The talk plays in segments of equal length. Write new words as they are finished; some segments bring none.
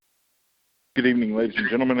Good evening, ladies and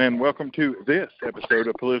gentlemen, and welcome to this episode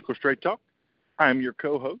of Political Straight Talk. I'm your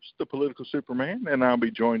co-host, the Political Superman, and I'll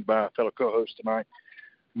be joined by a fellow co-host tonight,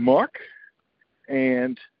 Mark.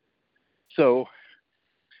 And so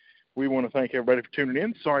we want to thank everybody for tuning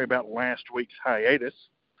in. Sorry about last week's hiatus.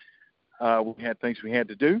 We had things we had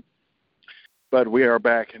to do, but we are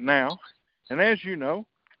back now. And as you know,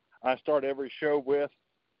 I start every show with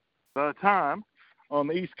the time on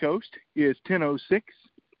the East Coast is 10:06.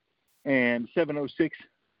 And 7:06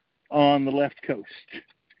 on the left coast.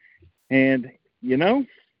 And, you know,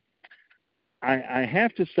 I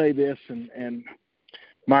have to say this, and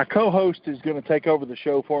my co-host is going to take over the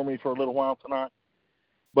show for me for a little while tonight,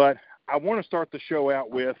 but I want to start the show out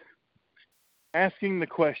with asking the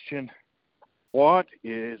question, what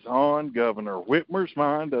is on Governor Whitmer's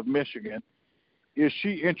mind of Michigan? Is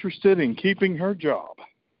she interested in keeping her job?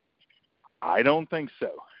 I don't think so.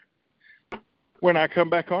 When I come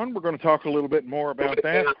back on, we're going to talk a little bit more about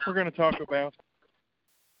that. We're going to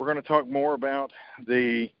talk more about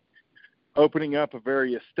the opening up of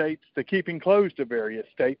various states, the keeping closed of various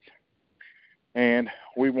states. And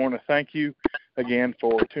we want to thank you again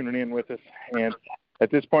for tuning in with us. And at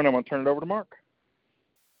this point, I'm going to turn it over to Mark.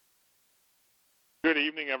 Good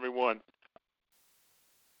evening, everyone.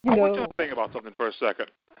 Hello. I want you to think about something for a second.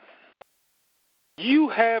 You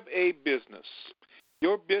have a business.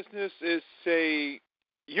 Your business is, say,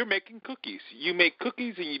 you're making cookies. You make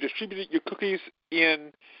cookies and you distribute your cookies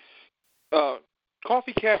in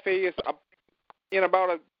coffee cafes in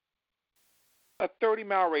about a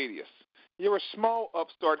 30-mile radius. You're a small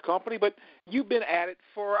upstart company, but you've been at it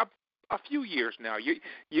for a few years now.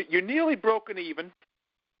 You're nearly broken even.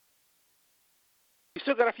 You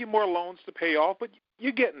still got a few more loans to pay off, but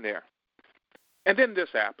you're getting there. And then this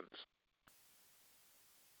happens.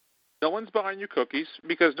 No one's buying your cookies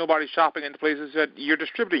because nobody's shopping in the places that you're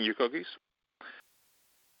distributing your cookies.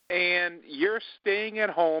 And you're staying at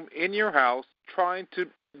home in your house trying to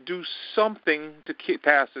do something to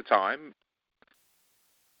pass the time.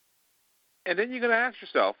 And then you're going to ask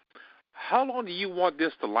yourself, how long do you want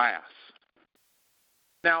this to last?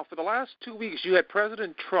 Now, for the last 2 weeks, you had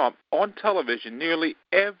President Trump on television nearly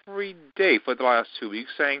every day for the last 2 weeks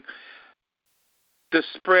saying the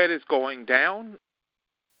spread is going down.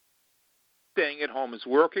 Staying at home is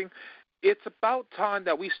working. It's about time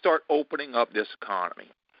that we start opening up this economy.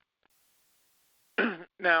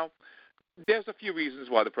 Now, there's a few reasons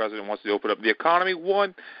why the president wants to open up the economy.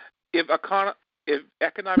 One, if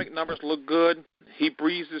economic numbers look good, he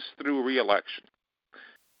breezes through re-election.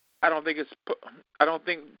 I don't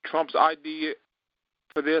think Trump's idea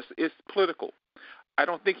for this is political. I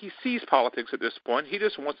don't think he sees politics at this point. He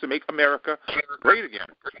just wants to make America great again,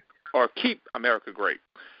 or keep America great.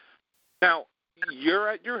 Now, you're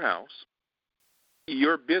at your house.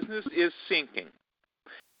 Your business is sinking.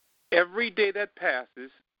 Every day that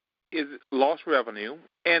passes is lost revenue,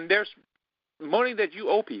 and there's money that you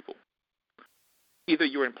owe people, either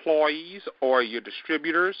your employees or your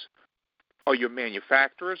distributors or your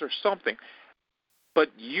manufacturers or something.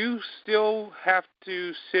 But you still have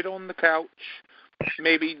to sit on the couch,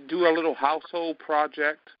 maybe do a little household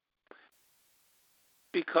project,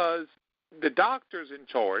 because the doctors in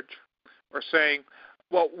charge are saying,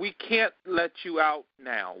 well, we can't let you out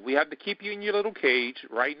now. We have to keep you in your little cage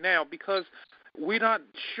right now because we're not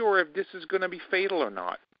sure if this is going to be fatal or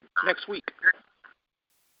not next week.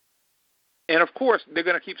 And, of course, they're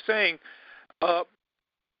going to keep saying,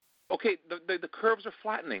 okay, the curves are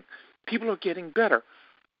flattening. People are getting better.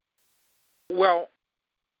 Well,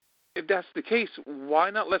 if that's the case,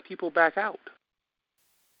 why not let people back out?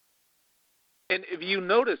 And if you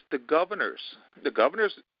notice, the governors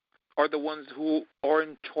are the ones who are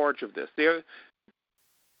in charge of this.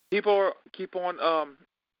 People keep on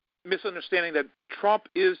misunderstanding that Trump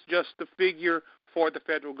is just the figure for the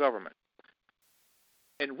federal government.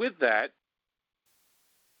 And with that,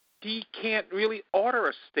 he can't really order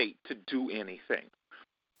a state to do anything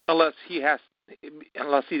unless he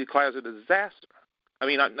declares it a disaster. I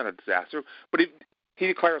mean, not a disaster, but he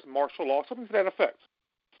declares martial law, something to that effect.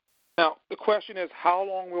 Now, the question is, how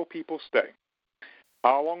long will people stay?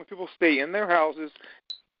 How long will people stay in their houses,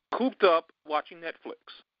 cooped up, watching Netflix?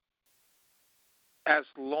 As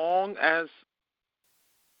long as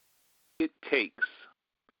it takes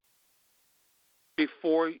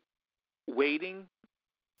before waiting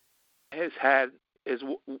as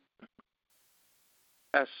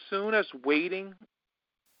soon as waiting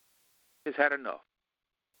has had enough.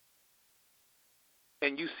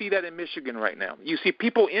 And you see that in Michigan right now. You see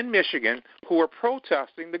people in Michigan who are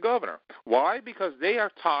protesting the governor. Why? Because they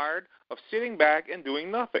are tired of sitting back and doing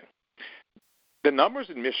nothing. The numbers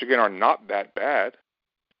in Michigan are not that bad.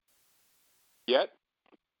 Yet,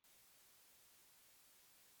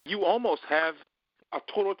 you almost have a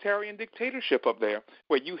totalitarian dictatorship up there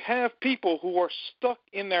where you have people who are stuck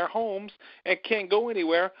in their homes and can't go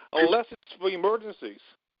anywhere unless it's for emergencies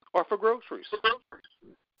or for groceries.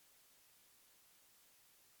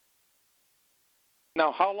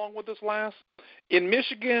 Now, how long will this last? In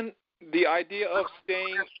Michigan, the idea of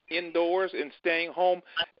staying indoors and staying home,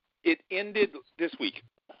 it ended this week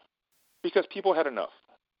because people had enough.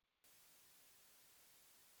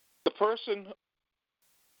 The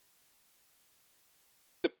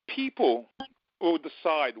people will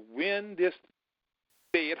decide when this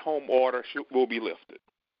stay-at-home order will be lifted.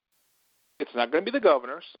 It's not going to be the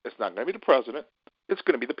governors. It's not going to be the president. It's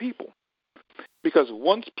going to be the people. Because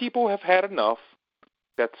once people have had enough,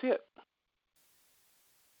 that's it.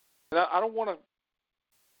 And I don't want to.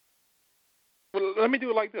 Well, let me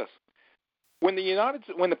do it like this: when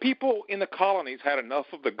the people in the colonies had enough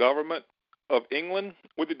of the government of England,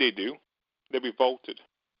 what did they do? They revolted.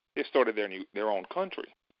 They started their own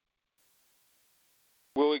country.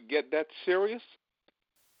 Will it get that serious?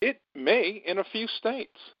 It may in a few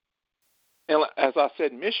states. And as I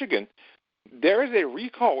said, Michigan, there is a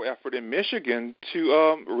recall effort in Michigan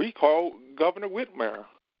to recall Governor Whitmer.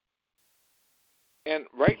 And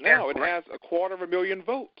right now it has 250,000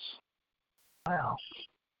 votes. Wow.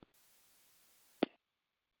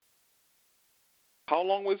 How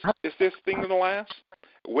long is this thing going to last?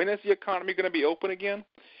 When is the economy going to be open again?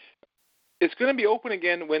 It's going to be open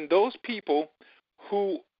again when those people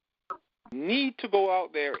who need to go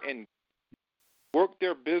out there and work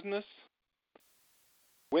their business,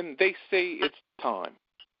 when they say it's time.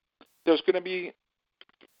 There's going to be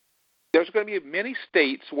many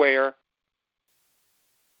states where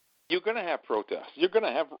you're going to have protests.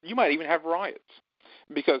 You might even have riots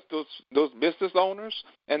because those business owners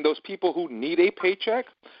and those people who need a paycheck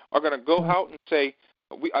are going to go out and say,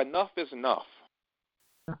 enough is enough.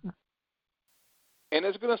 And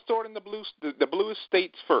it's going to start in the bluest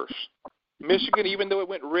states first. Michigan, even though it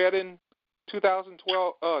went red in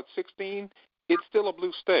 2016, it's still a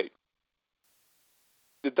blue state.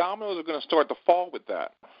 The dominoes are going to start to fall with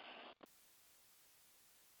that.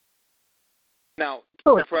 Now,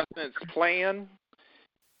 the president's plan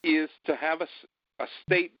is to have a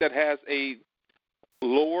state that has a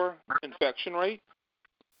lower infection rate,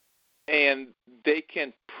 and they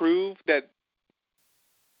can prove that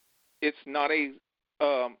it's not a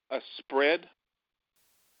spread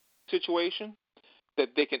situation,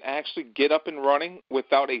 that they can actually get up and running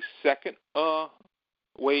without a second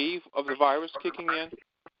wave of the virus kicking in.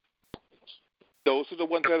 Those are the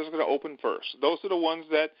ones that are going to open first. Those are the ones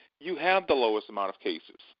that you have the lowest amount of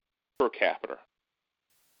cases per capita.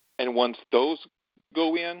 And once those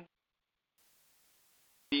go in,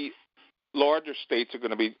 the larger states are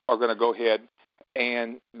going to go ahead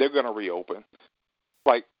and they're going to reopen.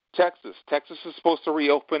 Like Texas. Texas is supposed to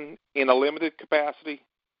reopen in a limited capacity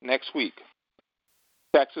next week.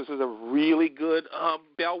 Texas is a really good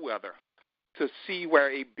bellwether to see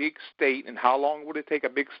where a big state and how long would it take a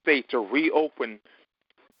big state to reopen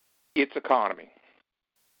its economy.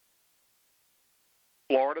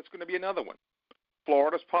 Florida's going to be another one.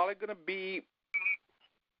 Florida's probably going to be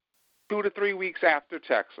 2 to 3 weeks after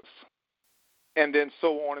Texas, and then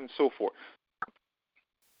so on and so forth.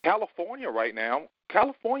 California right now,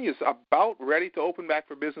 California is about ready to open back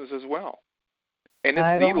for business as well. And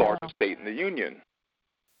it's the largest state in the union.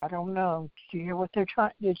 I don't know. Did you hear what they're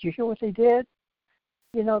trying? Did you hear what they did?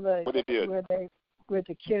 You know what they did? Where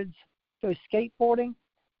the kids go skateboarding,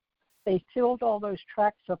 they filled all those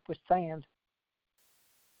tracks up with sand,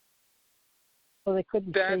 so they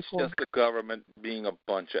couldn't. That's just the government being a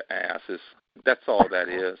bunch of asses. That's all that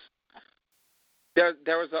is.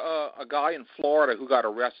 There was a guy in Florida who got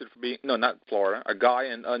arrested for being not Florida. A guy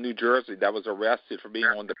in New Jersey that was arrested for being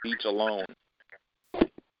on the beach alone.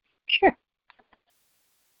 Sure.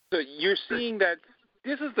 So you're seeing that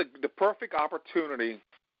this is the perfect opportunity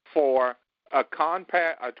for a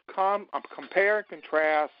compare and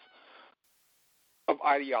contrast of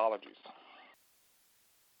ideologies.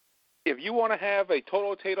 If you want to have if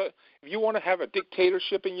you want to have a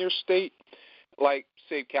dictatorship in your state, like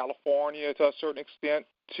say California to a certain extent,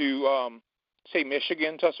 to say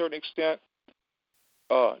Michigan to a certain extent,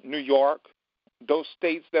 New York, those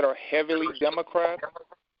states that are heavily Democrat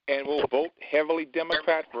and will vote heavily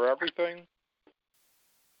Democrat for everything.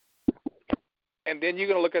 And then you're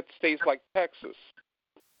going to look at states like Texas,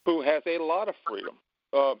 who has a lot of freedom.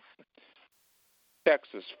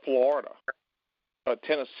 Texas, Florida,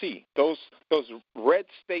 Tennessee, those red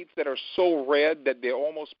states that are so red that they're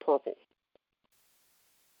almost purple.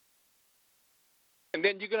 And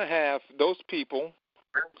then you're going to have those people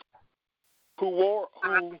who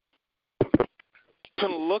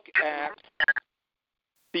can look at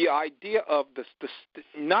the idea of the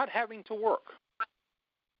not having to work.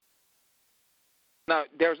 Now,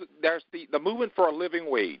 there's the movement for a living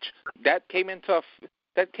wage that came into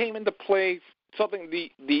play. Something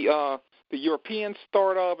the Europeans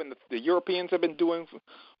started of, and the Europeans have been doing,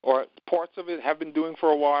 or parts of it have been doing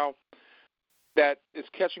for a while. That is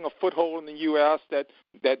catching a foothold in the U.S. That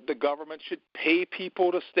the government should pay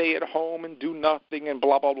people to stay at home and do nothing and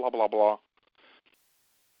blah blah blah blah blah.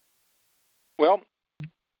 Well,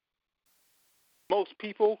 most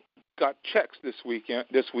people got checks this week,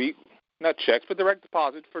 not checks, but direct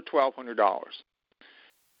deposit for $1,200.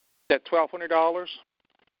 That $1,200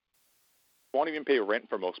 won't even pay rent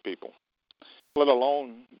for most people, let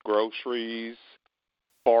alone groceries,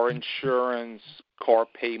 car insurance, car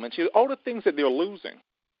payments, all the things that they're losing.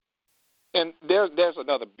 And there's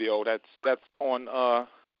another bill that's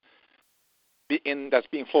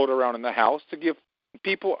being floated around in the House to give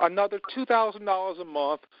people another $2,000 a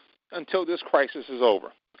month until this crisis is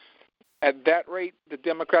over. At that rate, the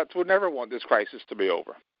Democrats would never want this crisis to be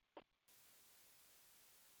over.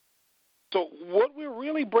 So what we're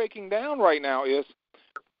really breaking down right now is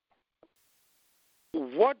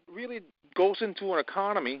what really goes into an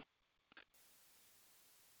economy.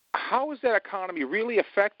 How is that economy really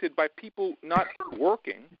affected by people not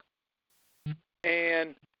working?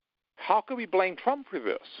 And how can we blame Trump for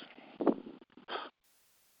this?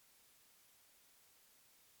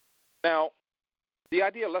 Now, the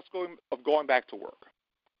idea of going back to work.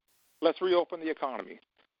 Let's reopen the economy.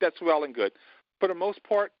 That's well and good. For the most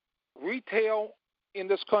part, retail in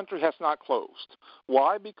this country has not closed.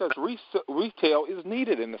 Why? Because retail is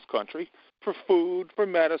needed in this country for food, for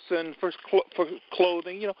medicine, for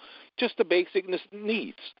clothing, just the basic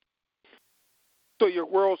needs. So your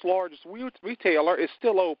world's largest retailer is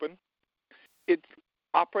still open. It's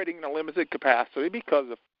operating in a limited capacity because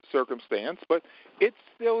of circumstance, but it's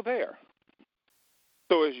still there.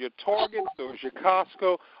 So is your Target, so is your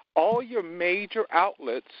Costco. All your major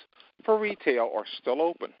outlets for retail are still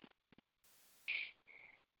open.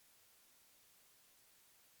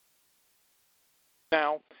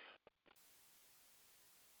 Now,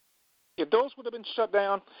 if those would have been shut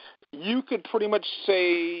down, you could pretty much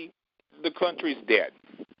say the country's dead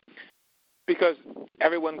because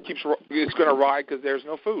everyone is going to ride because there's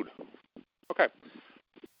no food.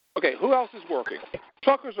 Okay, who else is working?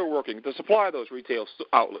 Truckers are working to supply those retail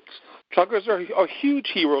outlets. Truckers are huge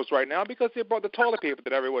heroes right now because they brought the toilet paper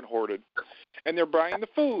that everyone hoarded, and they're bringing the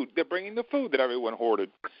food. They're bringing the food that everyone hoarded.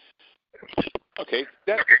 Okay,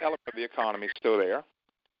 that element of the economy is still there.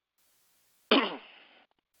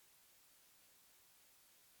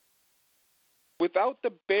 Without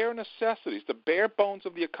the bare necessities, the bare bones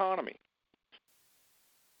of the economy.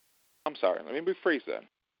 I'm sorry, let me rephrase that.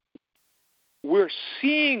 We're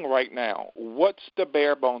seeing right now what's the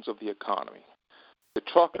bare bones of the economy. The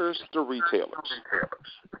truckers, the retailers.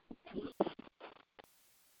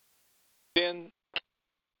 Then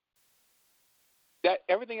that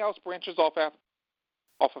everything else branches off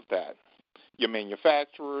of that. Your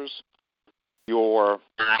manufacturers, your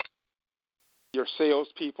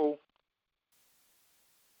salespeople.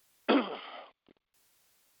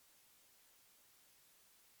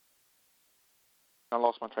 I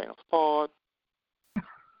lost my train of thought.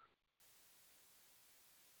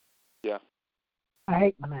 Yeah. I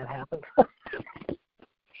hate when that happens.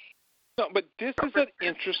 No, but this is an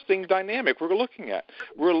interesting dynamic we're looking at.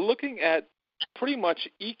 We're looking at pretty much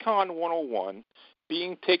Econ 101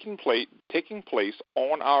 taking place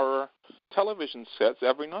on our television sets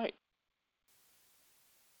every night.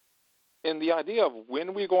 And the idea of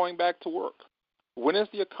when we're going back to work, when is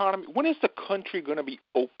the country going to be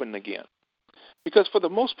open again? Because for the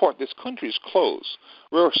most part, this country is closed.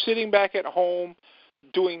 We're sitting back at home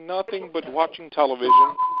doing nothing but watching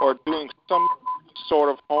television or doing some sort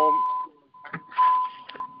of home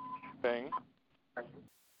thing. I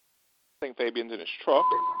think Fabian's in his truck.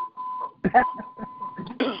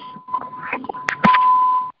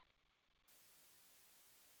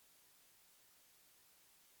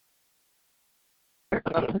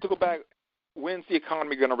 Now, to go back, when's the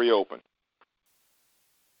economy going to reopen?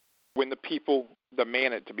 When the people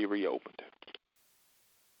demand it to be reopened.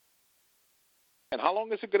 And how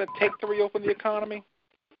long is it going to take to reopen the economy?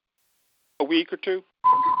 A week or two?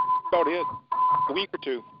 About it. A week or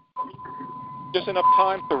two. Just enough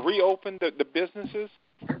time to reopen the businesses,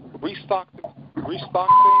 restock things,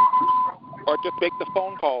 or just make the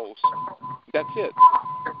phone calls. That's it.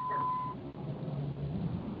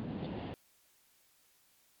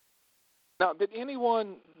 Now,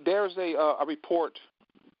 there's a report,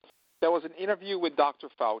 there was an interview with Dr.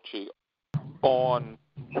 Fauci on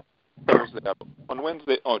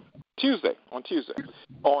Tuesday,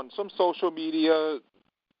 on some social media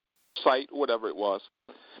site, whatever it was.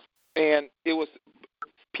 And it was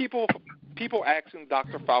people asking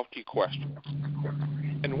Dr. Fauci questions.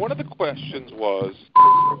 And one of the questions was,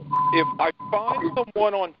 if I find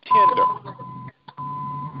someone on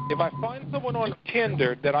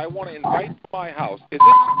Tinder that I want to invite to my house, is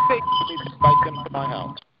it safe for me to invite them to my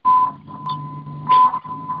house?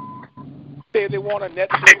 Say they want a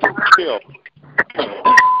Netflix and chill.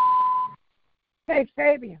 Hey,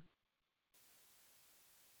 Fabian.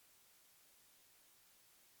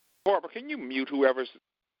 Barbara, can you mute whoever's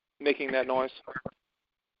making that noise?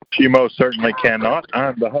 She most certainly cannot.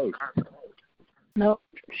 I'm the host. No,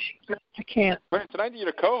 I can't. Right, tonight you're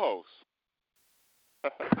the co-host.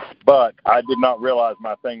 But I did not realize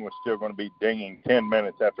my thing was still going to be dinging 10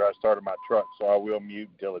 minutes after I started my truck, so I will mute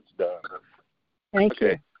until it's done. Thank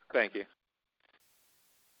you. Thank you.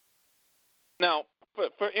 Now,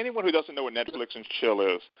 for anyone who doesn't know what Netflix and chill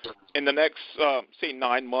is, in the next, say,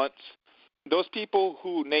 9 months, those people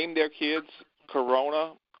who name their kids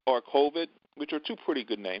Corona or COVID, which are two pretty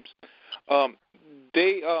good names, it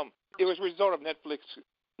was a result of Netflix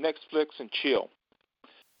and chill.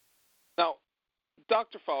 Now,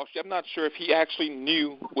 Dr. Fauci, I'm not sure if he actually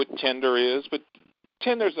knew what Tinder is, but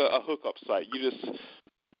Tinder's a hookup site.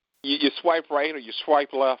 You swipe right or you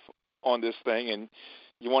swipe left on this thing, and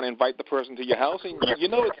you want to invite the person to your house, and you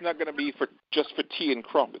know it's not going to be just for tea and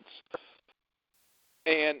crumpets.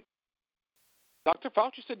 And Dr.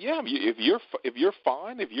 Fauci said, "Yeah, if you're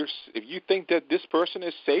fine, if you think that this person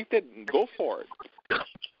is safe, then go for it."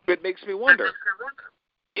 But it makes me wonder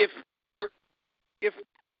if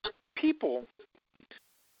people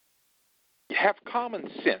have common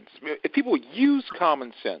sense, if people use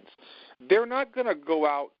common sense, they're not going to go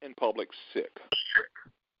out in public sick.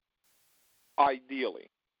 Ideally,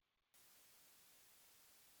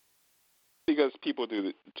 because people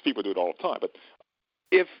do it all the time. But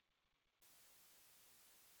if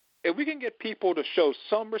we can get people to show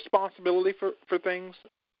some responsibility for things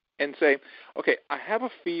and say, okay, I have a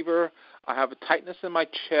fever, I have a tightness in my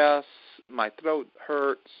chest, my throat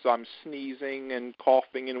hurts, I'm sneezing and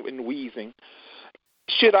coughing and wheezing,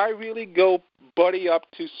 should I really go buddy up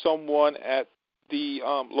to someone at the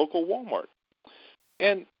local Walmart?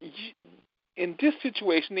 And in this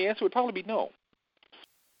situation, the answer would probably be no.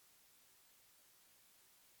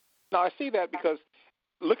 Now, I say that because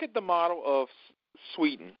look at the model of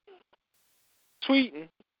Sweden. Sweden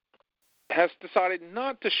has decided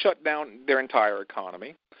not to shut down their entire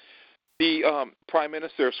economy. The Prime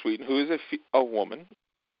Minister of Sweden, who is a woman,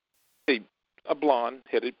 a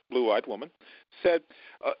blonde-headed, blue-eyed woman, said,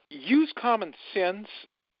 use common sense.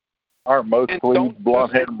 Aren't most Swedes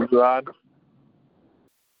blonde-headed, blue-eyed?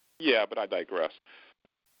 Yeah, but I digress.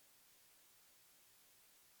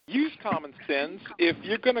 Use common sense. If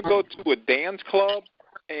you're going to go to a dance club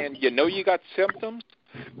and you know you got symptoms,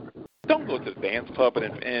 don't go to the dance club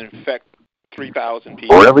and infect 3,000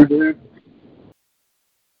 people. Really, dude?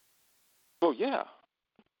 Oh, yeah.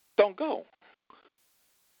 Don't go.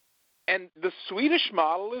 And the Swedish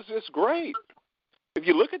model is great. If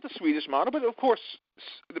you look at the Swedish model, but of course,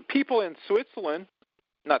 the people in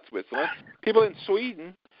people in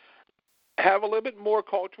Sweden have a little bit more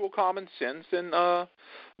cultural common sense than a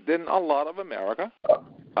lot of America.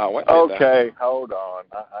 Okay, hold on.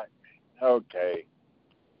 Okay.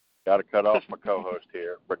 Got to cut off my co-host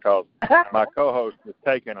here because my co-host is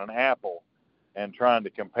taking an apple and trying to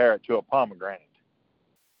compare it to a pomegranate.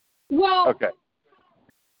 Well, okay.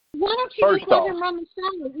 Why don't you just let him run the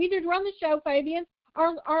show? Either run the show, Fabian,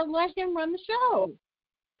 or let him run the show.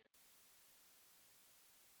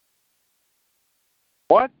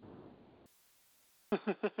 What?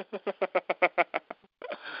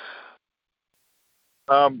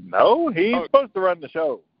 No, he's supposed to run the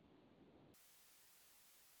show.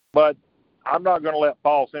 But I'm not going to let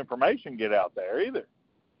false information get out there either.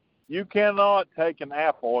 You cannot take an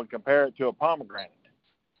apple and compare it to a pomegranate.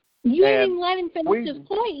 You didn't even let him finish his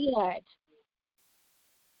point yet.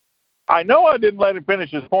 I know I didn't let him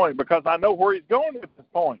finish his point because I know where he's going with his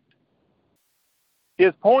point.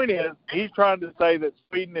 His point is he's trying to say that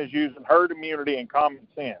Sweden is using herd immunity and common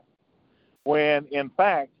sense, when, in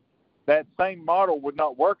fact, that same model would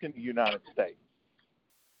not work in the United States.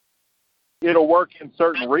 It'll work in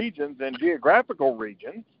certain regions and geographical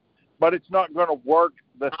regions, but it's not going to work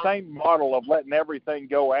the same model of letting everything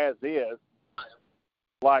go as is,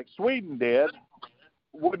 like Sweden did,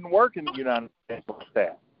 wouldn't work in the United States like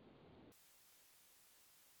that.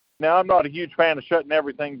 Now, I'm not a huge fan of shutting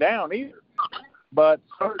everything down either, but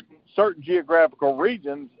certain geographical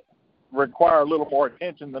regions require a little more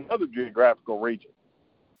attention than other geographical regions.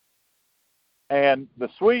 And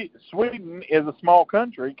Sweden is a small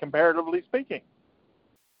country, comparatively speaking.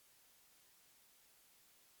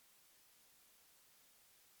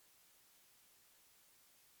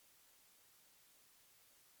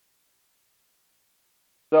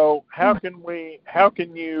 So how can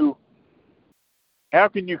you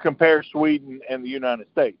compare Sweden and the United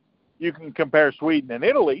States? You can compare Sweden and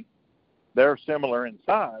Italy. They're similar in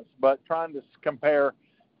size, but trying to compare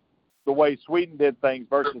the way Sweden did things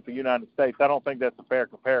versus the United States, I don't think that's a fair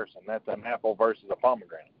comparison. That's an apple versus a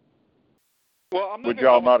pomegranate. Well, Would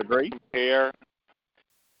y'all not agree? Compare.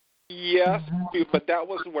 Yes, but that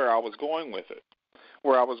wasn't where I was going with it.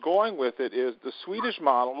 Where I was going with it is the Swedish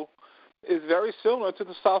model is very similar to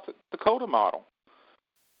the South Dakota model,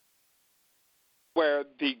 where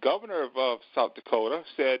the governor of South Dakota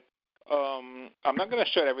said, I'm not going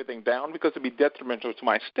to shut everything down because it would be detrimental to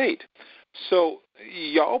my state. So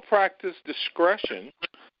y'all practice discretion,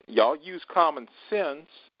 y'all use common sense,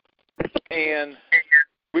 and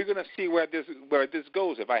we're going to see where this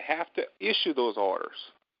goes if I have to issue those orders.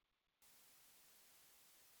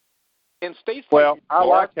 In states well, like I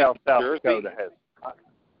like how South Jersey, Dakota has.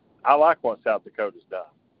 I like what South Dakota's done.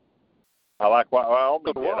 I like what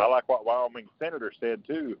Wyoming did. I like what Wyoming senator said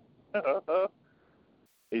too.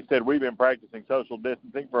 He said we've been practicing social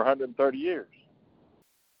distancing for 130 years.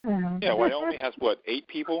 Yeah, Wyoming has, 8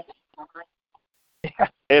 people?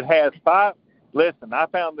 It has 5. Listen, I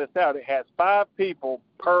found this out. It has 5 people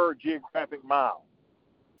per geographic mile.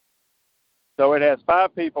 So it has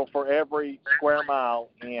 5 people for every square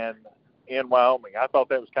mile in Wyoming. I thought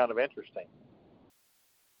that was kind of interesting.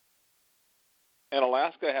 And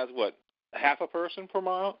Alaska has, half a person per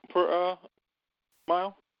mile?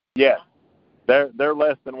 Yes. They're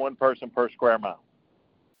less than 1 person per square mile.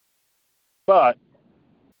 But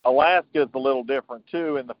Alaska is a little different,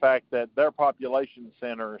 too, in the fact that their population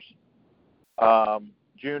centers,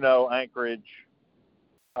 Juneau, Anchorage,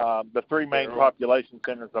 the 3 main population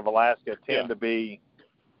centers of Alaska tend to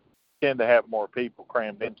have more people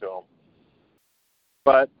crammed into them.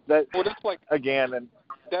 But that, again, and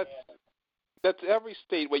that's every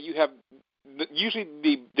state where you have usually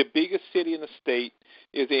the biggest city in the state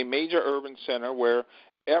is a major urban center where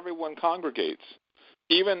everyone congregates.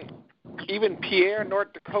 Even Pierre,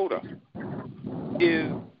 North Dakota,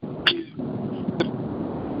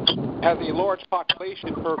 has a large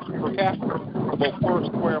population per capita, about per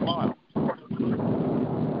square mile.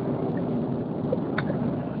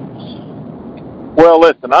 Well,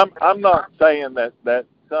 listen, I'm not saying that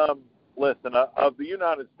some of the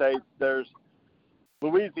United States. There's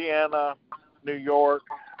Louisiana, New York,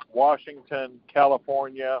 Washington,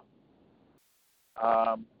 California.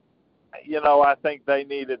 I think they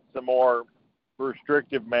needed some more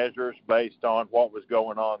restrictive measures based on what was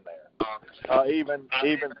going on there. Even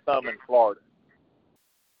some in Florida.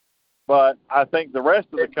 But I think the rest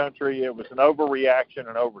of the country, it was an overreaction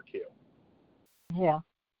and overkill. Yeah,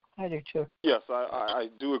 I do too. Yes, I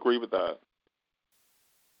do agree with that.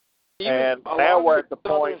 And now we're at the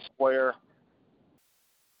point where.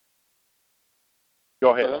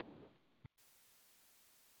 Go ahead.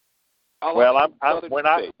 Well, when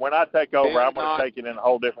I take over, I'm going to take it in a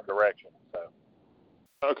whole different direction. So.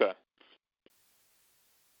 Okay.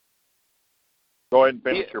 Go ahead and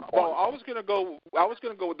finish your point. Well, I was going to go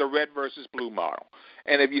with the red versus blue model,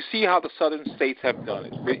 and if you see how the southern states have done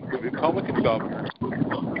it, the Republican governors,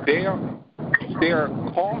 they are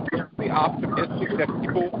cautiously optimistic that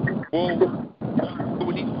people will do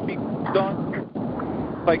what needs to be done.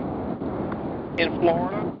 Like in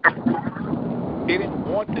Florida, they didn't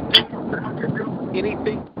want to do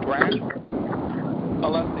anything drastic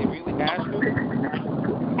unless they really had to.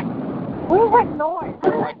 We had noise.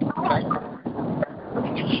 Like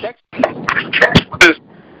Texas,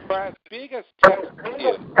 for as big as Texas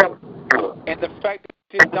is, and the fact that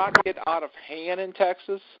it did not get out of hand in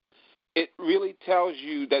Texas, it really tells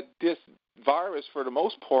you that this virus, for the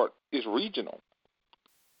most part, is regional.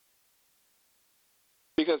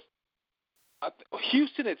 Because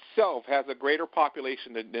Houston itself has a greater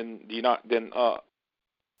population than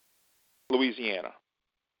Louisiana.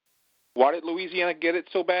 Why did Louisiana get it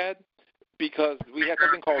so bad? Because we had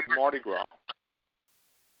something called Mardi Gras.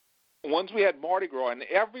 Once we had Mardi Gras, and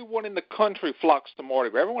everyone in the country flocks to Mardi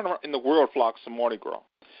Gras. Everyone in the world flocks to Mardi Gras.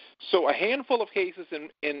 So a handful of cases in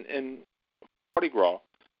Mardi Gras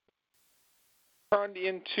turned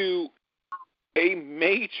into a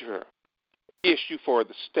major issue for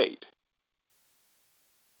the state.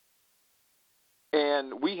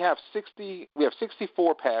 And we have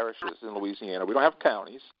 64 parishes in Louisiana. We don't have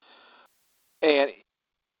counties. And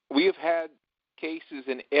we have had cases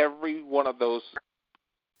in every one of those,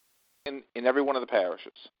 in every one of the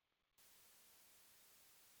parishes.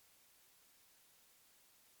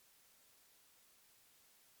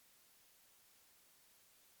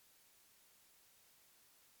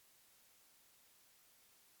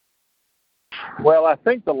 Well, I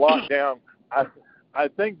think the lockdown. I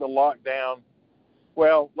think the lockdown.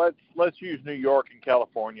 Well, let's use New York and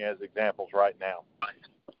California as examples right now.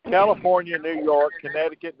 California, New York,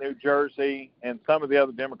 Connecticut, New Jersey, and some of the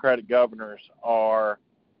other Democratic governors are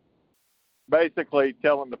basically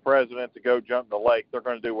telling the president to go jump the lake. They're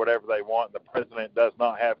going to do whatever they want. The president does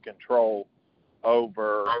not have control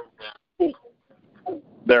over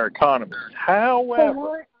their economy.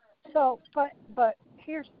 However, but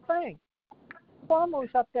here's the thing. Cuomo's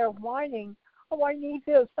up there whining, oh, I need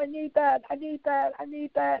this, I need that, I need that, I need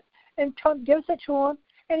that. And Trump gives it to him,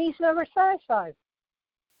 and he's never satisfied.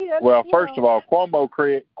 Well, first of all, Cuomo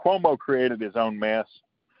created his own mess.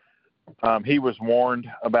 He was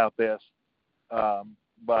warned about this,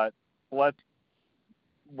 but we're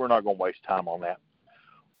not going to waste time on that.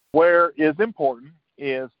 Where is important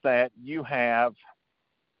is that you have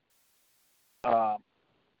a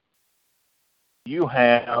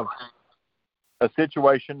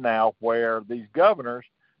situation now where these governors,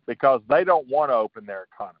 because they don't want to open their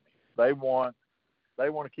economy, they want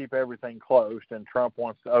to keep everything closed, and Trump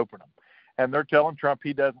wants to open them. And they're telling Trump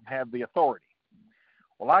he doesn't have the authority.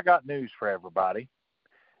 Well, I got news for everybody.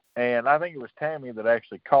 And I think it was Tammy that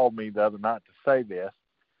actually called me the other night to say this.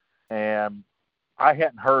 And I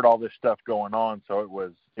hadn't heard all this stuff going on, so it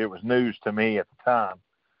was news to me at the time.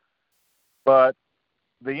 But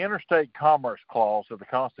the Interstate Commerce Clause of the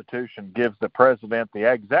Constitution gives the president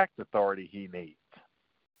the exact authority he needs.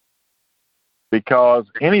 Because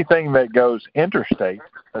anything that goes interstate,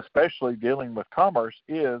 especially dealing with commerce,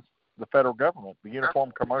 is the federal government. The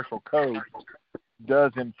Uniform Commercial Code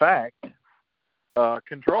does, in fact,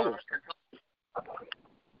 control those things.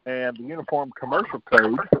 And the Uniform Commercial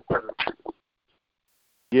Code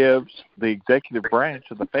gives the executive branch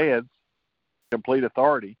of the feds complete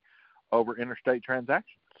authority over interstate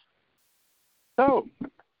transactions. So,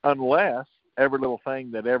 unless every little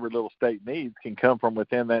thing that every little state needs can come from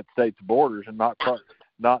within that state's borders and not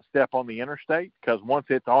step on the interstate, because once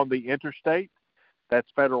it's on the interstate, that's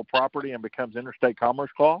federal property and becomes Interstate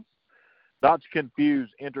Commerce Clause. Not to confuse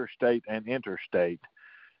interstate and interstate.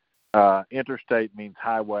 Interstate means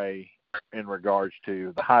highway in regards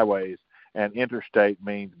to the highways, and interstate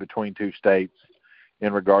means between two states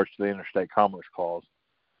in regards to the Interstate Commerce Clause.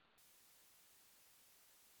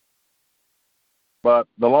 But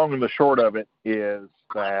the long and the short of it is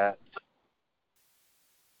that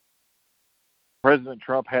President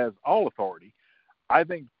Trump has all authority. I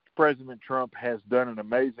think President Trump has done an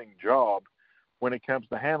amazing job when it comes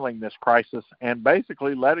to handling this crisis and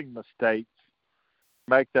basically letting the states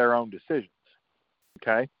make their own decisions,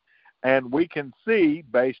 okay? And we can see,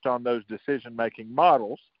 based on those decision-making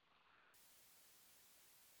models,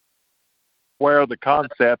 where the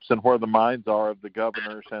concepts and where the minds are of the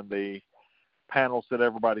governors and the panels that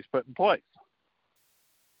everybody's put in place.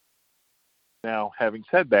 Now, having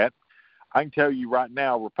said that, I can tell you right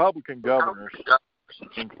now, Republican governors,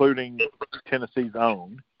 including Tennessee's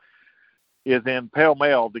own, is in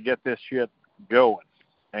pell-mell to get this shit going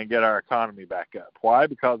and get our economy back up. Why?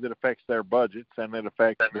 Because it affects their budgets and it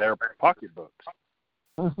affects their pocketbooks,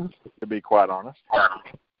 to be quite honest.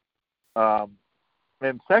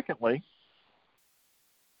 And secondly,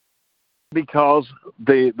 because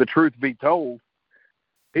the truth be told,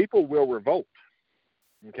 people will revolt,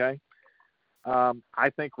 okay? I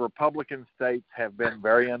think Republican states have been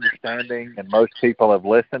very understanding, and most people have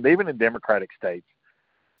listened, even in Democratic states.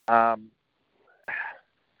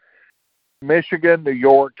 Michigan, New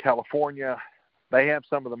York, California, they have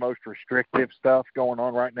some of the most restrictive stuff going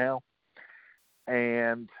on right now.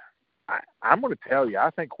 And I'm going to tell you, I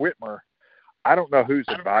think Whitmer, I don't know who's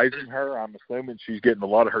advising her. I'm assuming she's getting a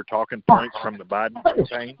lot of her talking points from the Biden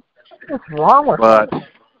campaign. What's wrong with her? But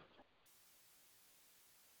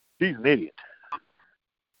she's an idiot.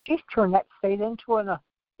 She's turned that state into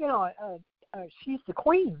she's the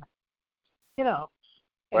queen, and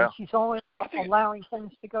well, she's only allowing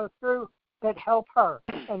things to go through that help her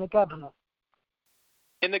and the government.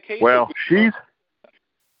 In the case she's...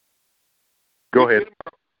 Go ahead.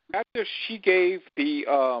 After she gave the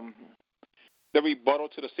rebuttal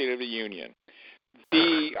to the State of the Union,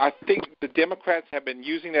 I think the Democrats have been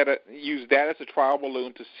using that as a trial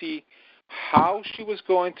balloon to see how she was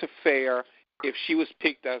going to fare if she was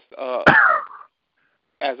picked as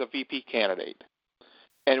as a VP candidate.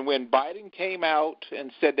 And when Biden came out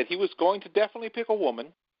and said that he was going to definitely pick a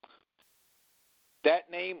woman,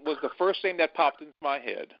 that name was the first name that popped into my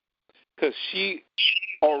head because she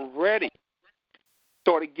already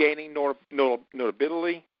started gaining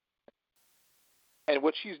notability. And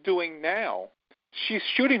what she's doing now, she's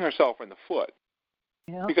shooting herself in the foot.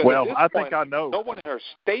 Yeah. Because well, at this I point, think I know. No one in her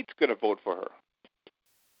state's going to vote for her.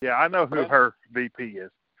 Yeah, I know who her VP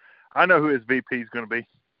is. I know who his VP is going to be.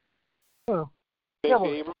 Oh.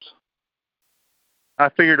 Stacey Abrams? I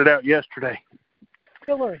figured it out yesterday.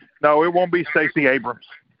 Hillary. No, it won't be Stacey Abrams.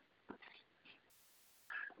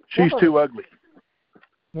 She's too ugly.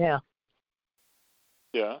 Yeah.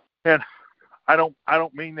 Yeah. And I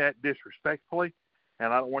don't mean that disrespectfully,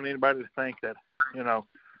 and I don't want anybody to think that,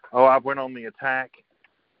 I went on the attack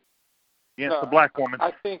against the black woman.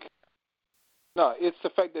 I think it's the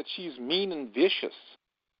fact that she's mean and vicious.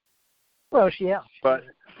 Well, yeah. But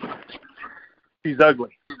she's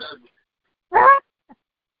ugly.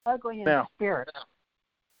 Ugly in spirit.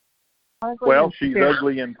 She's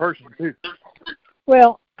ugly in person too.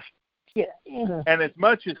 Well, yeah. And as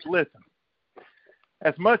much as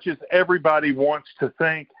everybody wants to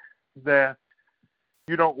think that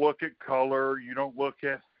you don't look at color, you don't look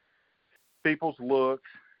at people's looks,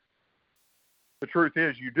 the truth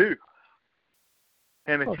is you do.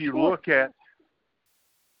 And if you look at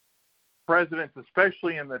presidents,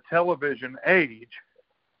 especially in the television age,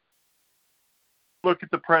 look at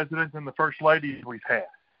the presidents and the first ladies we've had.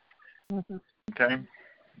 Mm-hmm. Okay?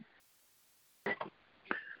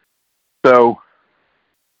 So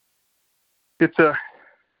it's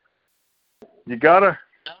you gotta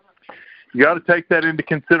take that into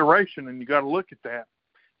consideration, and you gotta look at that.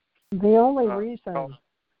 The only reason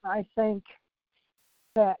I think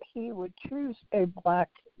that he would choose a black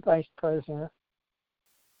vice president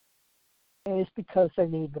is because they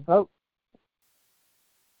need the vote.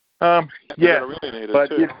 Yeah,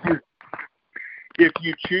 but if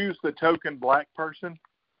you choose the token black person,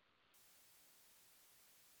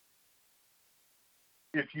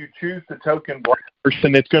 it's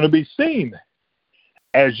going to be seen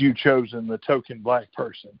as you chosen the token black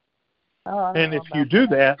person. And if you do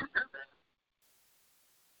that,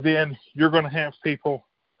 then you're going to have people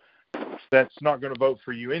that's not going to vote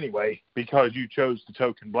for you anyway because you chose the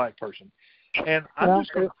token black person. And I'm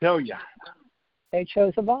just going to tell you, they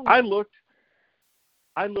chose Obama. I looked,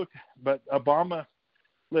 but Obama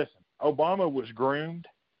was groomed,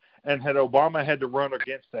 and had Obama had to run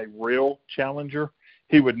against a real challenger,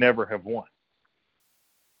 he would never have won.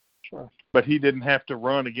 Sure. But he didn't have to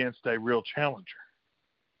run against a real challenger.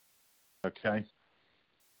 Okay?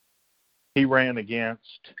 He ran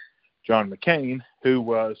against John McCain, who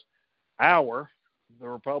was the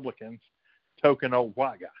Republicans' token old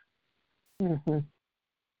white guy. Mm-hmm.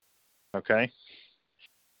 Okay?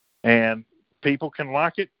 And people can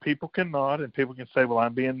like it, people can not, and people can say, well,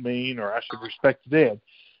 I'm being mean or I should respect the dead.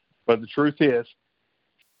 But the truth is,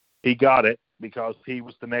 he got it because he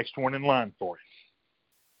was the next one in line for it.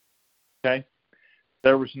 Okay?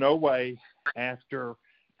 There was no way after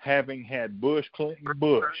having had Bush, Clinton,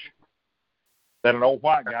 Bush, that an old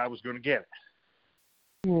white guy was going to get it.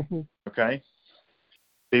 Mm-hmm. Okay?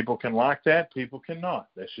 People can like that, people cannot.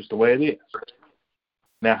 That's just the way it is.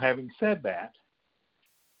 Now, having said that,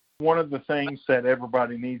 one of the things that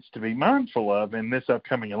everybody needs to be mindful of in this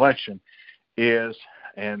upcoming election is,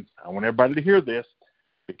 and I want everybody to hear this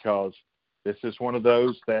because this is one of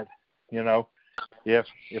those that,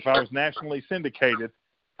 if I was nationally syndicated,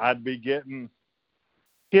 I'd be getting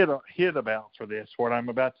hit about for this, what I'm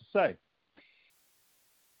about to say.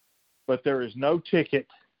 But there is no ticket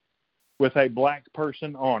with a black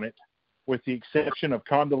person on it, with the exception of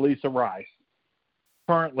Condoleezza Rice,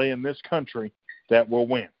 currently in this country, that will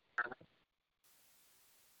win.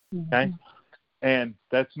 Okay? And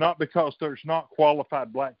that's not because there's not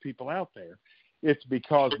qualified black people out there. It's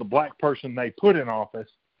because the black person they put in office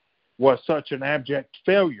was such an abject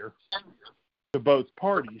failure to both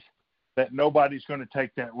parties that nobody's going to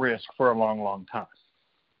take that risk for a long, long time.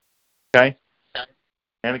 Okay?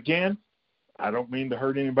 And again, I don't mean to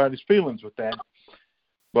hurt anybody's feelings with that,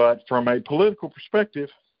 but from a political perspective,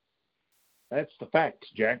 that's the facts,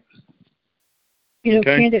 Jack.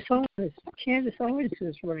 Okay. Candace Owens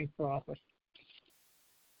is running for office.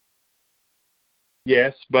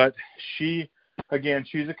 Yes, but she's a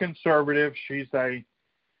conservative. She's a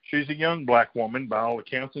young black woman by all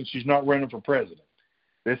accounts, and she's not running for president.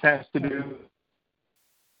 This has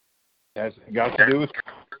got to do with.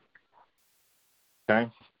 Okay,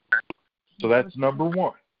 so that's number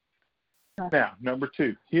one. Now, number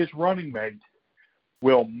two, his running mate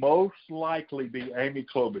will most likely be Amy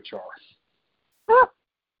Klobuchar. Oh,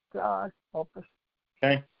 God help us.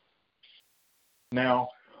 Okay? Now,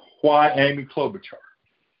 why Amy Klobuchar?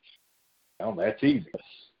 Well, that's easy.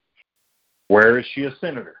 Where is she a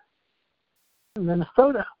senator? In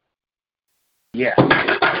Minnesota. Yes.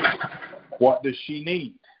 What does she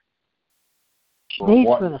need? She needs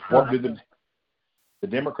Minnesota. What do the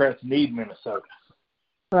Democrats need Minnesota?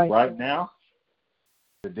 Right now,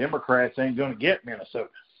 the Democrats ain't going to get Minnesota.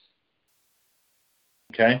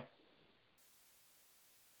 Okay?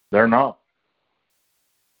 They're not.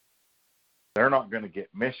 They're not going to get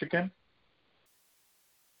Michigan.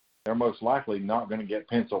 They're most likely not going to get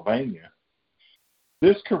Pennsylvania.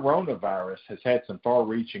 This coronavirus has had some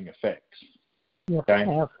far-reaching effects. Yes, okay? it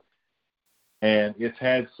has. And it's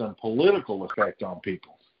had some political effect on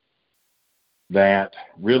people that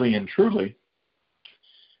really and truly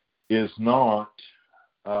is not,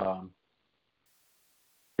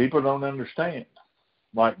 people don't understand.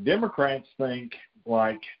 Like Democrats think,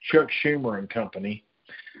 like Chuck Schumer and company,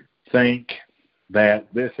 think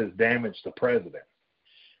that this has damaged the president.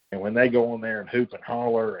 And when they go on there and hoop and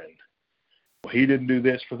holler and, well, he didn't do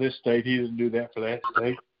this for this state, he didn't do that for that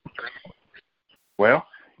state. Well,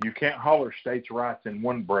 you can't holler states' rights in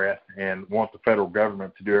one breath and want the federal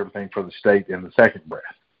government to do everything for the state in the second breath.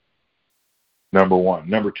 Number one.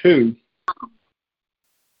 Number two,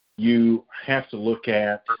 you have to look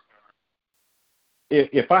at,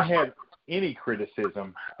 if I had any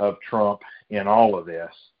criticism of Trump in all of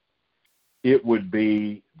this, it would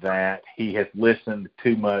be that he has listened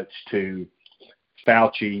too much to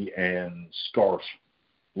Fauci and Scarf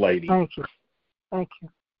Lady. Thank you.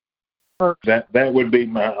 That would be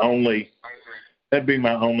my only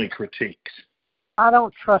critiques. I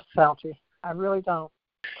don't trust Fauci. I really don't,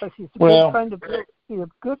 because he's a good friend of Bill. He's a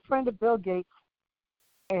good friend of Bill Gates.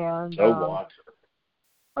 And what?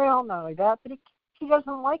 Well, not only that, but he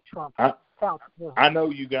doesn't like Trump. I know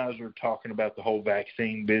you guys are talking about the whole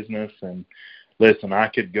vaccine business, and listen, I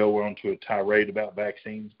could go on to a tirade about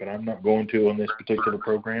vaccines, but I'm not going to on this particular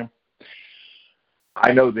program.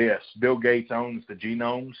 I know this. Bill Gates owns the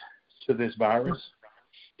genomes to this virus.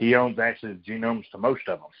 He owns actually the genomes to most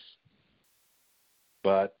of them.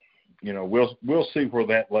 But, we'll see where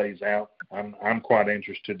that lays out. I'm quite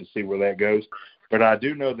interested to see where that goes. But I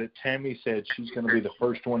do know that Tammy said she's going to be the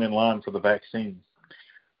first one in line for the vaccine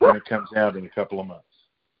when it comes out in a couple of months.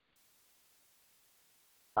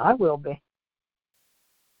 I will be.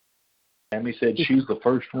 Tammy said she's the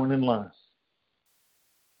first one in line.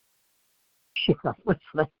 She's not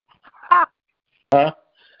listening. Huh?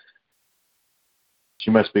 She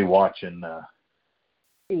must be watching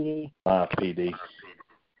PD. PD.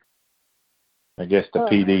 I guess the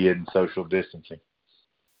PD and social distancing.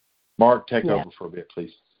 Mark, take over for a bit,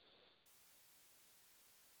 please.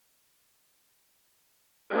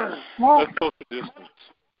 Let's social distance.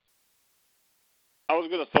 I was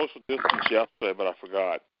going to social distance yesterday, but I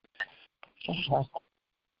forgot. Okay.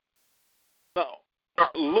 Now,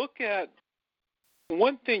 look at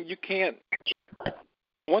one thing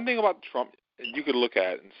about Trump, you could look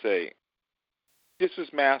at it and say, this is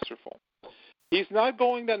masterful. He's not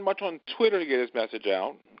going that much on Twitter to get his message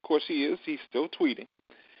out. Of course he is. He's still tweeting.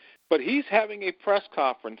 But he's having a press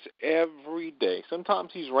conference every day.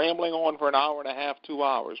 Sometimes he's rambling on for an hour and a half, 2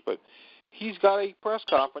 hours, but he's got a press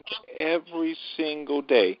conference every single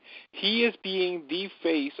day. He is being the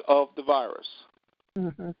face of the virus.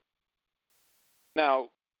 Mm-hmm. Now,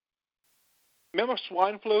 remember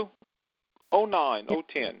swine flu? 09,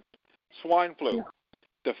 010. Swine flu. Yeah.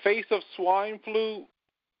 The face of swine flu,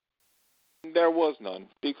 there was none,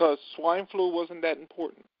 because swine flu wasn't that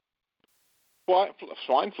important.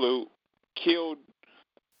 Swine flu killed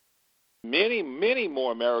many, many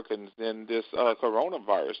more Americans than this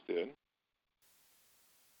coronavirus did.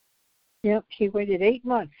 Yep, he waited 8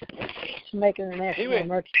 months to make it a national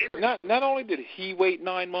emergency. Not only did he wait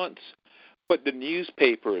 9 months, but the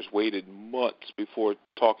newspapers waited months before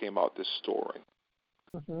talking about this story.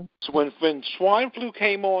 Mm-hmm. So when swine flu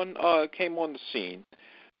came on the scene,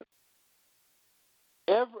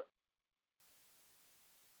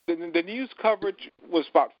 the news coverage was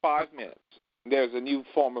about 5 minutes. There's a new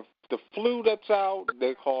form of the flu that's out.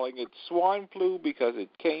 They're calling it swine flu because it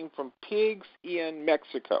came from pigs in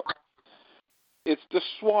Mexico. It's the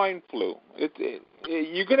swine flu.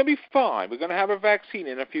 You're going to be fine. We're going to have a vaccine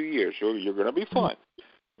in a few years. You're going to be fine.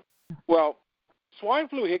 Well, swine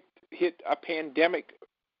flu hit a pandemic,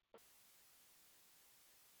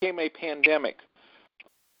 became a pandemic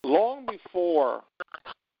long before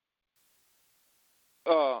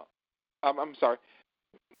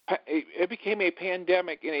it became a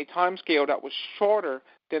pandemic in a time scale that was shorter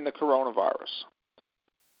than the coronavirus.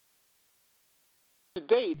 To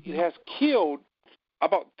date, it has killed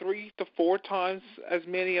about 3 to 4 times as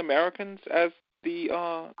many Americans as the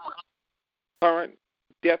current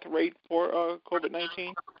death rate for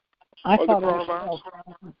COVID-19 or the coronavirus.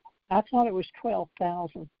 I thought it was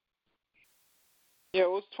 12,000. Yeah, it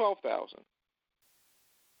was 12,000.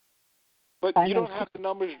 But you don't have the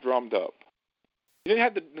numbers drummed up. You didn't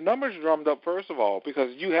have the numbers drummed up, first of all,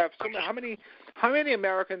 because you have how many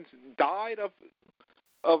Americans died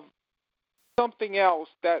of something else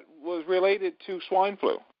that was related to swine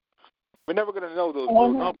flu? We're never going to know those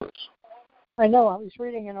numbers. I know. I was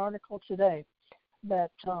reading an article today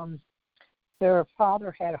that their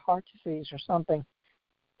father had heart disease or something,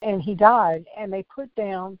 and he died, and they put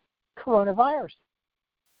down coronavirus.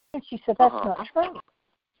 And she said, that's not true.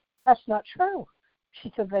 That's not true.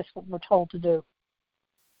 She said, that's what we're told to do.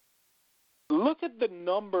 Look at the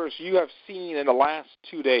numbers you have seen in the last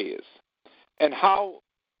 2 days and how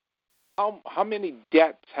many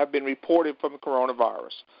deaths have been reported from the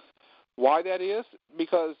coronavirus. Why that is?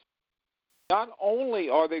 Because not only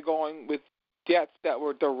are they going with deaths that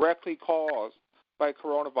were directly caused by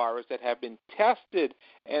coronavirus that have been tested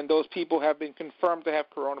and those people have been confirmed to have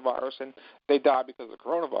coronavirus and they died because of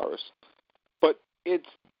coronavirus, but it's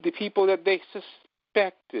the people that they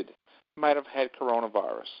suspected might have had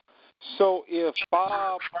coronavirus. So if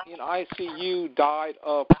Bob in ICU died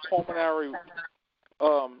of pulmonary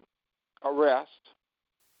arrest,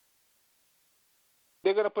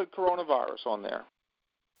 they're going to put coronavirus on there.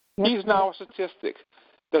 He's now a statistic.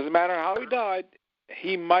 Doesn't matter how he died,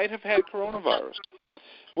 he might have had coronavirus.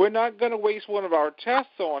 We're not going to waste one of our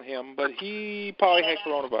tests on him, but he probably had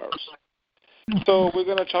coronavirus. So we're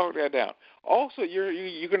going to chalk that down. Also, you're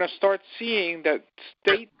going to start seeing that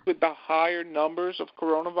states with the higher numbers of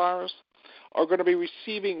coronavirus are going to be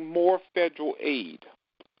receiving more federal aid.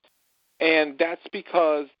 And that's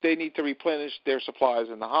because they need to replenish their supplies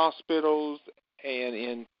in the hospitals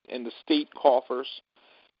and in the state coffers.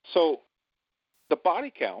 So the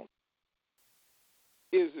body count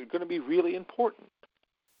is going to be really important.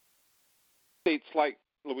 States like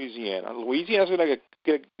Louisiana. Louisiana's going to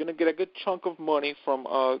get a good chunk of money from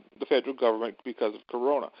the federal government because of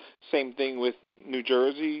Corona. Same thing with New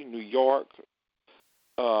Jersey, New York,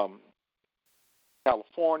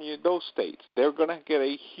 California, those states. They're going to get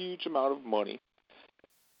a huge amount of money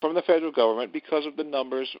from the federal government because of the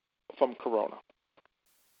numbers from Corona.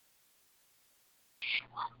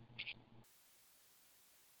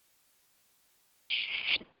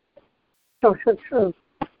 So true.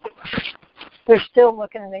 They're still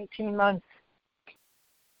looking at 18 months.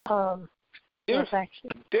 They're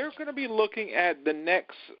going to be looking at the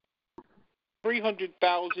next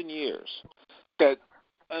 300,000 years. That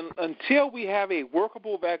until we have a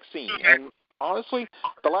workable vaccine, and honestly,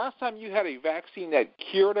 the last time you had a vaccine that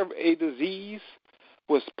cured a disease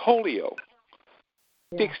was polio,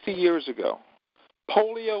 60 years ago.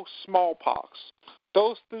 Polio, smallpox.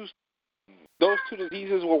 Those two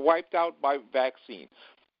diseases were wiped out by vaccine.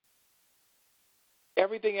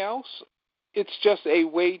 Everything else, it's just a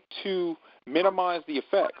way to minimize the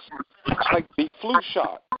effects. Like the flu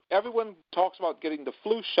shot. Everyone talks about getting the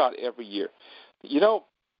flu shot every year. You know,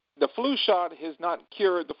 the flu shot has not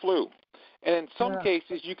cured the flu. And in some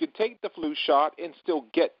cases, you could take the flu shot and still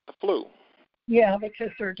get the flu. Yeah,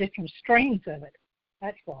 because there are different strains of it.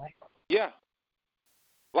 That's why. Yeah.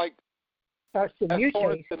 Like, as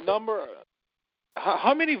far as the number,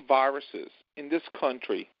 how many viruses in this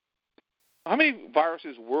country, how many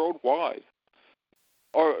viruses worldwide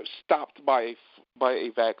are stopped by a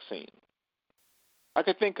vaccine? I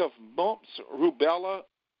could think of mumps, rubella,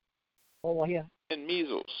 and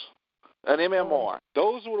measles, and MMR.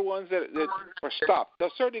 Those were the ones that were stopped to a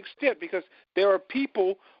certain extent because there are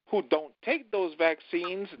people who don't take those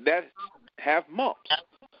vaccines that have mumps.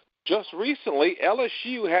 Just recently,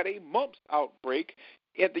 LSU had a mumps outbreak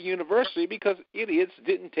at the university because idiots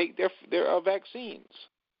didn't take their vaccines.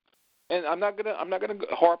 And I'm not gonna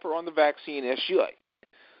harp on the vaccine issue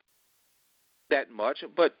that much,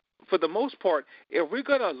 but for the most part, if we're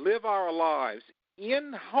gonna live our lives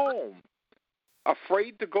in home,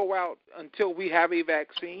 afraid to go out until we have a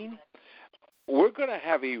vaccine, we're gonna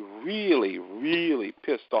have a really, really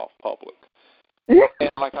pissed off public.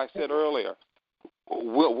 And like I said earlier,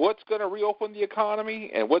 what's going to reopen the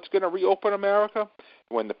economy and what's going to reopen America?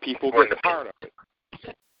 When the people get tired of it.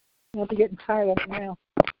 They'll be getting tired of it now.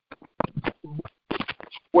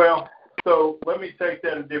 Well, so let me take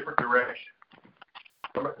that a different direction.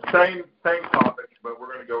 Same topic, but we're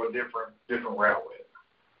going to go a different route with it.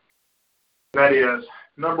 That is,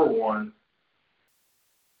 number one,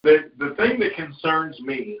 the thing that concerns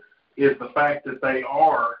me is the fact that they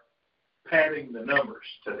are padding the numbers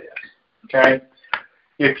to this, okay?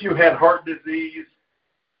 If you had heart disease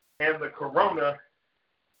and the corona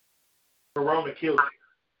kills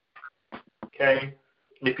you, okay?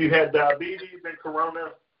 If you had diabetes and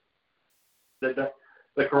corona, the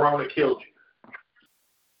corona killed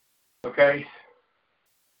you, okay?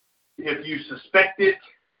 If you suspect it,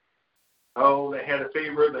 they had a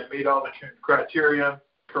fever, they meet all the criteria,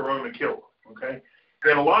 corona killed them, okay?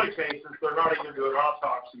 In a lot of cases, they're not even doing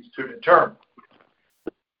autopsies to determine,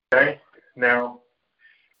 okay? Now,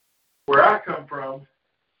 where I come from,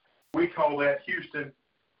 we call that Houston,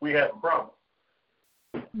 we have a problem,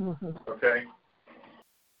 okay,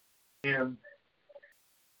 in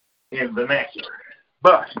vernacular.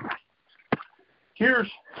 But here's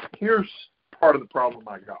part of the problem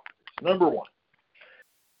I got. Number one,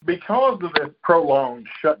 because of this prolonged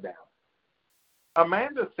shutdown,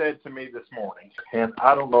 Amanda said to me this morning, and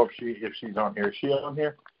I don't know if she's on here. Is she on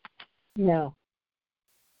here? No.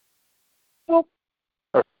 Nope.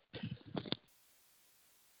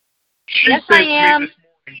 Yes, I am.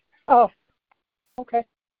 Oh, okay.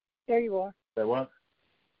 There you are. Say what?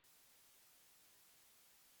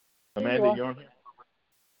 Amanda, you on here?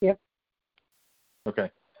 Yep.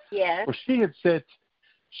 Okay. Yes. Well, she had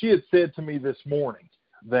said to me this morning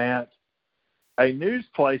that a news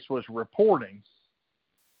place was reporting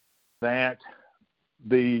that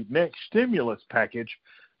the next stimulus package,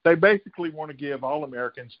 they basically want to give all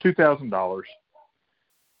Americans $2,000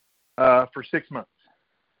 for 6 months.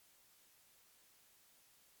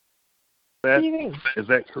 What do you mean? Is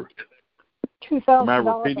that correct? $2,000. Am I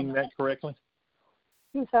repeating that correctly?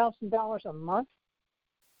 $2,000 a month?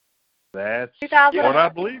 That's $2,000 what I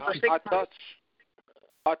believe.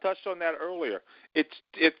 I touched on that earlier.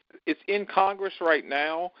 It's in Congress right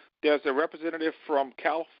now. There's a representative from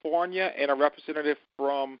California and a representative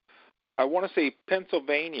from, I want to say,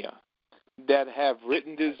 Pennsylvania, that have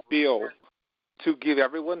written this bill to give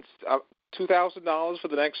everyone $2,000 for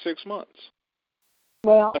the next 6 months.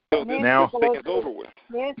 Well, now it's over with.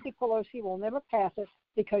 Nancy Pelosi will never pass it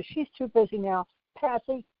because she's too busy now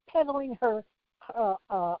peddling her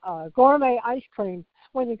gourmet ice cream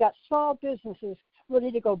when you've got small businesses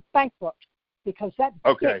ready to go bankrupt because that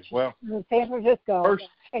bitch in San Francisco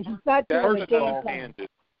and he's not doing a damn thing.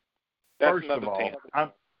 First of all,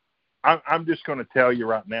 I'm just going to tell you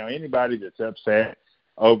right now, anybody that's upset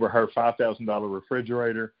over her $5,000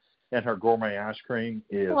 refrigerator and her gourmet ice cream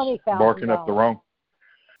is barking up the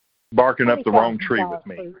wrong tree with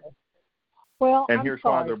me. Well, and here's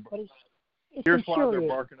why they're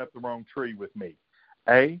barking up the wrong tree with me.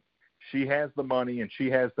 A, she has the money and she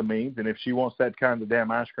has the means, and if she wants that kind of damn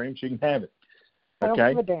ice cream, she can have it. Okay?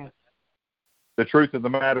 I don't give a damn. The truth of the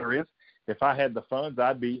matter is, if I had the funds,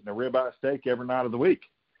 I'd be eating a ribeye steak every night of the week,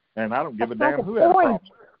 and I don't give a damn who has a problem.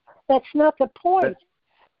 That's not the point.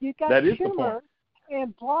 You got that is the point. Schumer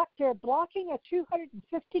and they're blocking a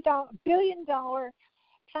 $250 billion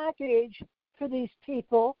package for these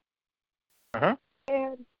people, and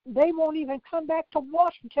they won't even come back to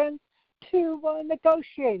Washington to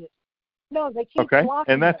negotiate it. No, they keep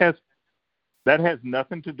blocking and it. that has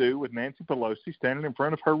nothing to do with Nancy Pelosi standing in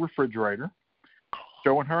front of her refrigerator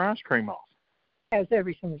showing her ice cream off. Has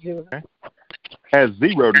everything to do with it. Has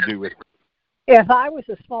zero to do with it. If I was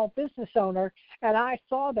a small business owner and I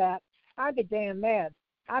saw that, I'd be damn mad.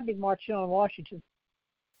 I'd be marching on Washington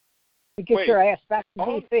to get your ass back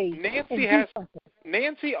to D.C.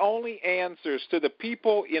 Nancy only answers to the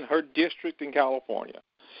people in her district in California,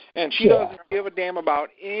 and she doesn't give a damn about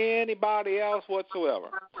anybody else whatsoever.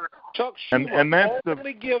 Chuck Schumer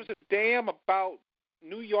only gives a damn about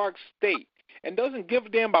New York State and doesn't give a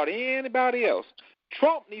damn about anybody else.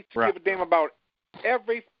 Trump needs to give a damn about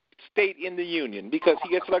every state in the union because he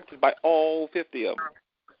gets elected by all 50 of them.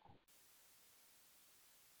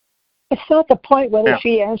 It's not the point whether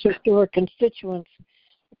she answers to her constituents.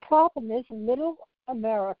 The problem is middle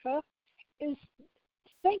America is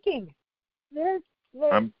sinking. They're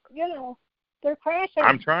crashing.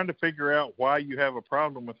 I'm trying to figure out why you have a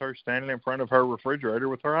problem with her standing in front of her refrigerator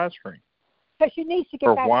with her ice cream. Because she needs to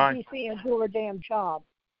get back to D.C. and do her damn job.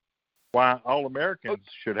 Why all Americans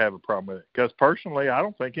should have a problem with it. Because personally, I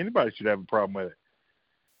don't think anybody should have a problem with it.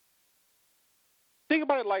 Think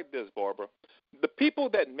about it like this, Barbara. The people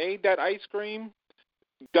that made that ice cream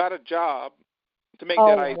got a job to make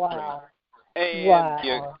that ice cream.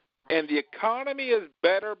 And the economy is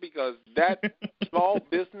better because that small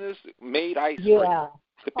business made ice cream.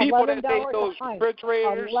 The people that made those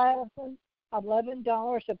refrigerators.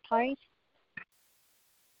 $11 a pint.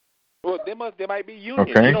 Well, there might be unions.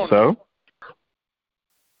 Okay, You don't so know.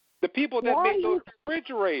 The people that make those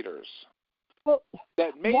refrigerators, those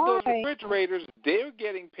refrigerators, they're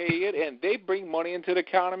getting paid, and they bring money into the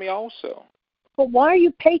economy also. But why are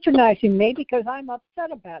you patronizing me? Because I'm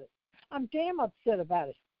upset about it. I'm damn upset about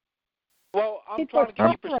it. Well, I'm trying to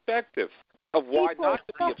give you perspective of why not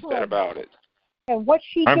to be upset about it. And what's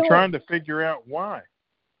she doing? I'm trying to figure out why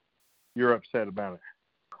you're upset about it.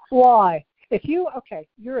 Why? If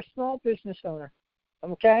you're a small business owner,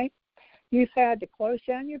 okay? You've had to close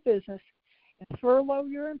down your business and furlough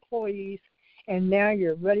your employees, and now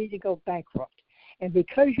you're ready to go bankrupt. And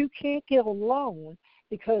because you can't get a loan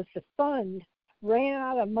because the fund ran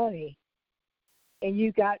out of money, and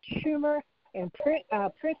you got Schumer and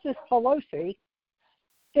Princess Pelosi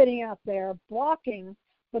sitting out there blocking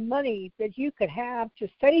the money that you could have to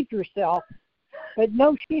save yourself, but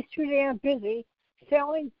no, she's too damn busy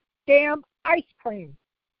selling damn ice cream.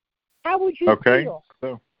 How would you feel?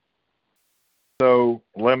 So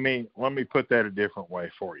let me put that a different way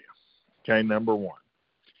for you. Okay, number one,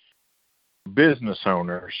 business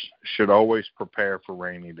owners should always prepare for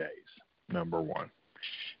rainy days. Number one.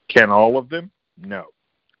 Can all of them? No.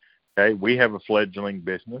 Okay, we have a fledgling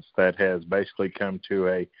business that has basically come to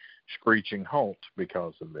a screeching halt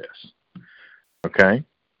because of this. Okay?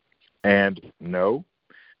 And no,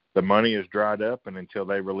 the money is dried up, and until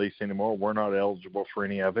they release any more, we're not eligible for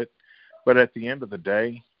any of it. But at the end of the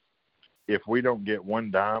day, if we don't get one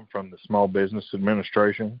dime from the Small Business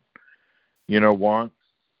Administration, you know what?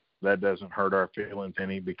 That doesn't hurt our feelings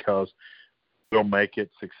any, because we'll make it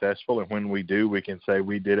successful. And when we do, we can say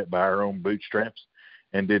we did it by our own bootstraps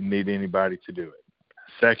and didn't need anybody to do it.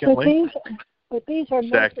 Secondly, but these are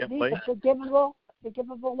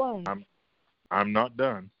forgivable loans. I'm not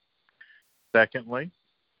done. Secondly,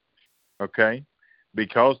 okay,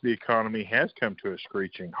 because the economy has come to a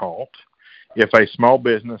screeching halt, if a small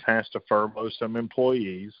business has to furlough some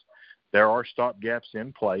employees, there are stopgaps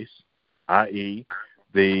in place, i.e.,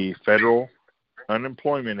 the federal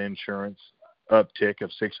unemployment insurance uptick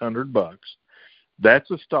of $600.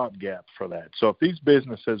 That's a stopgap for that. So if these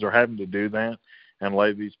businesses are having to do that and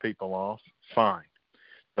lay these people off, fine.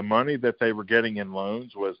 The money that they were getting in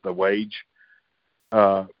loans was the wage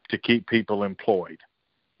to keep people employed.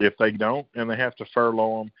 If they don't and they have to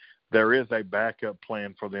furlough them, there is a backup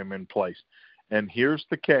plan for them in place. And here's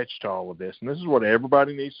the catch to all of this, and this is what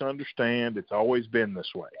everybody needs to understand. It's always been this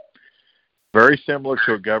way. Very similar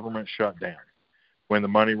to a government shutdown. When the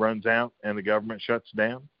money runs out and the government shuts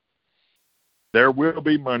down, there will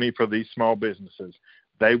be money for these small businesses.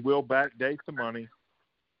 They will backdate the money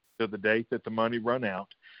to the date that the money run out,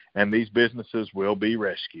 and these businesses will be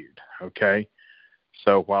rescued, okay?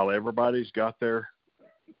 So while everybody's got their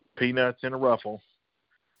peanuts in a ruffle,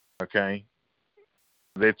 okay,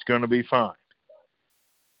 it's going to be fine.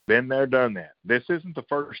 Been there, done that. This isn't the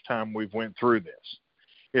first time we've went through this.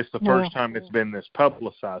 It's the first time it's been this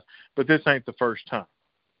publicized, but this ain't the first time,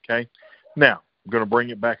 okay? Now, I'm going to bring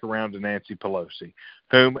it back around to Nancy Pelosi,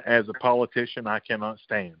 whom, as a politician, I cannot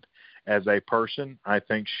stand. As a person, I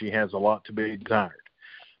think she has a lot to be desired,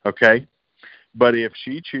 okay? But if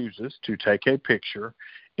she chooses to take a picture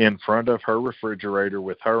in front of her refrigerator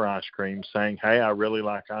with her ice cream saying, hey, I really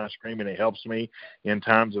like ice cream and it helps me in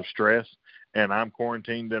times of stress and I'm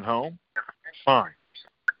quarantined at home, fine.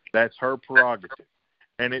 That's her prerogative.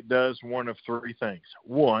 And it does one of three things.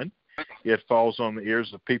 One, it falls on the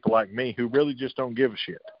ears of people like me who really just don't give a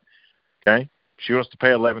shit. Okay? She wants to pay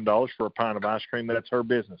 $11 for a pint of ice cream. That's her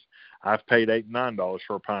business. I've paid $8, $9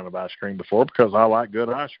 for a pint of ice cream before because I like good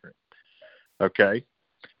ice cream. Okay?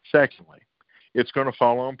 Secondly, it's going to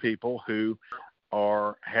fall on people who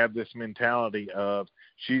have this mentality of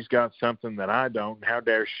she's got something that I don't. How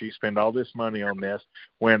dare she spend all this money on this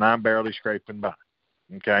when I'm barely scraping by?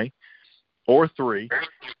 Okay? Or three,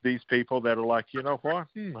 these people that are like, you know what?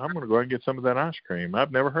 I'm going to go ahead and get some of that ice cream.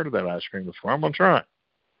 I've never heard of that ice cream before. I'm going to try it.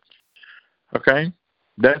 Okay?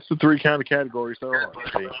 That's the three kind of categories there are.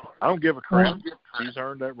 See, I don't give a crap. She's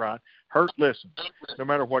earned that right. Listen, no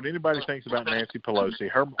matter what anybody thinks about Nancy Pelosi,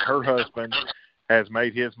 her husband has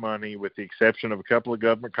made his money, with the exception of a couple of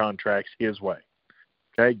government contracts, his way.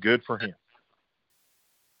 Okay? Good for him.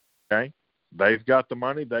 Okay? They've got the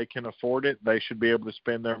money. They can afford it. They should be able to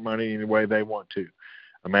spend their money any way they want to.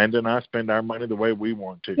 Amanda and I spend our money the way we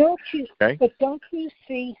want to. Okay? But don't you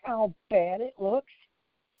see how bad it looks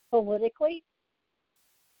politically?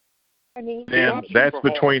 I mean, that's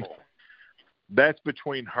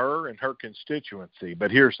between her and her constituency.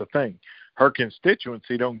 But here's the thing. Her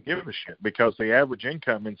constituency don't give a shit because the average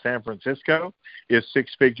income in San Francisco is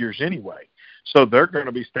six figures anyway. So they're going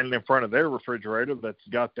to be standing in front of their refrigerator that's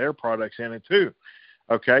got their products in it too.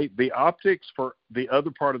 Okay, the optics for the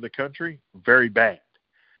other part of the country, very bad.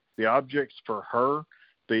 The optics for her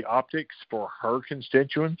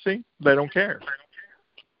constituency, they don't care.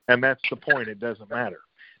 And that's the point. It doesn't matter.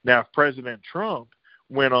 Now, if President Trump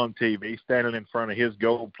went on TV standing in front of his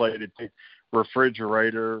gold-plated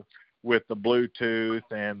refrigerator with the Bluetooth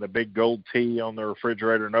and the big gold T on the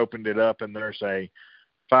refrigerator and opened it up and there's a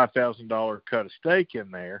 $5,000 cut of steak in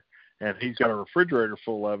there, and he's got a refrigerator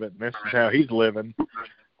full of it, and this is how he's living,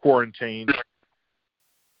 quarantined,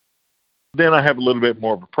 then I have a little bit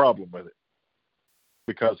more of a problem with it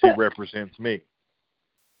because he represents me.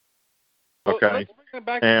 Okay.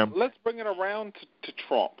 Let's bring it around to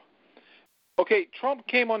Trump. Okay, Trump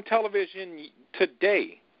came on television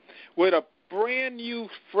today with a brand new,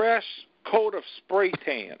 fresh coat of spray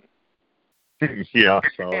tan. Yeah.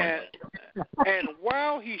 And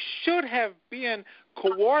while he should have been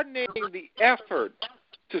coordinating the effort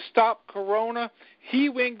to stop Corona, he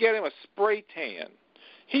went and get him a spray tan.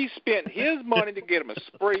 He spent his money to get him a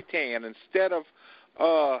spray tan instead of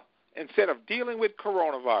dealing with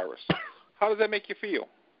coronavirus. How does that make you feel?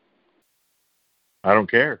 I don't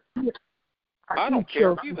care. I don't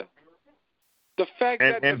care either. The fact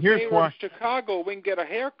that the mayor of Chicago went and get a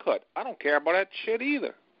haircut, I don't care about that shit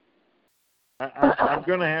either. I'm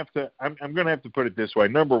gonna have to put it this way.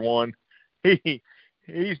 Number one,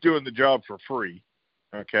 he's doing the job for free.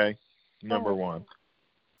 Okay, number one.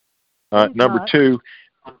 Number two,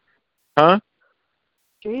 huh?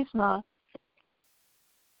 She's not.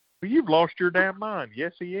 Well, you've lost your damn mind.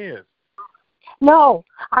 Yes, he is. No,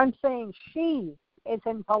 I'm saying she is,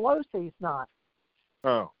 and Pelosi's not.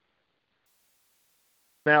 Oh.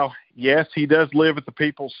 Now, yes, he does live at the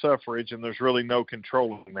people's suffrage, and there's really no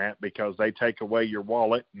controlling that because they take away your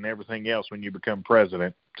wallet and everything else when you become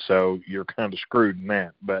president. So you're kind of screwed in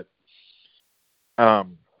that. But,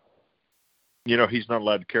 he's not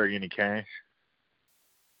allowed to carry any cash.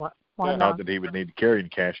 Why not? Not that he would need to carry any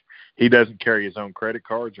cash. He doesn't carry his own credit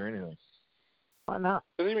cards or anything. Why not?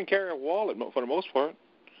 Doesn't even carry a wallet for the most part.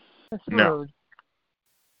 That's no. rude.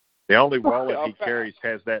 The only wallet he carries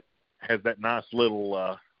has that nice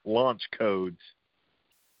little launch codes.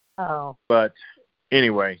 Oh. But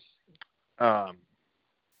anyway, on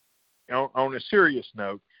a serious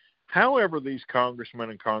note, however these congressmen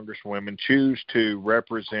and congresswomen choose to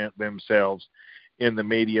represent themselves in the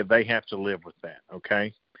media, they have to live with that,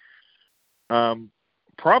 okay?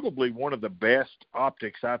 Probably one of the best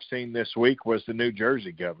optics I've seen this week was the New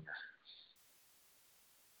Jersey governor.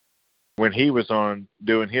 When he was on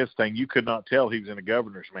doing his thing, you could not tell he was in a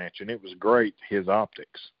governor's mansion. It was great, his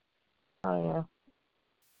optics. Oh,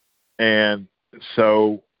 yeah. And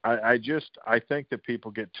so I think that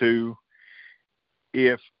people get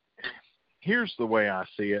here's the way I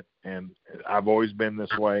see it, and I've always been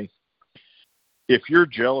this way. If you're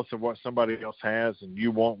jealous of what somebody else has and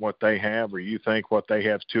you want what they have or you think what they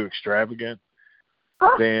have is too extravagant,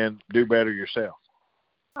 then do better yourself.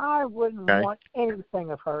 I wouldn't want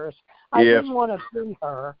anything of hers. I didn't want to be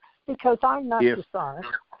her because I'm not dishonest.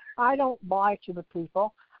 I lie to the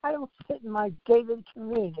people. I don't sit in my gated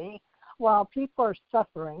community while people are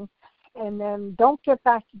suffering and then don't get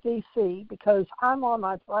back to D.C. because I'm on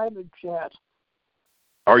my private jet.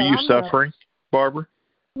 Are you suffering, Barbara?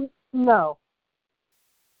 No.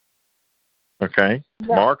 Okay.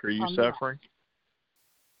 No, Mark, are you suffering?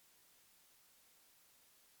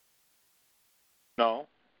 No.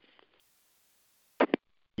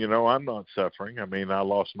 I'm not suffering. I mean, I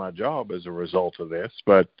lost my job as a result of this,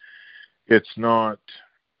 but it's not,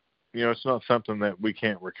 it's not something that we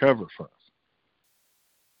can't recover from.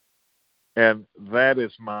 And that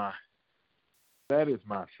is my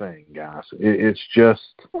thing, guys. It's just,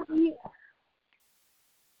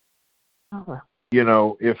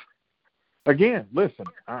 if, again, listen,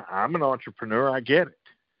 I'm an entrepreneur. I get it.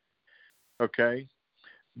 Okay.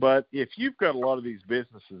 But if you've got a lot of these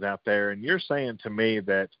businesses out there and you're saying to me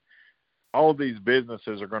that all of these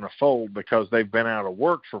businesses are going to fold because they've been out of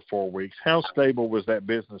work for 4 weeks, how stable was that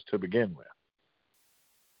business to begin with?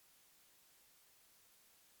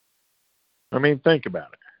 I mean, think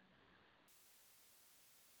about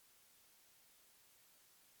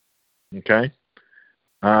it. Okay?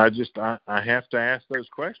 I have to ask those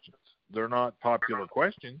questions. They're not popular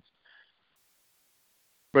questions.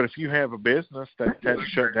 But if you have a business that's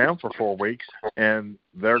shut down for 4 weeks and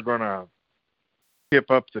they're going to tip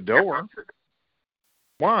up the door,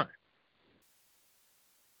 why?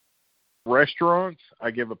 Restaurants,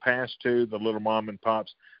 I give a pass to the little mom and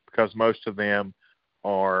pops because most of them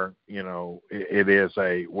are, it is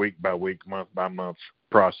a week by week, month by month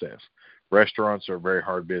process. Restaurants are a very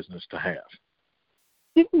hard business to have.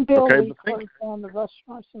 Didn't Bill Lee close down the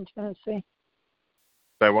restaurants in Tennessee?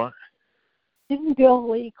 Say what? Didn't Bill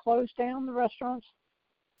Lee close down the restaurants?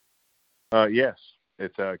 Yes.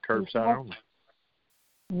 It's curbside only.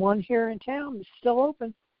 One here in town is still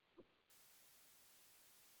open.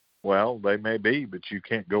 Well, they may be, but you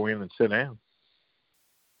can't go in and sit down.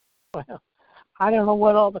 Well, I don't know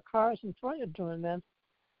what all the cars in front are doing then.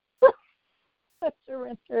 They're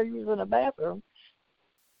in there using a bathroom.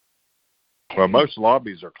 Well, most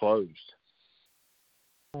lobbies are closed.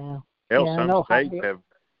 Well, some states have.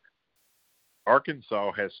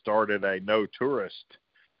 Arkansas has started a no tourist.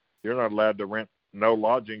 You're not allowed to rent no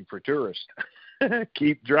lodging for tourists.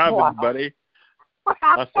 Keep driving, buddy.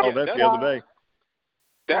 I saw that the other day.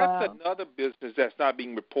 That's another business that's not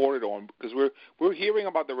being reported on because we're hearing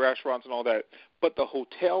about the restaurants and all that, but the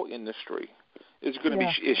hotel industry is going to be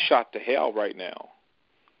is shot to hell right now.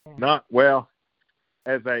 Not well.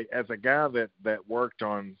 As a guy that worked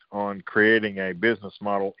on creating a business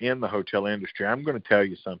model in the hotel industry, I'm going to tell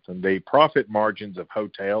you something. The profit margins of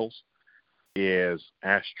hotels is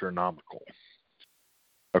astronomical.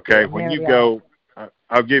 Okay, when you go,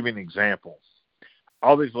 I'll give you an example.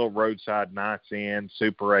 All these little roadside Nights Inn,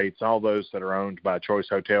 Super 8s, all those that are owned by Choice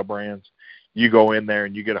Hotel brands, you go in there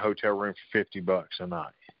and you get a hotel room for $50 a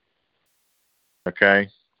night. Okay?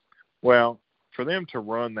 Well, for them to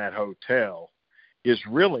run that hotel is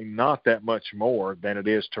really not that much more than it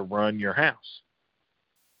is to run your house.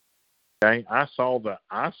 Okay? I saw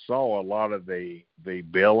a lot of the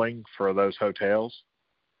billing for those hotels.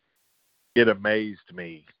 It amazed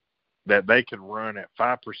me that they could run at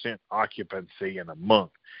 5% occupancy in a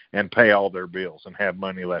month and pay all their bills and have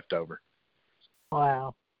money left over.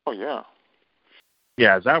 Wow. Oh, yeah.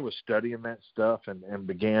 Yeah, as I was studying that stuff and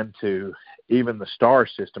began to, even the star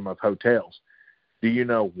system of hotels, do you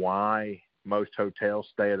know why most hotels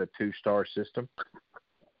stay at a 2-star system?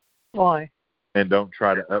 Why? And don't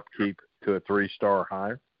try to upkeep to a 3-star or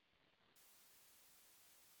higher?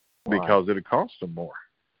 Why? Because it'll cost them more.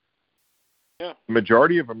 Yeah. The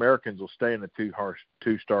majority of Americans will stay in a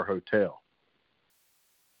 2-star hotel.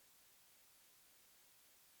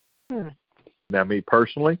 Now, me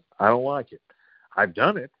personally, I don't like it. I've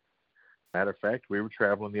done it. Matter of fact, we were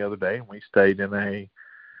traveling the other day, and we stayed in a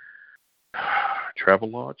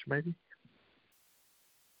travel lodge, maybe.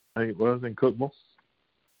 I think it was in Cookville.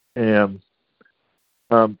 And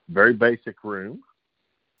very basic room.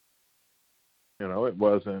 You know,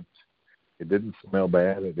 it didn't smell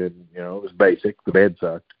bad. It didn't, it was basic. The bed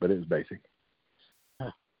sucked, but it was basic.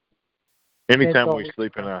 Anytime we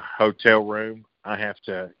sleep in a hotel room, I have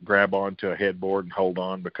to grab onto a headboard and hold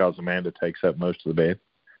on because Amanda takes up most of the bed.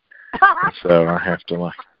 So I have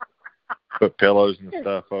to put pillows and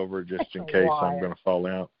stuff over just in case I'm going to fall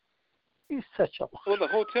out. You're such a liar. Well, the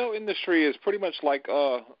hotel industry is pretty much like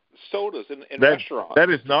sodas in restaurants. That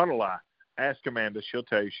is not a lie. Ask Amanda. She'll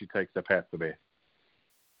tell you she takes up half the bed.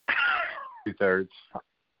 2/3.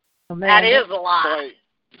 That is a lie.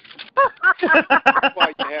 That's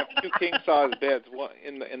why you have 2 king-size beds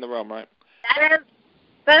in the room, right? That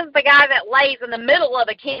is the guy that lays in the middle of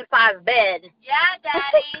a king-size bed. Yeah,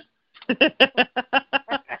 Daddy.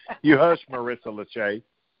 You hush, Marissa Lachey.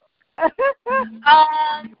 I'm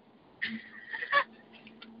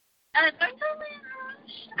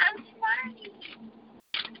sorry.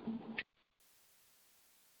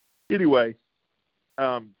 Anyway,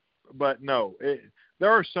 but no, there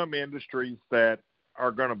are some industries that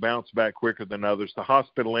are going to bounce back quicker than others. The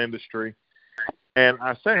hospital industry, and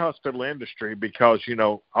I say hospital industry because,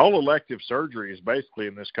 all elective surgeries basically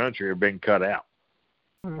in this country are being cut out.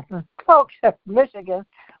 Mm-hmm. Oh, except Michigan,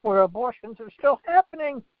 where abortions are still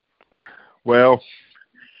happening. Well,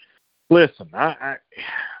 listen,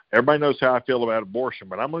 everybody knows how I feel about abortion,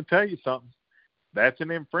 but I'm going to tell you something. That's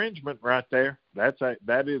an infringement right there.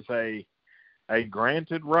 That is a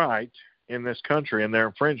granted right in this country, and they're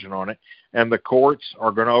infringing on it. And the courts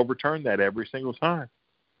are going to overturn that every single time.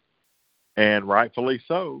 And rightfully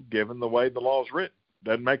so, given the way the law is written.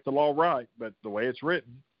 Doesn't make the law right, but the way it's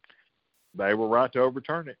written, they were right to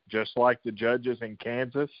overturn it, just like the judges in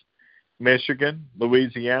Kansas, Michigan,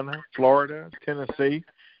 Louisiana, Florida, Tennessee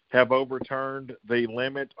have overturned the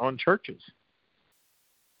limit on churches.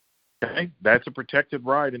 Okay? That's a protected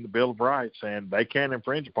right in the Bill of Rights, and they can't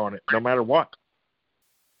infringe upon it no matter what.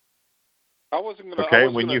 I wasn't going to. Okay,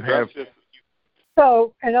 when you have.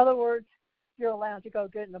 So, in other words, you're allowed to go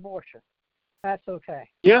get an abortion. That's okay.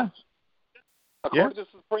 Yeah. According to the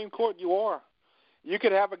Supreme Court, you are. You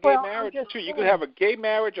could have a gay marriage too. You could have a gay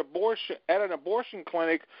marriage abortion at an abortion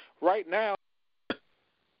clinic right now.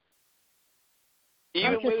 You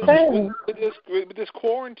even with this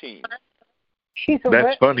quarantine.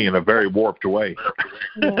 That's funny in a very warped way.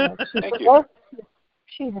 Yeah, Thank you.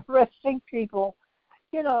 She's arresting people.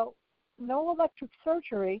 You know, no electric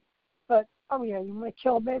surgery, but, oh, yeah, you want to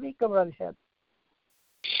kill a baby? Go right ahead.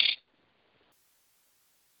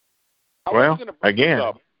 Well, again.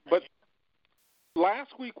 But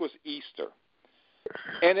last week was Easter.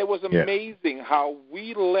 And it was amazing how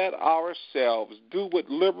we let ourselves do what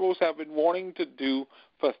liberals have been wanting to do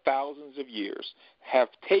for thousands of years, have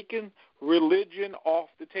taken religion off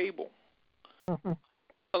the table. Mm-hmm.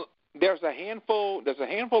 There's a handful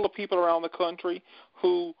of people around the country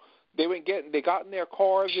who they got in their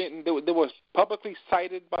cars and they were publicly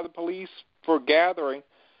cited by the police for gathering.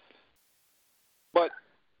 But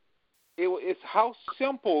it's how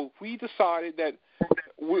simple we decided that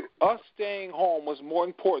us staying home was more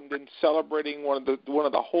important than celebrating one of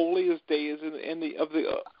the holiest days of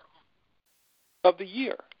the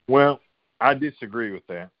year. Well, I disagree with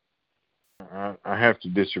that. I have to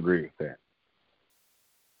disagree with that,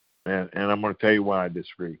 and I'm going to tell you why I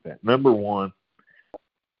disagree with that. Number one,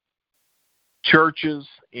 churches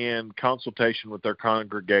in consultation with their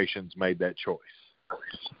congregations made that choice.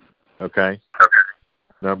 Okay.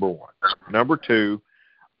 Number one. Number two,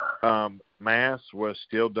 Mass was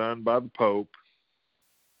still done by the Pope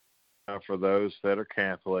for those that are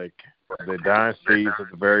Catholic. The dioceses of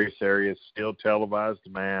the various areas still televised the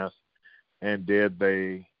Mass and did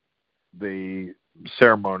the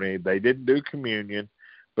ceremony. They didn't do communion,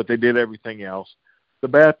 but they did everything else. The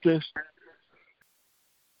Baptists,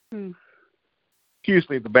 the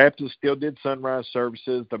Baptists still did sunrise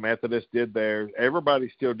services. The Methodists did theirs.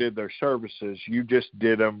 Everybody still did their services. You just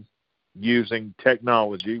did them using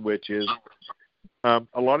technology, which is a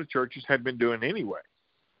lot of churches had been doing anyway.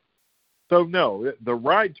 So, no, the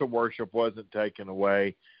right to worship wasn't taken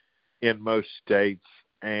away in most states,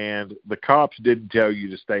 and the cops didn't tell you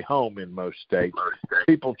to stay home in most states.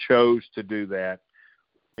 People chose to do that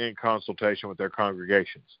in consultation with their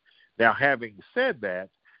congregations. Now, having said that,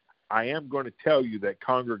 I am going to tell you that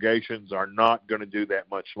congregations are not going to do that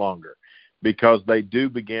much longer because they do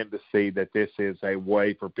begin to see that this is a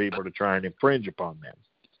way for people to try and infringe upon them.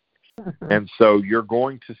 Mm-hmm. And so you're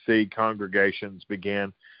going to see congregations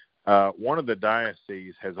begin. One of the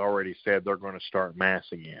dioceses has already said they're going to start Mass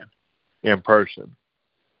again in person.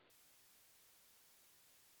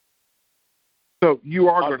 So you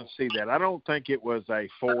are going to see that. I don't think it was a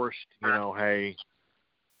forced, hey,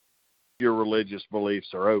 your religious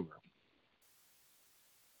beliefs are over.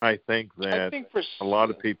 I think that a lot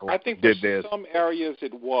of people did this. I think for some areas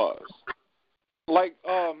it was. Like,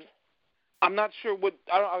 I'm not sure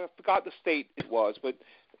I forgot the state it was, but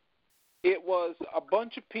it was a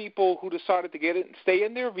bunch of people who decided to stay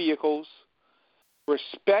in their vehicles,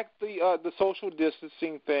 respect the social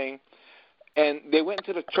distancing thing, and they went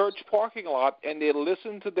to the church parking lot and they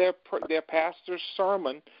listened to their pastor's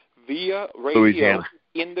sermon via radio Louisiana.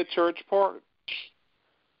 In the church park.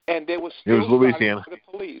 And they were still Louisiana. By the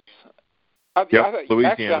police. Louisiana.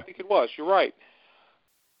 Actually, I think it was. You're right.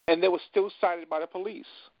 And they were still cited by the police.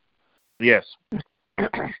 Yes.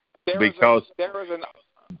 Because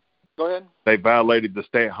go ahead. They violated the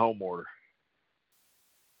stay-at-home order.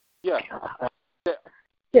 Yeah.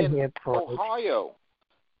 In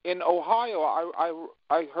Ohio,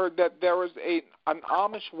 I heard that there was an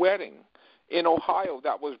Amish wedding in Ohio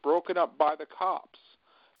that was broken up by the cops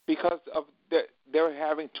because of they're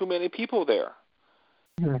having too many people there.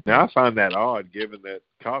 Now, I find that odd, given that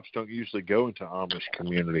cops don't usually go into Amish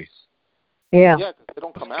communities. Yeah. Yeah, they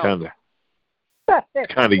don't come out.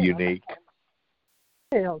 Kind of unique.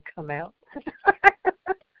 They don't come out.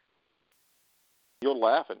 You're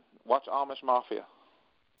laughing. Watch Amish Mafia.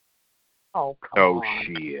 Oh, come on. Oh,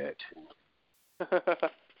 shit.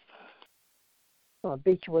 I'll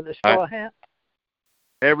beat you with a straw hat.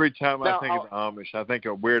 Every time I think of Amish, I think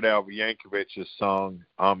of Weird Al Yankovic's song,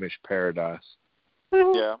 Amish Paradise.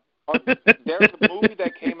 Yeah. There's a movie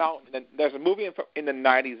that came out. There's a movie in the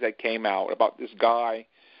 90s that came out about this guy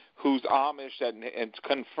who's Amish and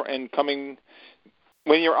coming.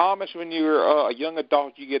 When you're Amish, when you're a young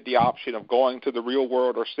adult, you get the option of going to the real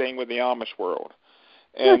world or staying with the Amish world.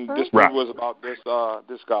 And this movie was about this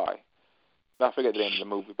guy. I forget the name of the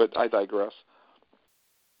movie, but I digress.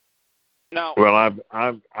 Now, well,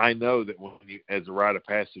 I know that when you, as a rite of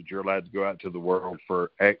passage, you're allowed to go out to the world for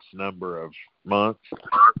X number of months.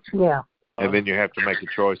 Yeah. And then you have to make a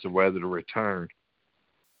choice of whether to return.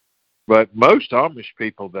 But most Amish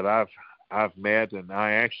people that I've met, and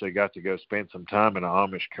I actually got to go spend some time in an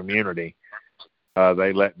Amish community.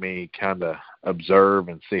 They let me kind of observe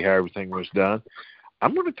and see how everything was done.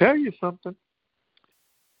 I'm going to tell you something.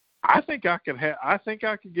 I think I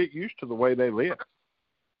could get used to the way they live.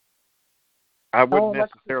 I wouldn't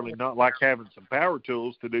necessarily not like having some power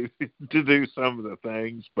tools to do some of the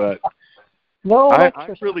things, but I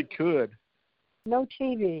really could. No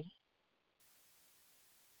TV.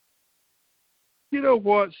 You know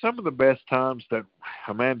what? Some of the best times that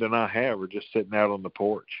Amanda and I have are just sitting out on the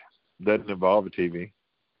porch. Doesn't involve a TV.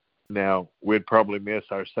 Now, we'd probably miss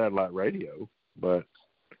our satellite radio, but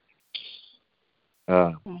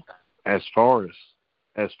as far as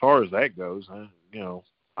that goes,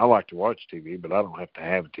 I like to watch TV, but I don't have to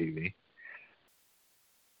have a TV.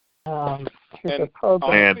 And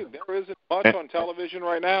honestly, there isn't much on television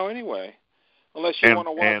right now anyway, unless you want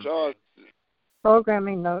to watch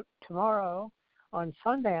Programming Note tomorrow on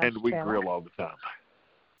Sundance. And we channel. grill all the time.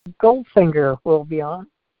 Goldfinger will be on.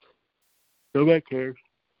 Nobody cares.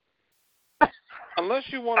 Unless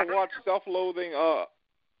you want to watch self-loathing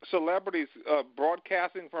celebrities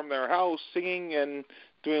broadcasting from their house, singing and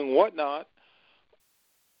doing whatnot.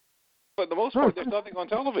 But for the most part, there's nothing on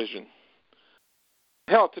television.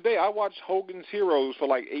 Hell, today I watched Hogan's Heroes for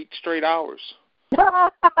like 8 straight hours.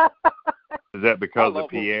 Is that because of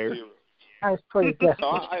Pierre? I was pretty good. No,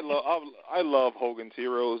 I love Hogan's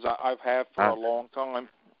Heroes. I've had for a long time.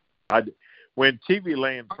 When TV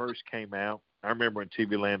Land first came out, I remember when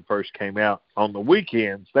TV Land first came out, on the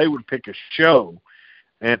weekends, they would pick a show,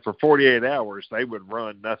 and for 48 hours, they would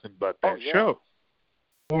run nothing but that show.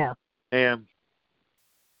 Yeah. And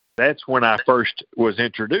that's when I first was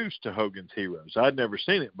introduced to Hogan's Heroes. I'd never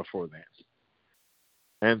seen it before then.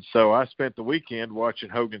 And so I spent the weekend watching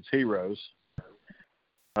Hogan's Heroes.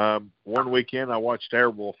 One weekend, I watched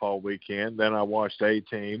Airwolf all weekend. Then I watched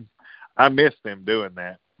A-Team. I missed them doing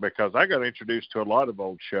that because I got introduced to a lot of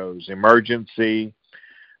old shows. Emergency,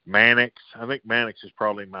 Mannix. I think Mannix is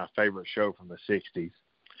probably my favorite show from the 60s.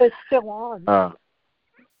 It's still on.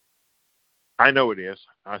 I know it is.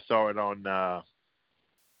 I saw it on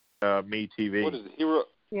MeTV. What is it? Hero?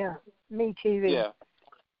 Yeah, MeTV. Yeah.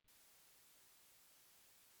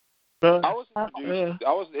 I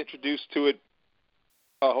was introduced to it,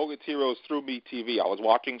 Hogan's Heroes, through MeTV. I was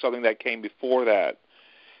watching something that came before that,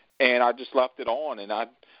 and I just left it on. And I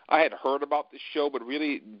had heard about the show, but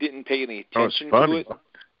really didn't pay any attention to it.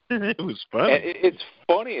 It was funny. And it's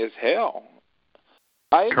funny as hell.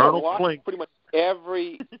 I ended up watching pretty much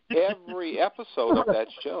every episode of that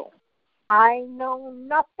show. I know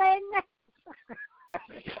nothing.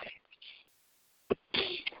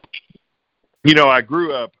 When I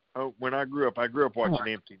grew up watching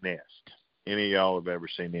Empty Nest. Any of y'all have ever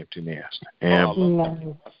seen Empty Nest? And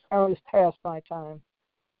no, I was past my time.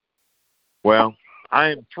 Well, I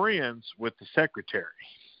am friends with the secretary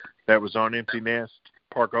that was on Empty Nest,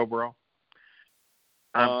 Park Overall.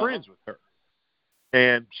 I'm friends with her.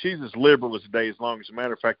 And she's as liberal as a day is long. As a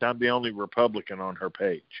matter of fact, I'm the only Republican on her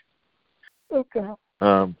page. Okay.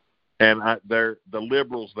 And the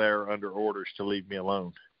liberals there are under orders to leave me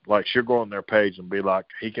alone. Like, she'll go on their page and be like,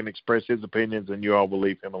 he can express his opinions and you all will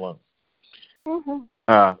leave him alone. Mm-hmm.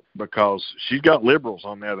 Because she's got liberals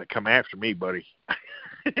on there that come after me, buddy.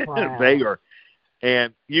 Wow. They are.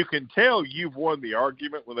 And you can tell you've won the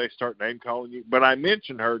argument when they start name-calling you. But I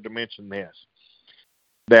mentioned her to mention this,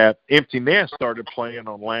 that Empty Nest started playing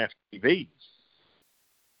on Laugh TV.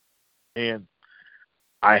 And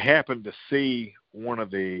I happened to see one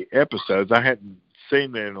of the episodes. I hadn't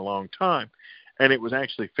seen it in a long time. And it was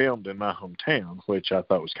actually filmed in my hometown, which I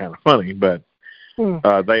thought was kind of funny. But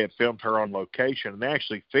they had filmed her on location, and they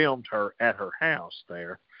actually filmed her at her house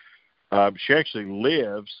there. She actually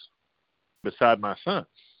lives beside my son.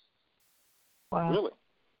 Wow. Really?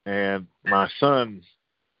 And my son,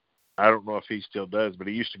 I don't know if he still does, but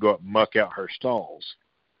he used to go up and muck out her stalls.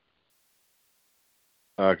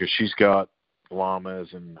 Because she's got llamas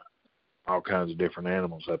and all kinds of different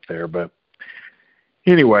animals up there. But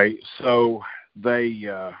anyway, so they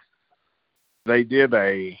did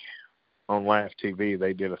on Laugh TV,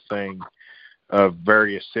 they did a thing of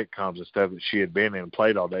various sitcoms and stuff that she had been in and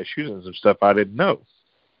played all day. She was in some stuff I didn't know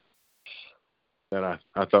that I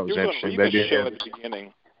thought was interesting. They did show at the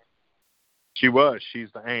beginning. She was. She's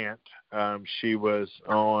the aunt.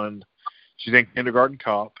 She's in Kindergarten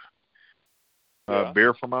Cop.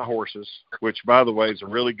 Beer for My Horses, which, by the way, is a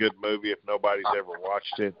really good movie if nobody's ever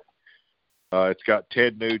watched it. It's got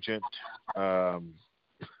Ted Nugent.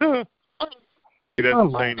 He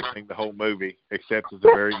doesn't say anything the whole movie except at the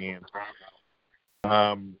very end.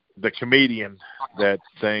 The comedian that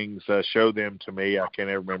sings Show Them to Me, I can't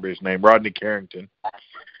ever remember his name, Rodney Carrington.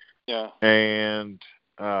 Yeah. And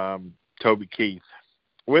Toby Keith,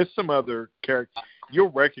 with some other characters.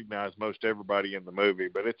 you'll recognize most everybody in the movie,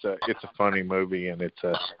 but it's a funny movie, and it's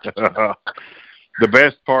a the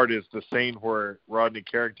best part is the scene where Rodney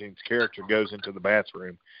Carrington's character goes into the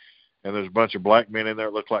bathroom, and there's a bunch of black men in there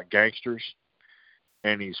that look like gangsters,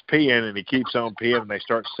 and he's peeing, and he keeps on peeing, and they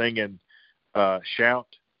start singing, shout,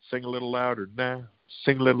 sing a little louder now,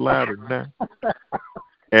 sing a little louder now.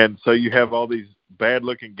 And so you have all these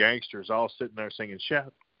bad-looking gangsters all sitting there singing,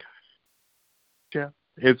 shout, shout.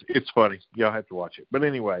 It's funny. Y'all have to watch it. But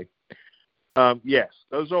anyway, yes,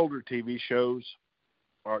 those older TV shows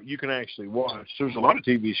you can actually watch. There's a lot of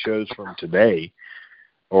TV shows from today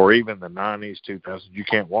or even the 90s, 2000s you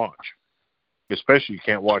can't watch. Especially you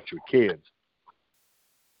can't watch with kids.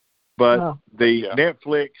 But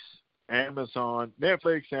Netflix, Amazon,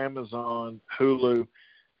 Hulu,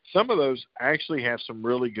 some of those actually have some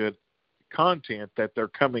really good content that they're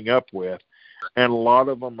coming up with. And a lot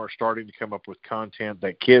of them are starting to come up with content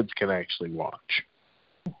that kids can actually watch.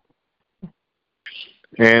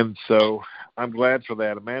 And so I'm glad for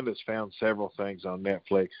that. Amanda's found several things on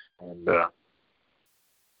Netflix and that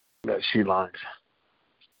she likes.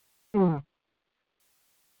 Funny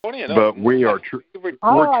enough, but we are true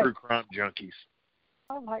crime junkies.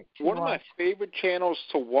 One of my favorite channels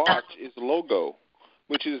to watch is Logo,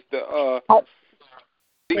 which is the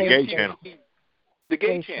gay channel. The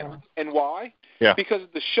gay channel. And why? Yeah. Because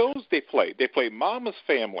of the shows they play. They play Mama's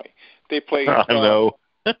Family. They play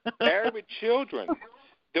Married with Children.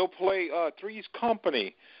 They'll play Three's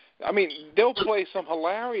Company. I mean, they'll play some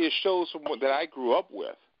hilarious shows from that I grew up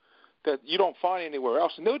with that you don't find anywhere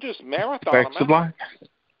else. And they'll just marathon Facts them of Life.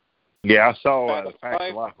 Yeah, I saw Facts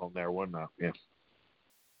of Life on there one night. Yeah.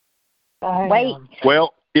 Wait.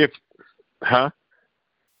 Well,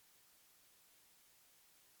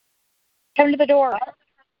 Come to the door.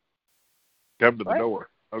 Come to the door.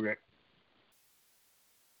 Okay.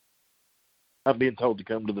 I'm being told to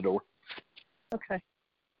come to the door. Okay.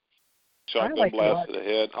 Shotgun blast to the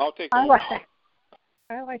head. I'll take I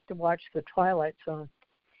like to watch The Twilight Zone.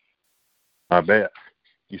 I bet.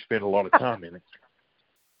 You spend a lot of time in it.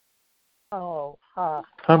 Oh, Hi,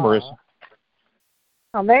 Marissa.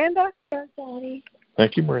 Amanda?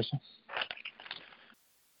 Thank you, Marissa.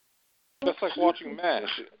 Just like watching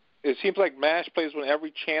MASH. It seems like MASH plays on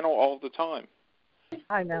every channel all the time.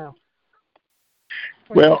 I know.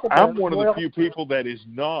 Well, I'm one of the few people that is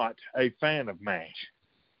not a fan of MASH.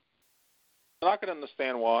 I can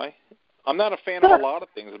understand why. I'm not a fan of a lot of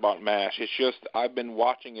things about MASH. It's just I've been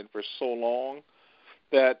watching it for so long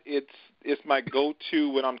that it's my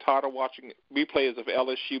go-to when I'm tired of watching replays of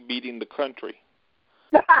LSU beating the country.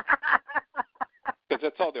 Because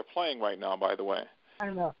that's all they're playing right now, by the way.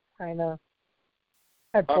 I know.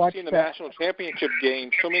 I've seen the national championship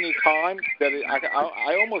game so many times that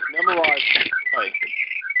I almost memorized the play.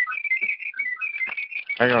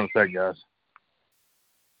 Hang on a sec, guys.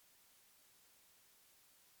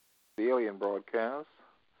 The Alien broadcast.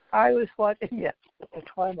 I was watching, The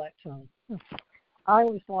Twilight Zone. I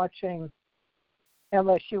was watching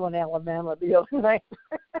LSU and Alabama the other night.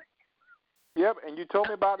 Yep, and you told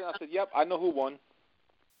me about it, and I said, yep, I know who won.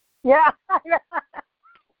 Yeah.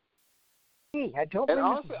 I don't. And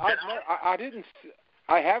honestly,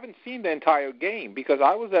 I haven't seen the entire game because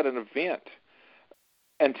I was at an event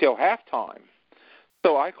until halftime,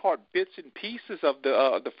 so I caught bits and pieces of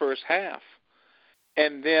the first half,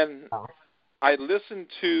 and then I listened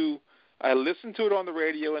to it on the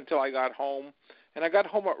radio until I got home, and I got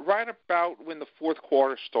home right about when the fourth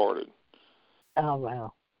quarter started. Oh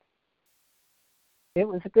wow! It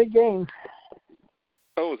was a good game.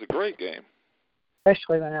 Oh, it was a great game,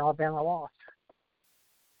 especially when Alabama lost.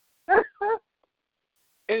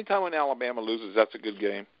 Anytime when Alabama loses, that's a good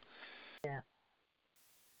game. Yeah.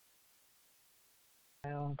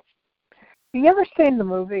 You ever seen the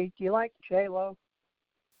movie? Do you like J-Lo?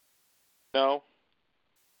 No.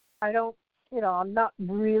 I don't. I'm not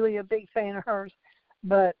really a big fan of hers,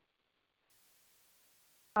 but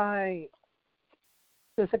there's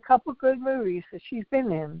a couple good movies that she's been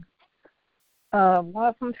in. One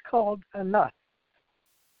of them's called Enough.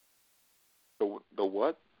 The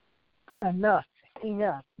what? Enough.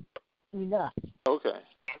 Okay.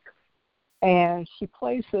 And she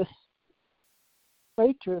plays this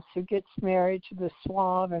waitress who gets married to this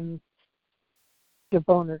suave and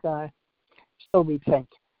debonair guy, so we think.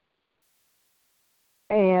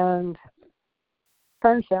 And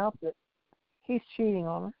turns out that he's cheating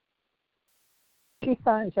on her. She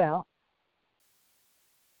finds out.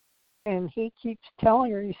 And he keeps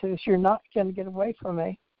telling her, he says, you're not going to get away from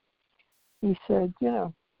me. He said,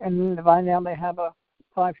 and by now they have a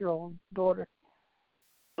 5-year-old daughter.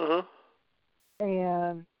 Uh-huh.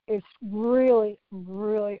 And it's really,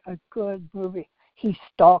 really a good movie. He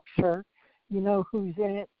stalks her. You know who's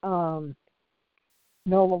in it? Noah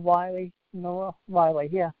Wiley,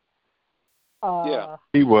 yeah. Yeah.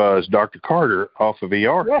 He was Dr. Carter off of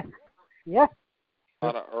ER. Yeah.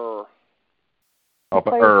 Out of Off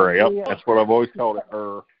of yep. That's what I've always called it,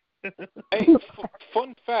 Hey,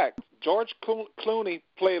 fun fact, George Clooney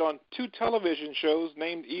played on 2 television shows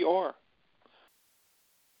named ER.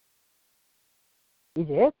 He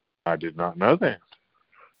did? I did not know that.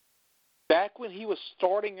 Back when he was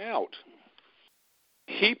starting out,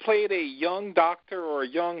 he played a young doctor or a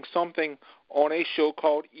young something on a show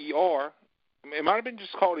called ER. It might have been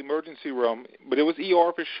just called Emergency Room, but it was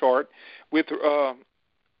ER for short, with oh,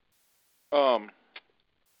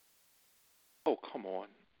 come on,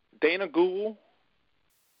 Dana Gould,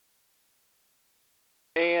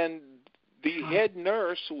 and the head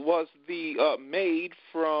nurse was the maid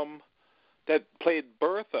from that played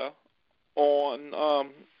Bertha on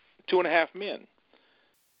 2.5 Men.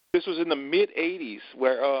 This was in the mid-'80s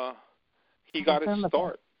where he got his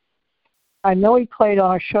start. I know he played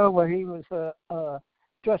on a show where he was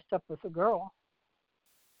dressed up as a girl.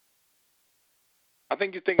 I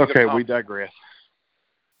think you're thinking okay, of we digress.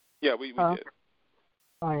 Yeah, we did.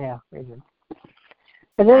 Oh, yeah, we did.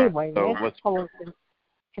 But anyway, Nancy Pelosi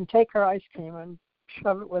can take her ice cream and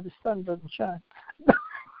shove it where the sun doesn't shine.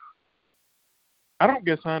 I don't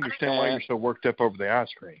guess I understand why you're so worked up over the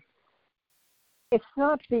ice cream. It's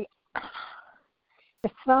not the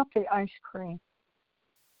ice cream.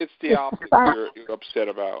 It's the optics you're upset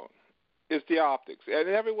about. It's the optics. And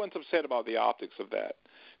everyone's upset about the optics of that.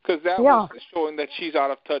 Because that was showing that she's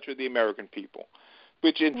out of touch with the American people.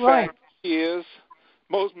 Which, in fact, she is.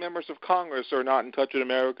 Most members of Congress are not in touch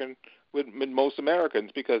with most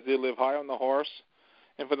Americans because they live high on the horse.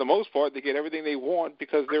 And for the most part, they get everything they want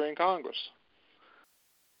because they're in Congress.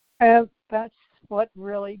 And that's what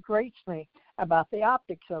really grates me about the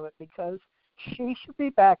optics of it, because she should be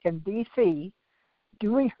back in D.C.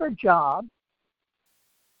 doing her job,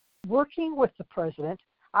 working with the president.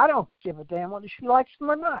 I don't give a damn whether she likes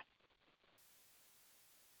him or not.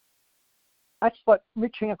 That's what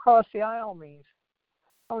reaching across the aisle means.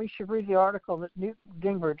 Oh, you should read the article that Newt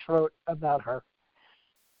Gingrich wrote about her.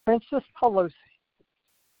 Princess Pelosi.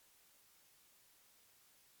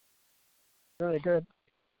 Really good.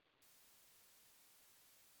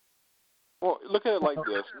 Well, look at it like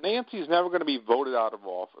this. Nancy's never going to be voted out of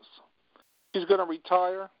office. She's going to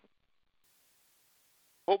retire,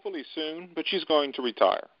 hopefully soon, but she's going to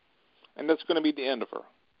retire. And that's going to be the end of her.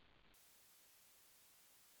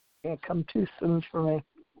 Can't come too soon for me.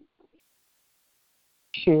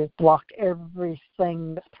 She has blocked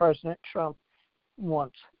everything that President Trump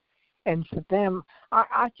wants. And for them,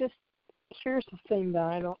 here's the thing that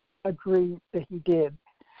I don't agree that he did,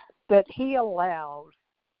 that he allowed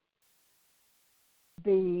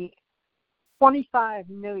the $25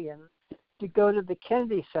 million to go to the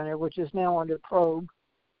Kennedy Center, which is now under probe.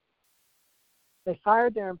 They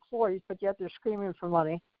fired their employees, but yet they're screaming for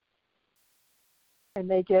money. And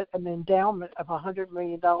they get an endowment of $100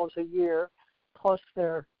 million a year, plus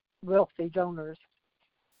their wealthy donors.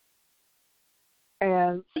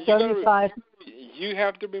 And 75. You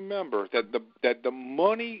have to remember that the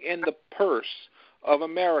money in the purse of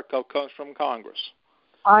America comes from Congress.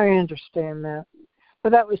 I understand that.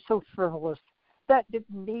 But that was so frivolous. That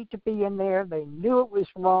didn't need to be in there. They knew it was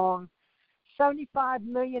wrong. $75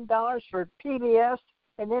 million for PBS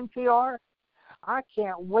and NPR? I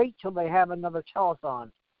can't wait till they have another telethon.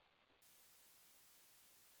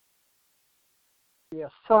 Yeah,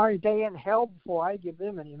 sorry day in hell before I give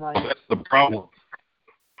them any money. That's the problem.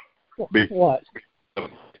 What?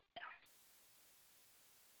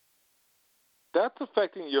 That's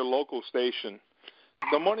affecting your local station.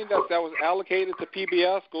 The money that was allocated to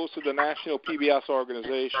PBS goes to the National PBS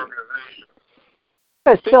organization.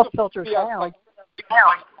 It still filters out.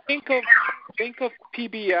 Think of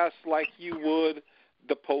PBS like you would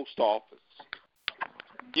the post office.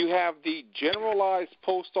 You have the generalized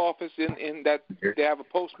post office in that they have a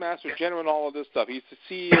postmaster general and all of this stuff. He's the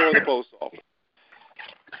CEO of the post office.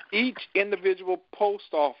 Each individual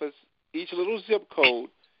post office, each little zip code,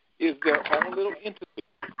 is their own little entity.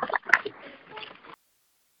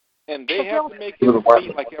 And they have to make it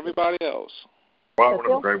compete like everybody else.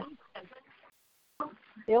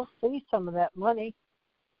 They'll see some of that money.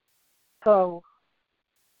 So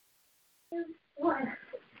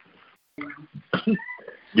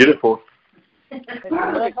get it for. Okay,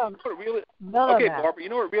 Barbara, you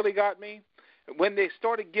know what really got me? When they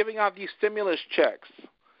started giving out these stimulus checks,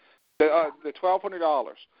 The $1,200.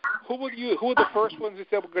 Who were the first ones that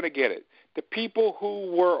said we're going to get it? The people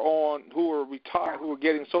who were retired, who were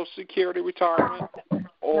getting Social Security retirement,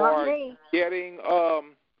 or getting well,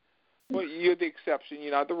 you're the exception,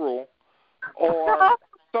 you're not the rule, or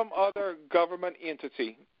some other government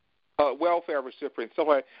entity, welfare recipient.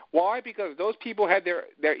 So why? Because those people had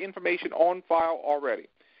their information on file already.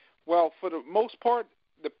 Well, for the most part,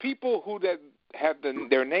 the people who that have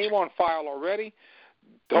their name on file already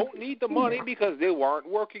don't need the money because they weren't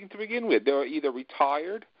working to begin with. They're either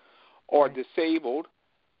retired or disabled,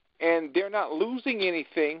 and they're not losing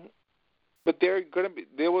anything, but they were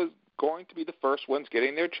going to be the first ones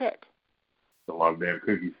getting their check. A lot of damn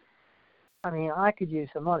cookies. I mean, I could use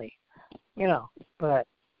the money, but.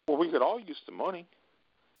 Well, we could all use the money.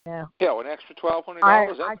 Yeah. Yeah, an extra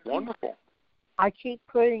 $1,200, that's wonderful. I keep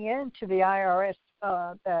putting into the IRS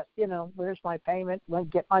that, where's my payment,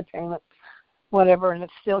 get my payment, whatever, and it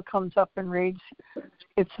still comes up and reads,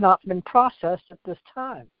 it's not been processed at this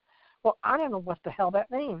time. Well, I don't know what the hell that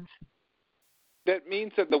means. That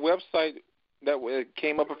means that the website that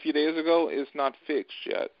came up a few days ago is not fixed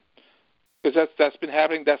yet. Because that's been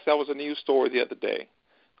happening. That was a news story the other day.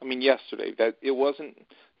 I mean, yesterday. That it wasn't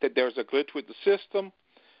that there's a glitch with the system.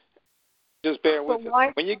 Just bear with it.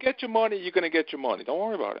 When you get your money, you're going to get your money. Don't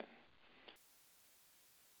worry about it.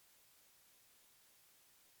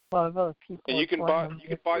 Well, other people. And you can buy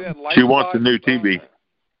that life-size. She wants a new TV.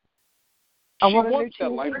 She wants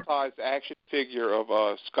that life-size action figure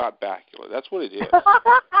of Scott Bakula. That's what it is.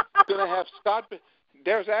 She's going to have Scott.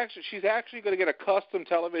 She's actually going to get a custom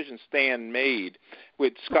television stand made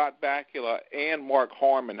with Scott Bakula and Mark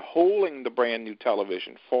Harmon holding the brand new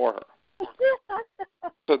television for her.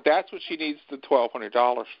 So that's what she needs the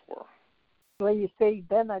 $1,200 for. Well, you see,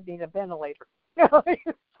 then I need a ventilator.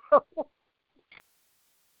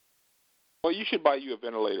 Well, you should buy you a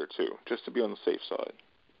ventilator too, just to be on the safe side.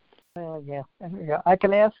 Yeah, there you go. I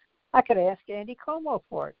could ask Andy Como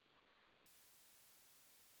for it.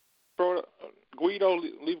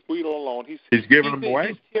 Leave Guido alone. He's giving them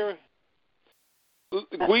away.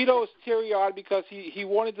 Guido is teary-eyed because he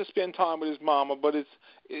wanted to spend time with his mama, but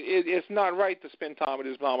it's not right to spend time with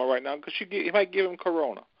his mama right now because he might give him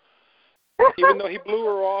corona. Even though he blew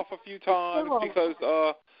her off a few times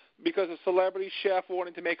because a celebrity chef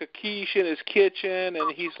wanted to make a quiche in his kitchen,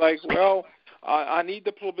 and he's like, well, I need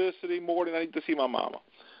the publicity more than I need to see my mama.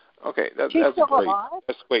 Okay, that's great.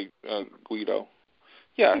 That's great, Guido.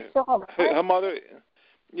 Yeah, her mother.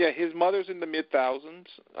 Yeah, his mother's in the mid-thousands.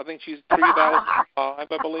 I think she's 3,005, I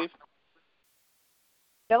believe.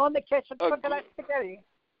 Still in the kitchen cooking that spaghetti.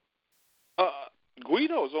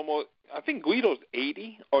 Guido's almost. I think Guido's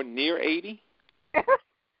 80 or near 80. I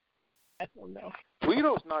don't know.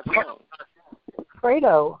 Guido's not young.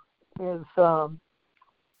 Fredo is.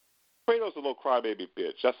 Fredo's a little crybaby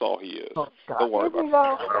bitch. That's all he is. Oh, God. Don't worry about it.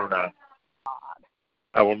 I don't know.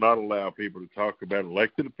 I will not allow people to talk about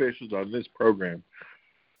elected officials on this program.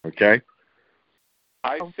 Okay?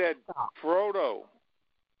 I said Frodo.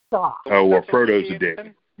 Stop. Oh, well, Frodo's a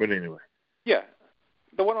dick. But anyway. Yeah.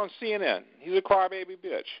 The one on CNN. He's a crybaby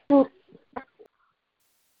bitch.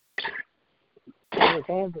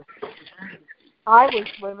 I was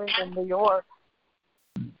living in New York.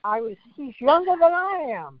 He's younger than I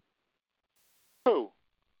am. Who?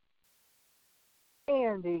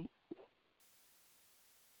 Andy.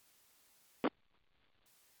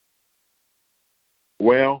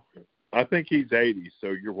 Well, I think he's 80, so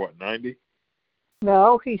you're what, 90?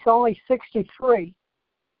 No, he's only 63.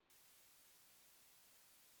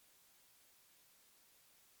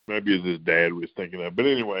 Maybe it's his dad was thinking of. But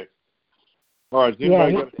anyway. All right, has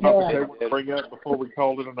anybody got a topic they want to bring up before we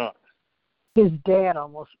call it a night? His dad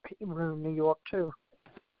almost ruined New York, too.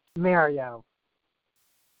 Mario.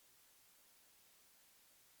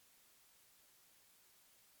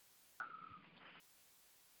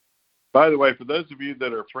 By the way, for those of you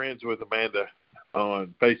that are friends with Amanda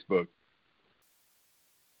on Facebook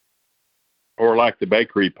or like the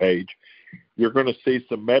bakery page, you're going to see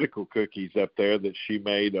some medical cookies up there that she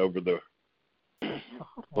made over the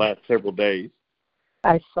last several days.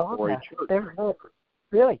 I saw that. They're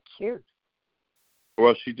really cute.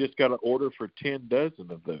 Well, she just got an order for 10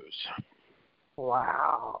 dozen of those.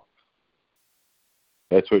 Wow.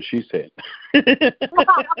 That's what she said. Good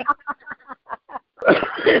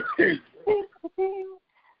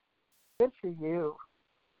for you.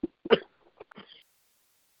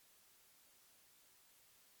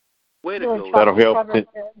 Way to go. That'll help.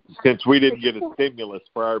 Since we didn't get a stimulus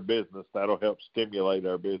for our business, that'll help stimulate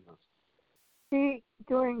our business. She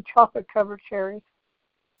doing chocolate covered cherries.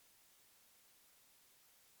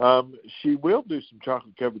 She will do some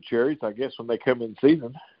chocolate-covered cherries, I guess, when they come in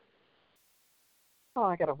season. Oh,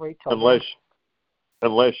 I got to wait till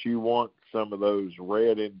Unless you want some of those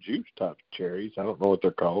red and juice type cherries. I don't know what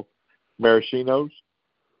they're called. Maraschinos?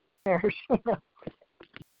 Maraschino.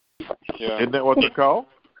 Yeah. Isn't that what they're called?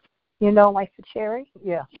 You know, like the cherry?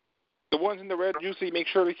 Yeah. The ones in the red juicy make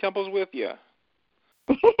Shirley Temples with? Yeah.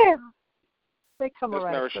 Yeah. They come That's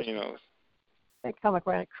around maraschinos. They come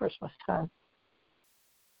around at Christmas time.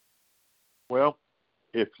 Well,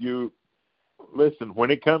 if you listen,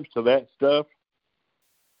 when it comes to that stuff,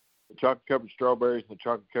 the chocolate-covered strawberries and the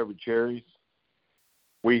chocolate-covered cherries,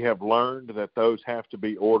 we have learned that those have to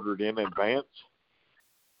be ordered in advance.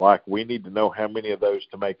 Like, we need to know how many of those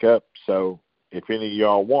to make up. So if any of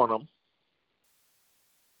y'all want them,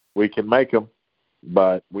 we can make them,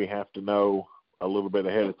 but we have to know a little bit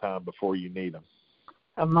ahead of time before you need them.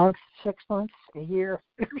 A month, 6 months, a year.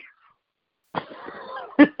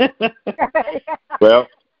 Well,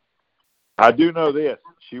 I do know this.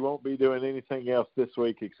 She won't be doing anything else this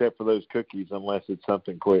week except for those cookies unless it's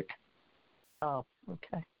something quick. Oh,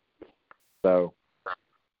 okay. So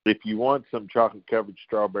if you want some chocolate-covered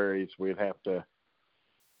strawberries, we'd have to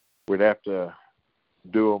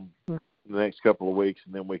do them the next couple of weeks,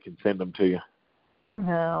 and then we can send them to you.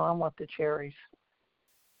 No, I want the cherries.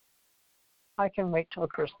 I can wait till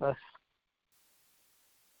Christmas.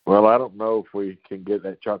 Well, I don't know if we can get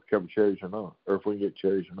that chocolate-covered cherries or not, or if we can get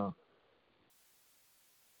cherries or not.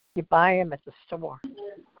 You buy them at the store. Do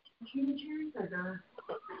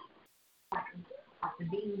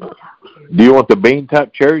you want the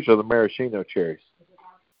bean-type cherries or the maraschino cherries?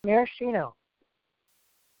 Maraschino.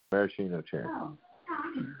 Maraschino cherry.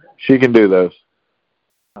 She can do those.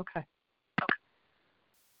 Okay.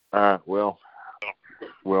 All right, well.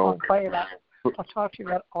 I'll talk to you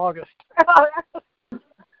about August.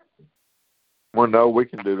 Well, no, we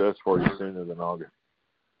can do those for you sooner than August.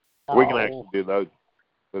 We can actually do those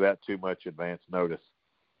without too much advance notice.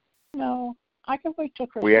 No, I can wait till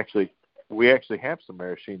Christmas. We actually have some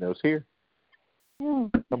maraschinos here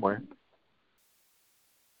somewhere.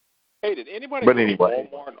 Hey, did anybody go to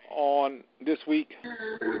Walmart on this week?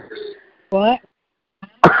 What?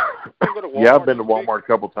 Yeah, I've been to Walmart a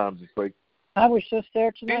couple times this week. I was just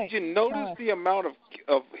there tonight. Did you notice the amount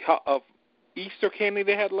of Easter candy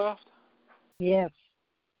they had left? Yes.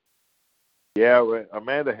 Yeah,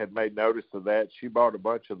 Amanda had made notice of that. She bought a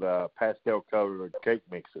bunch of the pastel-colored cake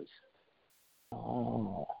mixes.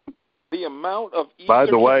 Oh. The amount of Easter By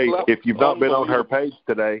the way, left, if you've not been on her page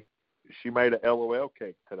today, she made a LOL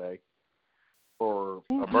cake today for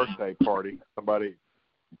a birthday party. Somebody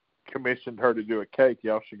commissioned her to do a cake.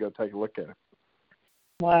 Y'all should go take a look at it.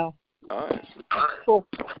 Wow. Nice. Cool.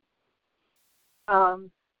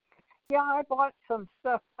 Yeah, I bought some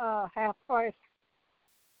stuff half price.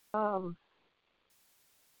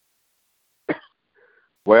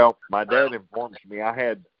 Well, my dad informed me I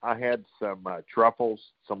had some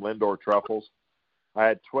truffles, some Lindor truffles. I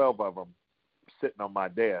had 12 of them sitting on my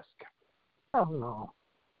desk. Oh no.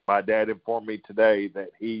 My dad informed me today that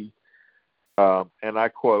he, and I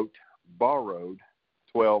quote, borrowed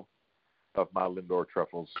 12 of my Lindor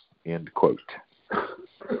truffles, end quote.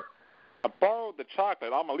 I borrowed the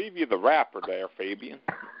chocolate. I'm going to leave you the wrapper there, Fabian.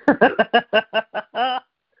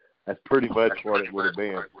 That's pretty much what it would have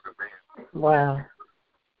been. Wow.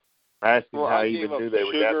 I asked him how he even knew they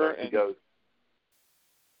were down there.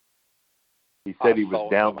 He said he was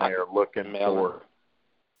down there looking for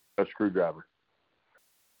a screwdriver.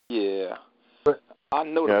 Yeah. But, I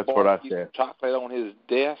know that's what I said. Chocolate on his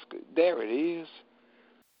desk. There it is.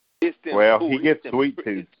 He gets sweet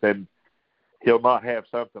tooth, and he'll not have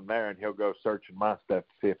something there, and he'll go searching my stuff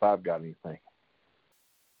to see if I've got anything.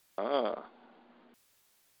 I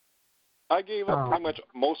gave up pretty much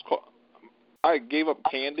I gave up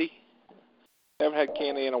candy. Haven't had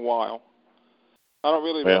candy in a while. I don't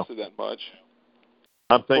really miss it that much.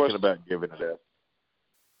 I'm thinking about giving it up.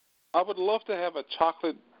 I would love to have a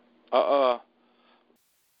chocolate, one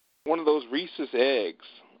of those Reese's eggs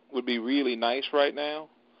would be really nice right now.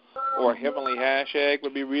 Or a Heavenly Hash egg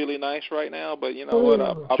would be really nice right now. But you know what?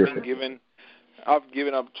 I've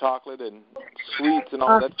given up chocolate and sweets and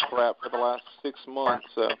all that crap for the last 6 months.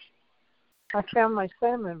 So I found my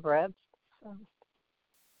cinnamon bread.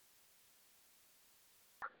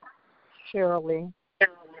 Shirley.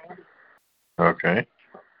 Okay.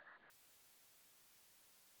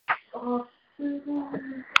 Oh.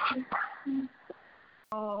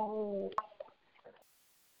 All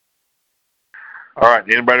right.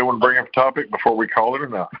 Anybody want to bring up a topic before we call it or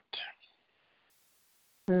not?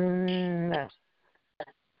 No.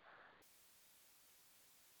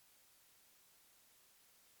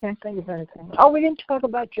 Can't think of anything. Oh, we didn't talk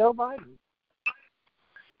about Joe Biden.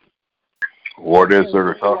 What is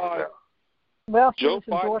there to talk about? Well, he Joe was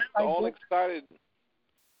Biden endorsed is by all excited.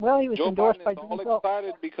 Well, he was Joe endorsed Biden by is all Denzel.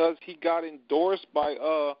 excited because he got endorsed by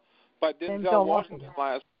Denzel Washington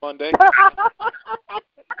last Monday.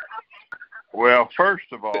 Well,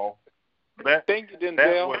 first of all, Thank you,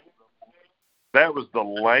 Denzel. That was the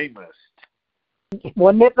lamest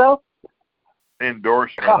Wasn't it, though?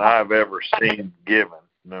 endorsement I've ever seen given,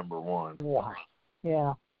 number one.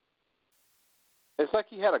 Yeah. It's like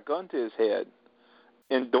he had a gun to his head.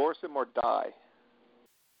 Endorse him or die.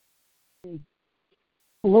 A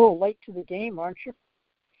little late to the game, aren't you?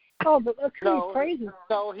 Oh, but that's pretty crazy.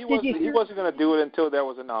 No, he wasn't going to do it until there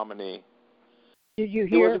was a nominee. Did you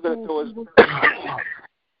hear?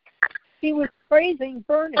 He was praising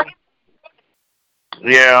Bernie.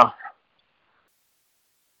 Yeah.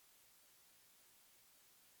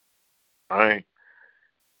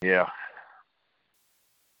 Yeah.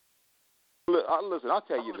 Listen, I'll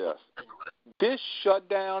tell you this. This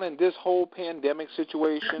shutdown and this whole pandemic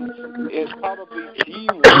situation is probably the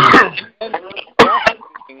worst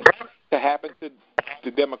thing to happen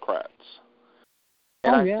to Democrats.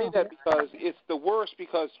 And I say that because it's the worst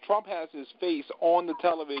because Trump has his face on the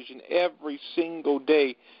television every single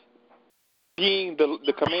day being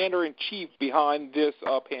the commander-in-chief behind this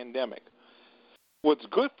pandemic. What's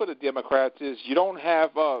good for the Democrats is you don't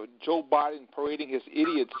have Joe Biden parading his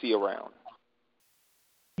idiocy around.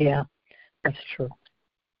 Yeah, that's true.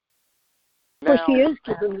 Now, but he is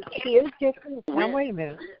different. Now, wait a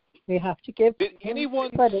minute. We have to give Did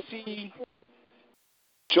anyone credit. see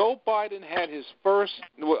Joe Biden had his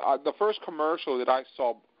the first commercial that I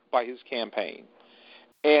saw by his campaign,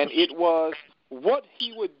 and it was what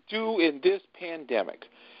he would do in this pandemic.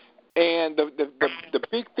 And the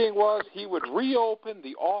big thing was he would reopen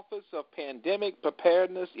the Office of Pandemic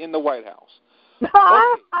Preparedness in the White House.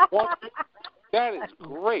 Okay, that is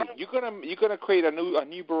great. You're gonna create a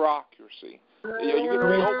new bureaucracy. You're gonna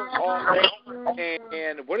reopen the office,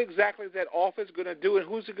 and what exactly is that office gonna do, and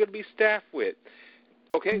who's it gonna be staffed with?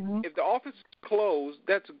 Okay, if the office is closed,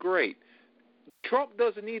 that's great. Trump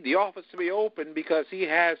doesn't need the office to be open because he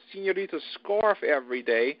has Senorita Scarf every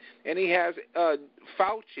day, and he has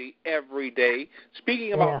Fauci every day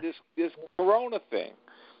speaking about this corona thing.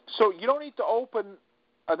 So you don't need to open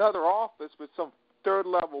another office with some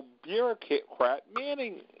third-level bureaucrat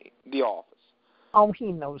manning the office. Oh,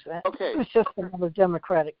 he knows that. Okay. It's just another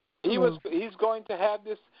Democratic. He's going to have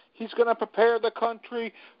this. He's going to prepare the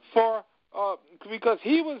country for. Because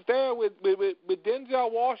he was there with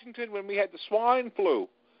Denzel Washington when we had the swine flu.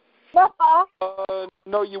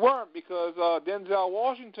 No, you weren't, because Denzel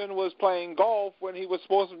Washington was playing golf when he was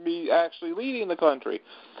supposed to be actually leading the country.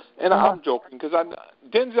 And I'm joking, because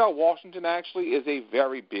Denzel Washington actually is a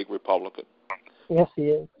very big Republican. Yes, he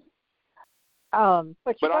is.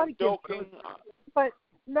 But I'm joking. But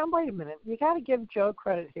now, wait a minute. You got to give Joe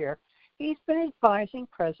credit here. He's been advising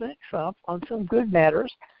President Trump on some good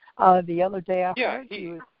matters. The other day I heard he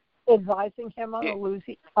was advising him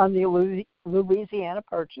on the Louisiana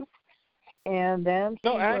Purchase, and then he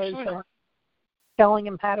was telling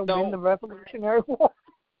him how to win the Revolutionary War.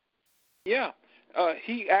 Yeah.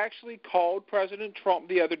 He actually called President Trump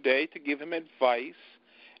the other day to give him advice,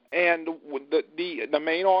 and the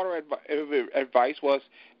main order of advice was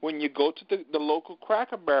when you go to the local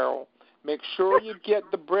Cracker Barrel, make sure you get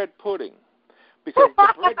the bread pudding, because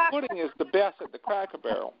the bread pudding is the best at the Cracker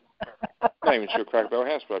Barrel. Not even sure Cracker Barrel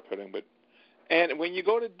has bread pudding, and when you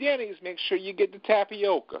go to Denny's, make sure you get the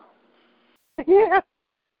tapioca. Yeah. I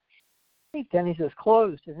think Denny's is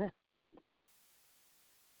closed, isn't it?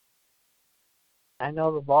 I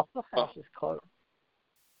know the Waffle House is closed.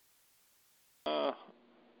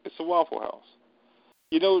 It's a Waffle House.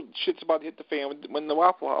 You know, shit's about to hit the fan when the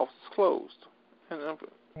Waffle House is closed. It's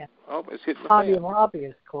hitting the fan. Hobby Lobby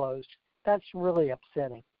is closed. That's really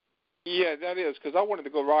upsetting. Yeah, that is, because I wanted to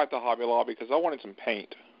go right to Hobby Lobby because I wanted some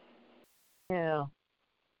paint. Yeah.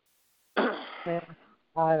 I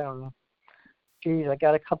don't know. Geez, I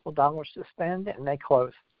got a couple $2 to spend, and they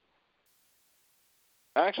closed.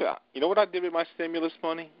 Actually, you know what I did with my stimulus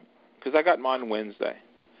money? Because I got mine Wednesday.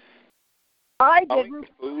 I didn't.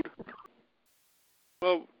 Food.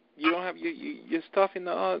 Well, you don't have your stuff in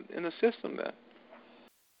the system then.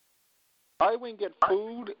 I went and get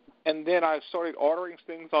food, and then I started ordering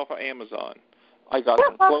things off of Amazon. I got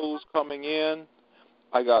some clothes coming in.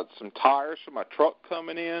 I got some tires for my truck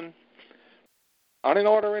coming in. I didn't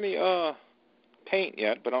order any paint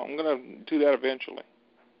yet, but I'm going to do that eventually.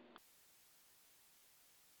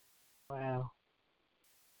 Wow.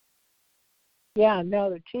 Yeah, no,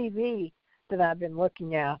 the that I've been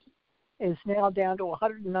looking at is now down to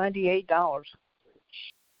 $198.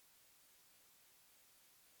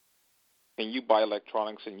 Can you buy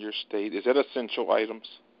electronics in your state? Is that essential items?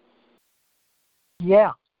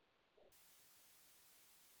 Yeah.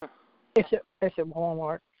 It's at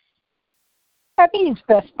Walmart. That means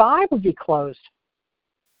Best Buy would be closed.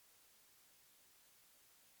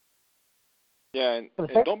 Yeah, and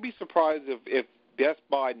don't be surprised if Best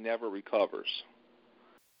Buy never recovers.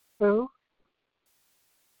 Who?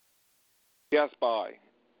 Best Buy.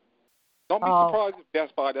 Don't be surprised if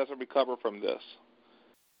Best Buy doesn't recover from this.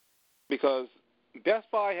 Because Best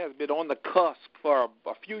Buy has been on the cusp for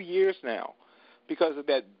a few years now because of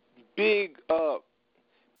that big,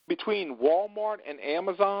 between Walmart and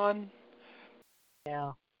Amazon,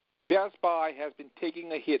 yeah, Best Buy has been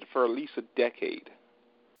taking a hit for at least a decade.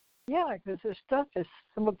 Yeah, because their stuff is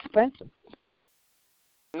so expensive.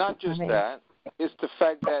 Not just that. It's the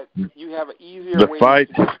fact that you have an easier way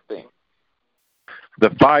to do things.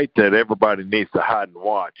 The fight that everybody needs to hide and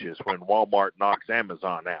watch is when Walmart knocks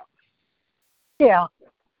Amazon out. Yeah.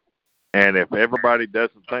 And if everybody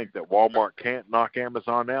doesn't think that Walmart can't knock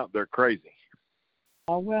Amazon out, they're crazy.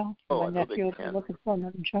 Oh, well, my nephew will be looking for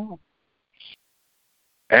another job.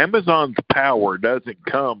 Amazon's power doesn't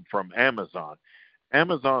come from Amazon.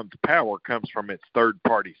 Amazon's power comes from its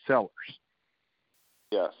third-party sellers.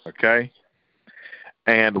 Yes. Okay?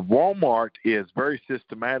 And Walmart is very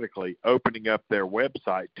systematically opening up their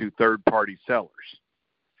website to third-party sellers.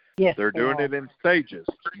 Yes, They're doing it in stages,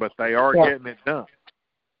 but they are getting it done.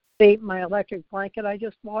 See, my electric blanket I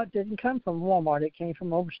just bought didn't come from Walmart. It came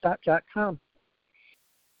from Overstock.com.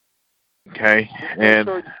 Okay, and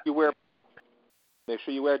make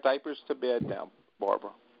sure you wear diapers to bed now,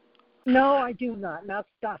 Barbara. No, I do not. Now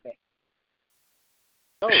stop it.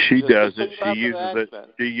 No, she doesn't. She uses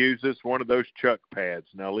it. She uses one of those Chuck pads.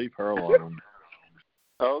 Now leave her alone.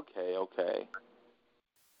 Okay.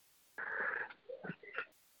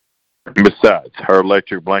 Besides, her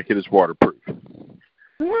electric blanket is waterproof.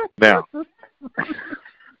 Now,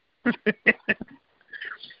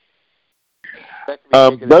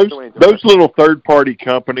 those little third-party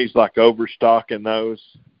companies like Overstock and those,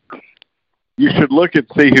 you should look and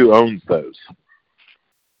see who owns those.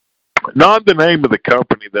 Not the name of the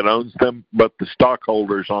company that owns them, but the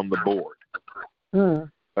stockholders on the board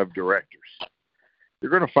of directors.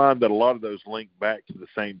 You're going to find that a lot of those link back to the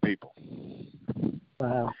same people.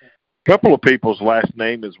 Wow. A couple of people's last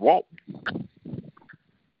name is Walton.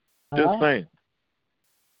 Just saying.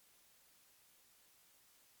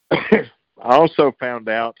 I also found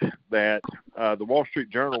out that the Wall Street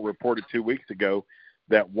Journal reported 2 weeks ago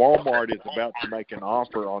that Walmart is about to make an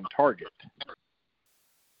offer on Target.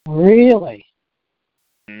 Really?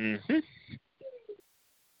 Mm-hmm.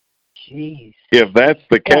 Jeez. If that's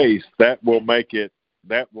the case, that will make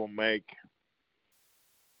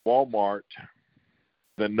Walmart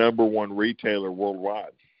the number one retailer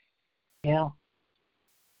worldwide. Yeah.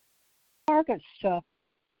 Target stuff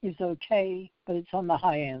is okay, but it's on the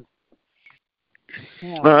high end.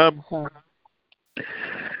 Yeah.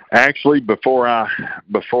 Actually, before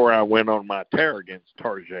I went on my tear against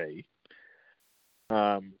Target,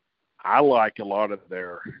 I like a lot of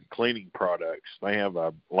their cleaning products. They have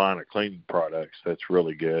a line of cleaning products that's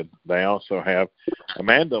really good. They also have,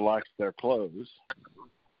 Amanda likes their clothes.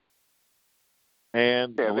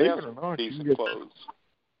 And believe it or not, you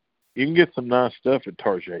can get some nice stuff at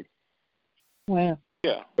Target. Well,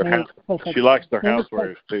 yeah. She likes their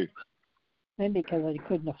housewares too. Maybe because I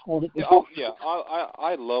couldn't afford it.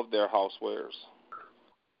 I love their housewares.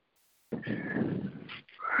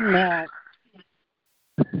 Now,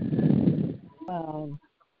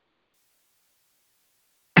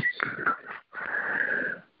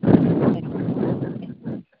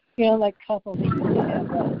 you know, that couple that used to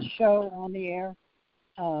have a show on the air,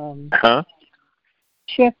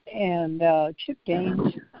 Chip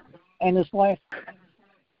Gaines and his wife.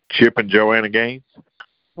 Chip and Joanna Gaines.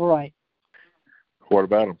 Right. What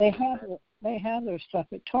about them? They have their stuff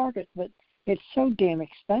at Target, but it's so damn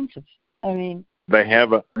expensive. I mean, they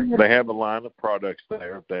have a line of products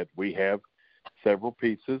there that we have several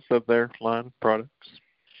pieces of their line of products.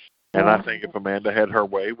 And I think if Amanda had her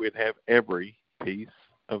way, we'd have every piece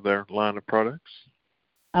of their line of products.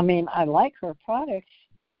 I mean, I like her products,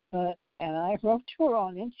 and I wrote to her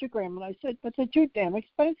on Instagram and I said, but they're too damn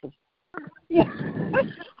expensive. Yeah.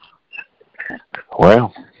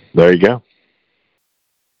 Well, there you go.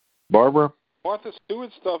 Barbara? Martha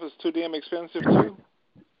Stewart stuff is too damn expensive, too.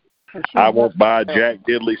 I won't buy Jack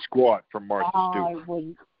Diddley squat from Martha Stewart. I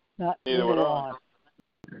would not. Neither would I.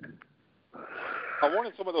 I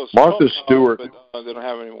wanted some of those Martha Stewart, but they don't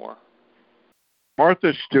have anymore.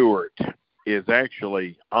 Martha Stewart is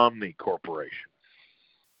actually Omni Corporation.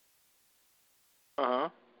 Uh-huh.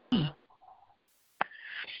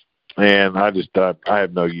 And I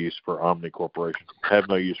have no use for Omni Corporation. I have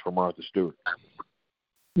no use for Martha Stewart.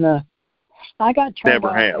 No. I got turned Never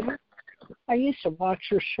off. have. I used to watch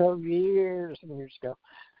her show years and years ago.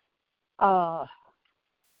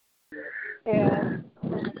 And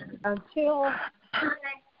until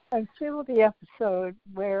the episode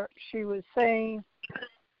where she was saying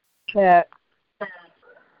that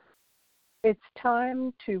it's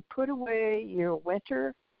time to put away your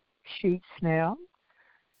winter sheets now,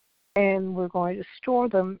 and we're going to store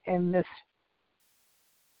them in this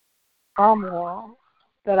armoire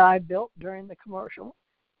that I built during the commercial,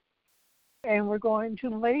 and we're going to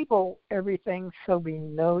label everything so we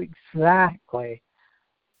know exactly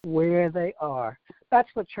where they are. That's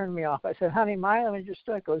what turned me off. I said, honey, my image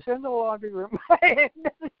stuff goes in the laundry room.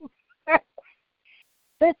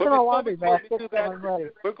 Fits in a laundry basket.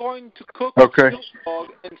 We're going to cook Okay.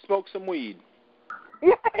 dog and smoke some weed.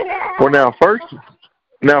 Well, now first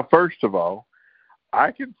of all,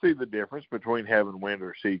 I can see the difference between having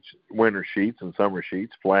winter sheets and summer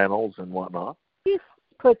sheets, flannels and whatnot. She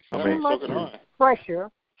puts too much pressure.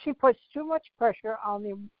 She puts too much pressure on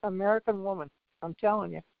the American woman. I'm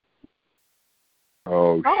telling you.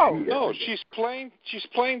 Oh, no, she's playing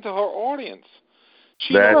to her audience.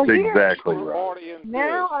 That's exactly right.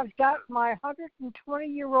 Now I've got my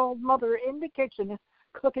 120-year-old mother in the kitchen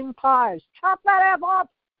cooking pies. Chop that ass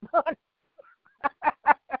up.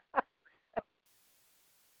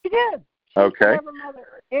 She did. Okay. Her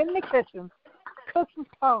mother in the kitchen cooking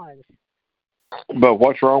pies. But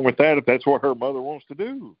what's wrong with that if that's what her mother wants to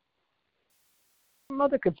do? Her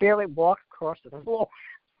mother could barely walk across the floor.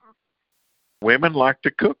 Women like to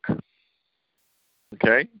cook.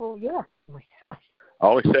 Okay? Well, yeah.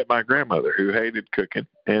 All except my grandmother, who hated cooking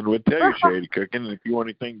and would tell you she hated cooking. And if you want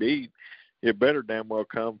anything to eat, it better damn well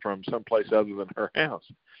come from someplace other than her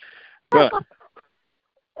house. But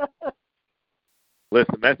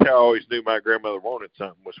listen, that's how I always knew my grandmother wanted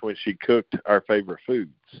something, was when she cooked our favorite foods.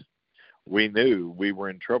 We knew we were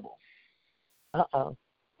in trouble. Uh-oh.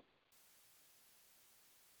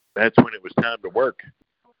 That's when it was time to work.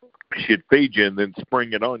 She'd feed you and then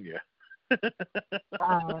spring it on you.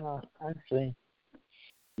 I see.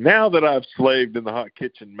 Now that I've slaved in the hot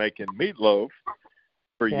kitchen making meatloaf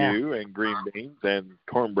for you and green beans and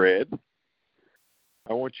cornbread,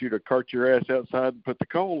 I want you to cart your ass outside and put the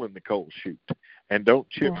coal in the coal chute. And don't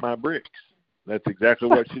chip my bricks. That's exactly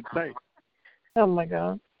what she'd say. Oh, my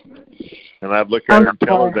God. And I'd look at her and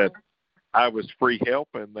tell her that I was free help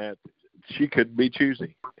and that she couldn't be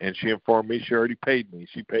choosy. And she informed me she already paid me.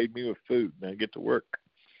 She paid me with food. Now get to work.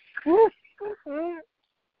 And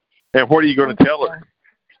what are you going to tell her?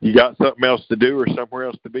 You got something else to do or somewhere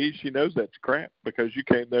else to be? She knows that's crap because you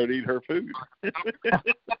came there to eat her food.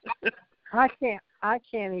 I can't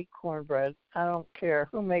eat cornbread. I don't care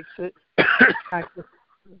who makes it.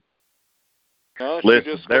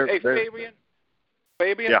 Listen,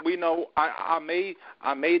 Fabian, we know I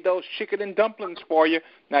made those chicken and dumplings for you.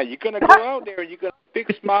 Now you're gonna go out there and you're gonna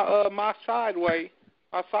fix my my sidewalk.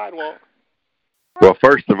 Well,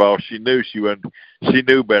 first of all, she knew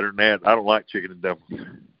better than that. I don't like chicken and dumplings.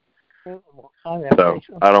 So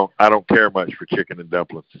I don't care much for chicken and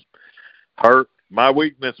dumplings. My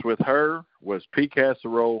weakness with her was pea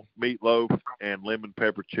casserole, meatloaf, and lemon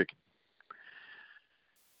pepper chicken.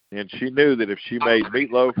 And she knew that if she made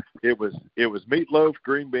meatloaf, it was meatloaf,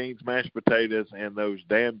 green beans, mashed potatoes, and those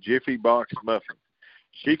damn Jiffy Box muffins.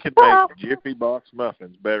 She could make Jiffy Box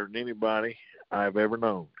muffins better than anybody I've ever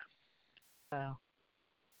known. Wow.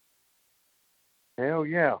 Hell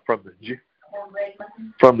yeah, from the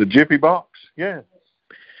Jiffy Box, yeah.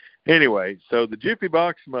 Anyway, so the Jiffy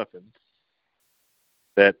Box muffins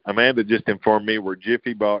that Amanda just informed me were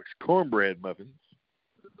Jiffy Box cornbread muffins.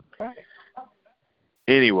 Right.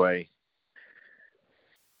 Anyway,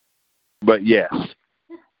 but yes,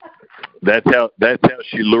 that's how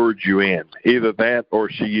she lured you in. Either that or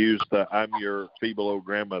she used the "I'm your feeble old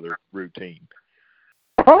grandmother" routine,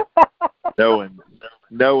 knowing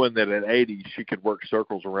that at 80 she could work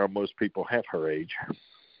circles around most people half her age.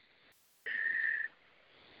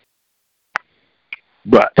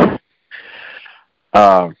 But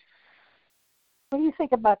what do you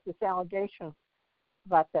think about this allegation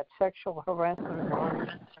about that sexual harassment on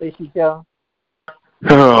Stacey Jones?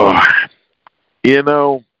 Oh,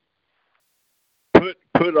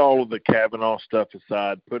 put all of the Kavanaugh stuff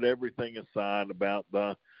aside. Put everything aside about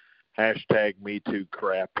the hashtag #MeToo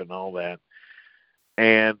crap and all that.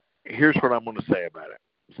 And here's what I'm going to say about it.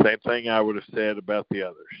 Same thing I would have said about the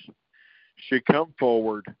others. she come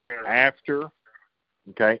forward after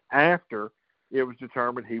it was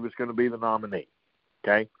determined he was going to be the nominee.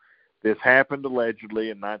 Okay? This happened allegedly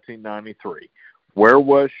in 1993. Where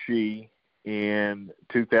was she in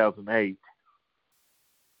 2008?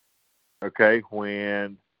 Okay,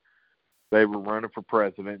 when they were running for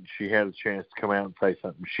president and she had a chance to come out and say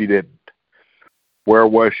something. She didn't. Where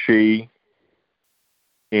was she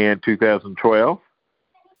in 2012?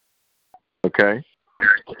 Okay.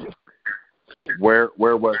 Where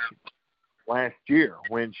was she? Last year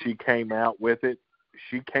when she came out with it,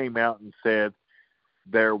 she came out and said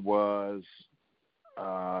there was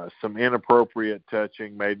some inappropriate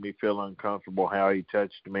touching, made me feel uncomfortable how he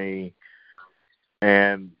touched me,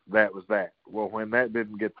 and that was that. Well, when that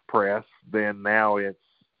didn't get the press, then now it's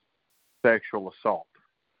sexual assault.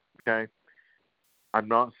 Okay? I'm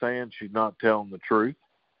not saying she's not telling the truth.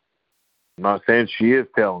 I'm not saying she is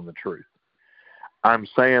telling the truth. I'm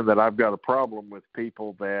saying that I've got a problem with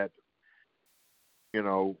people that, you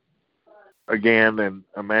know, again, and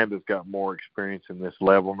Amanda's got more experience in this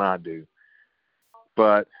level than I do,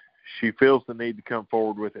 but she feels the need to come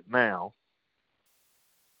forward with it now.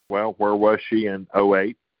 Well, where was she in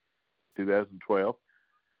 2008, 2012?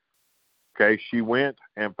 Okay, she went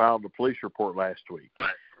and filed a police report last week.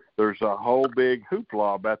 There's a whole big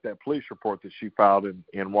hoopla about that police report that she filed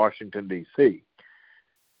in Washington, D.C.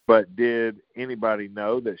 But did anybody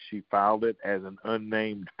know that she filed it as an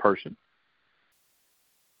unnamed person?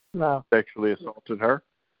 No. Sexually assaulted her?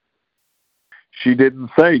 She didn't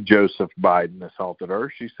say Joseph Biden assaulted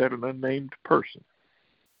her. She said an unnamed person.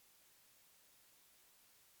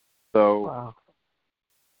 So, wow.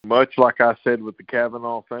 Much like I said with the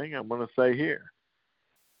Kavanaugh thing, I'm going to say here,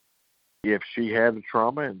 if she had a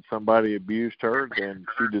trauma and somebody abused her, then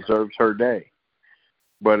she deserves her day.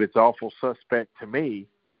 But it's awful suspect to me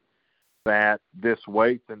that this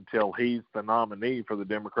waits until he's the nominee for the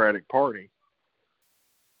Democratic Party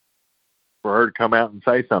for her to come out and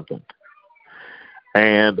say something.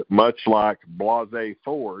 And much like Blasé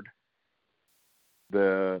Ford,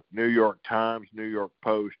 the New York Times, New York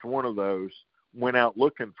Post, one of those, went out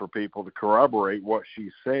looking for people to corroborate what she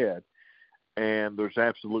said. And there's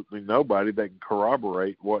absolutely nobody that can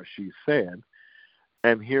corroborate what she said.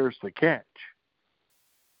 And here's the catch.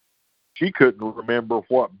 She couldn't remember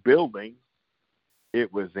what building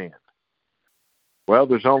it was in. Well,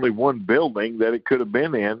 there's only one building that it could have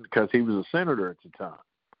been in because he was a senator at the time.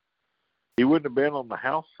 He wouldn't have been on the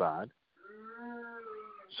House side.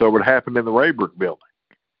 So it would happen in the Rayburn building.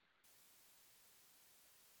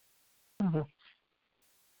 Mm-hmm.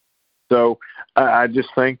 So I just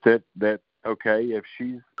think that okay,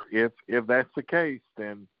 if that's the case,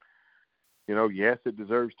 then, you know, yes, it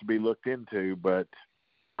deserves to be looked into, but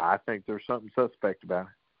I think there's something suspect about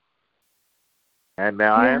it. And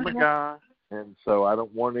now I am a guy, and so I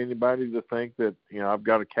don't want anybody to think that, you know, I've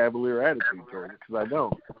got a cavalier attitude toward it, because I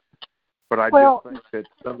don't. But I just think that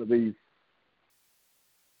some of these...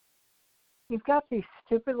 You've got these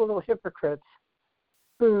stupid little hypocrites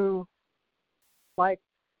who, like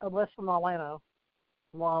Alyssa Milano,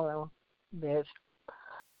 bitch,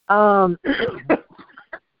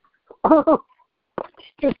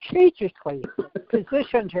 strategically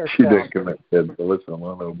positioned herself. She didn't come out and say, Alyssa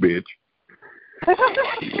Milano, bitch.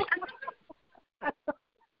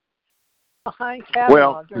 Behind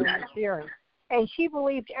Kavanaugh during this hearing. And she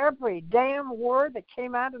believed every damn word that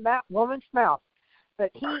came out of that woman's mouth. But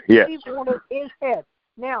he wanted his head.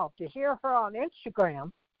 Now, to hear her on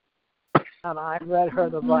Instagram, and I read her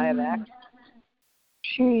the riot act,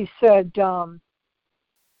 she said, I've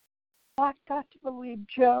got to believe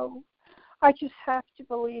Joe. I just have to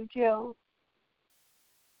believe Joe.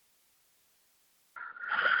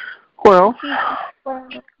 Well, now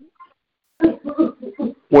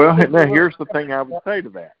here's the thing I would say to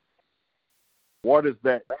that. What does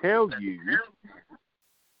that tell you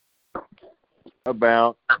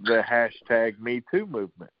about the hashtag #MeToo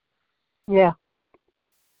movement? Yeah.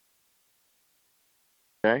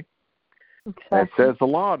 Okay? Exactly. That says a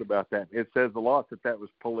lot about that. It says a lot that was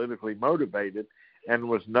politically motivated and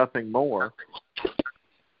was nothing more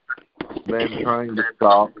than trying to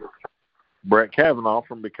stop Brett Kavanaugh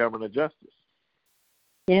from becoming a justice.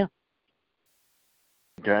 Yeah.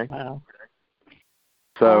 Okay? Wow.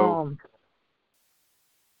 So,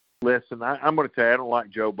 listen, I'm going to tell you, I don't like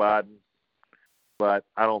Joe Biden, but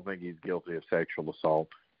I don't think he's guilty of sexual assault.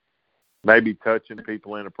 Maybe touching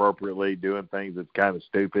people inappropriately, doing things that's kind of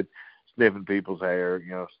stupid, sniffing people's hair,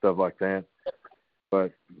 you know, stuff like that.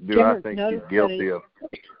 But do I think he's guilty of...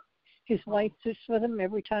 His wife sits with him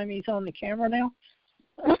every time he's on the camera now?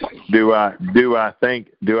 Do I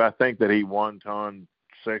think that he wonton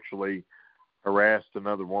sexually harassed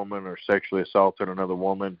another woman or sexually assaulted another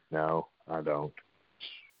woman? No, I don't.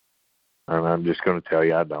 And I'm just going to tell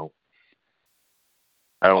you I don't.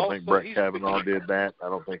 I don't think Brett Kavanaugh did that. I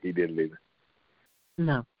don't think he did it either.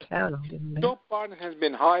 No, Kavanaugh didn't. Joe Biden has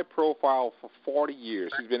been high profile for 40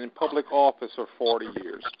 years. He's been in public office for 40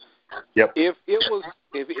 years. Yep. If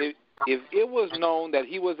it was known that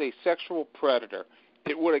he was a sexual predator,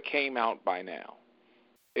 it would have came out by now.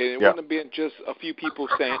 And it wouldn't have been just a few people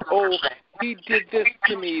saying, "Oh, he did this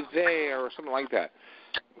to me there," or something like that.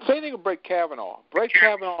 Same thing with Brett Kavanaugh. Brett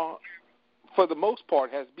Kavanaugh, for the most part,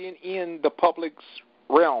 has been in the public's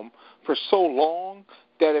realm for so long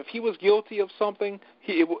that if he was guilty of something,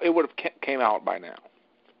 it would have came out by now.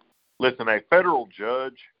 Listen, a federal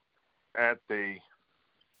judge at the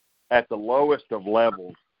lowest of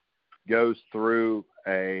levels goes through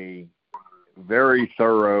a very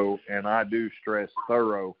thorough, and I do stress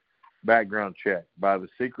thorough, background check by the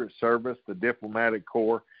Secret Service, the Diplomatic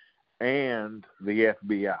Corps, and the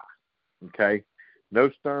FBI. Okay? No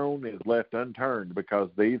stone is left unturned because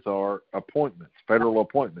these are appointments, federal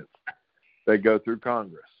appointments that go through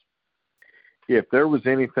Congress. If there was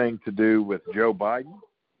anything to do with Joe Biden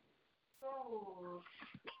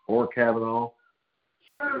or Kavanaugh,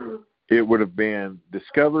 it would have been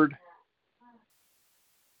discovered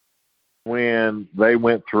when they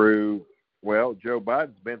went through, well, Joe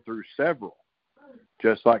Biden's been through several,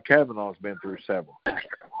 just like Kavanaugh's been through several.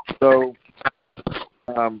 So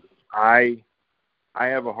I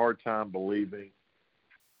have a hard time believing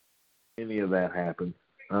any of that happened.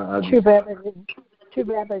 Too bad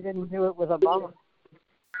they didn't do it with Obama.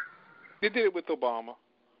 They did it with Obama.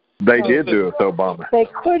 They did do it with Obama. They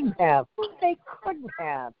couldn't have.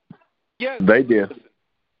 Yeah, they did.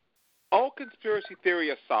 All conspiracy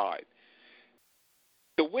theory aside,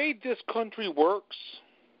 the way this country works,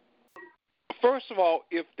 first of all,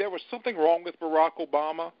 if there was something wrong with Barack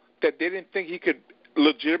Obama that they didn't think he could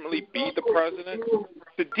legitimately be the president,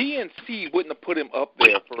 the DNC wouldn't have put him up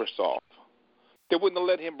there, first off. They wouldn't have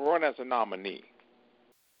let him run as a nominee.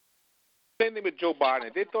 Same thing with Joe Biden.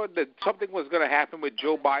 If they thought that something was going to happen with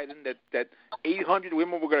Joe Biden, that 800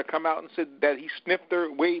 women were going to come out and say that he sniffed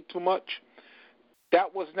her way too much,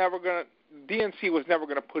 that was never going to, DNC was never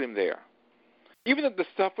going to put him there. Even the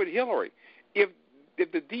stuff with Hillary. If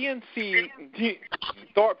the DNC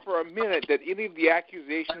thought for a minute that any of the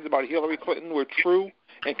accusations about Hillary Clinton were true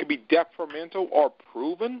and could be detrimental or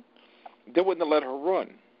proven, they wouldn't have let her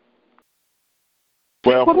run.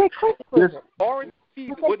 Well, this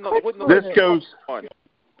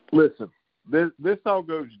all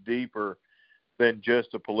goes deeper than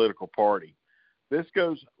just a political party. The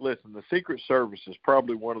Secret Service is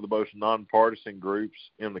probably one of the most nonpartisan groups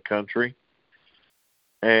in the country,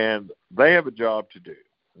 and they have a job to do,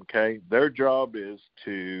 okay? Their job is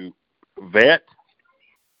to vet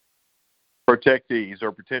protectees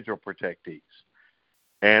or potential protectees,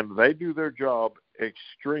 and they do their job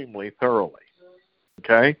extremely thoroughly.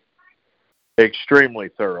 Okay? Extremely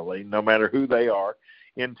thoroughly, no matter who they are,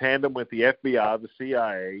 in tandem with the FBI, the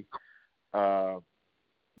CIA, the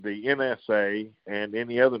NSA, and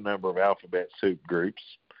any other number of alphabet soup groups.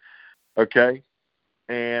 Okay?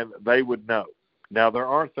 And they would know. Now, there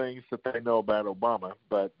are things that they know about Obama,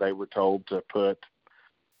 but they were told to put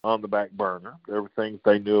on the back burner. There were things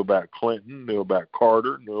they knew about Clinton, knew about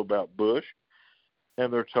Carter, knew about Bush,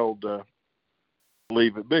 and they're told to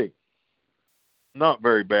leave it be. Not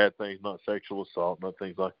very bad things, not sexual assault, not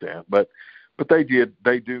things like that. But they do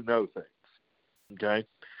know things. Okay?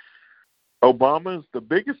 The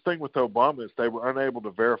biggest thing with Obama is they were unable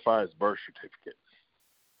to verify his birth certificate.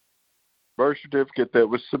 Birth certificate that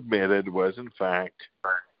was submitted was in fact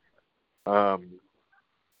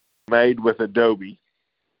made with Adobe.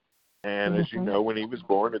 And as you know, when he was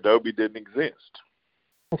born, Adobe didn't exist.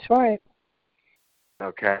 That's right.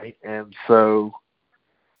 Okay, and so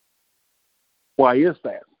why is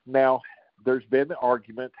that? Now, there's been the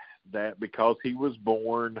argument that because he was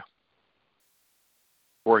born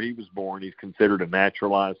where he was born, he's considered a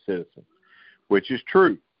naturalized citizen, which is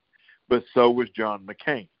true. But so was John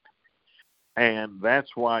McCain. And that's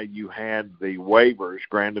why you had the waivers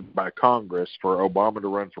granted by Congress for Obama to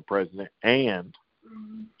run for president and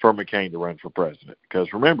for McCain to run for president.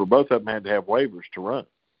 Because remember, both of them had to have waivers to run.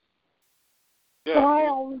 Yeah. So I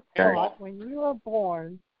always thought when you were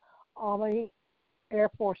born, Army, Air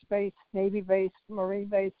Force Base, Navy Base, Marine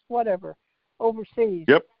Base, whatever, overseas,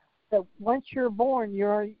 that once you're born,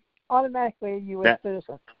 you're automatically a U.S.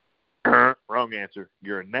 citizen. Wrong answer.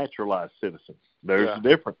 You're a naturalized citizen. There's a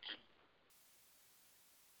difference.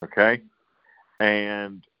 Okay?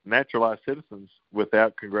 And naturalized citizens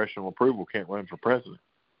without congressional approval can't run for president.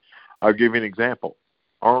 I'll give you an example.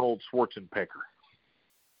 Arnold Schwarzenegger.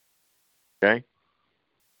 Okay?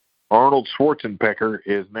 Arnold Schwarzenegger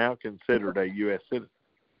is now considered a U.S. citizen.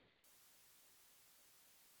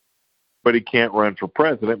 But he can't run for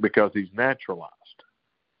president because he's naturalized.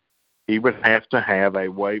 He would have to have a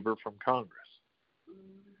waiver from Congress.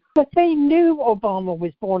 But they knew Obama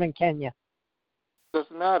was born in Kenya.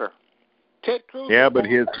 Doesn't matter. Ted Cruz. Yeah, but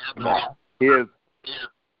his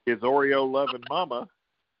Oreo-loving mama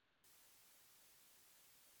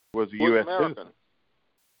was a U.S. citizen.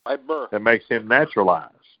 By birth. That makes him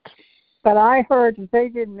naturalized. But I heard that they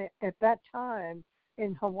didn't, at that time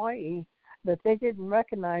in Hawaii, that they didn't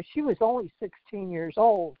recognize she was only 16 years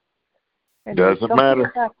old. And Doesn't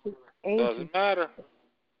matter. Doesn't matter.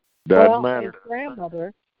 Doesn't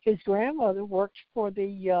matter. His grandmother worked for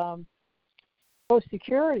the Social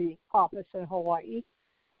Security office in Hawaii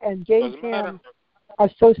and gave him a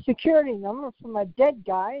Social Security number from a dead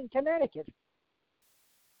guy in Connecticut.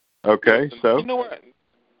 Okay, so you know what?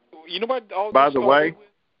 By the way,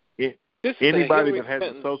 anybody that has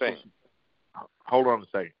a social hold on a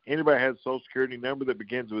second. Anybody that has a Social Security number that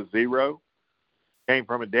begins with 0 came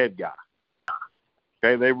from a dead guy.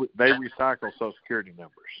 Okay, they recycle Social Security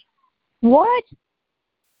numbers. What?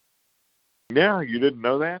 Yeah, you didn't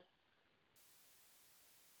know that?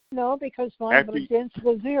 No, because mine begins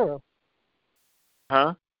with a 0.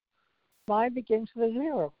 Huh? Mine begins with a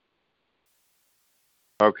 0.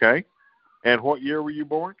 Okay. And what year were you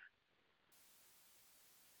born?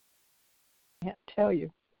 I can't tell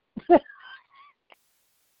you.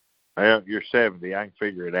 Well, you're 70. I can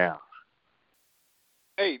figure it out.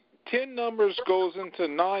 Hey, 10 numbers goes into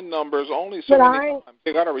 9 numbers only so many times.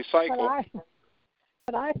 They got to recycle.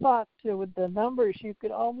 But I thought with the numbers you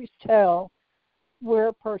could always tell where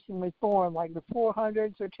a person was born, like the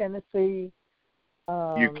 400s or Tennessee.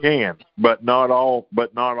 You can, but not all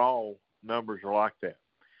numbers are like that.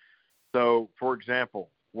 So, for example,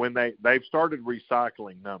 when they've started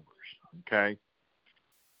recycling numbers, okay,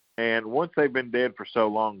 and once they've been dead for so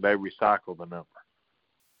long, they recycle the number.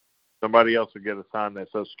 Somebody else will get assigned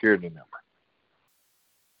that Social Security number.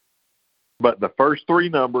 But the first 3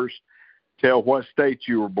 numbers tell what state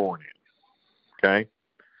you were born in, okay?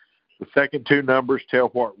 The second 2 numbers tell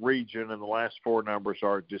what region, and the last 4 numbers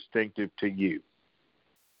are distinctive to you.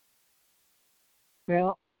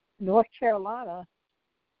 Well, North Carolina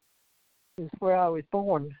is where I was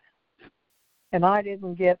born, and I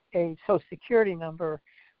didn't get a Social Security number.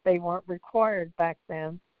 They weren't required back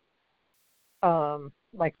then,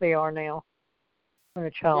 like they are now when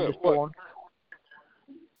a child is born.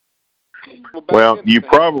 Well, you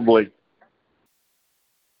probably...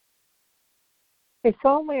 It's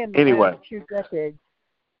only in the last 2 decades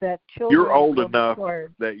that children you're old enough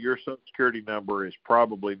required. that your Social Security number is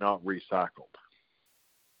probably not recycled.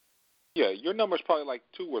 Yeah, your number's probably like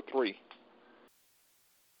 2 or 3.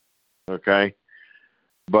 Okay.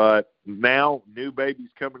 But now, new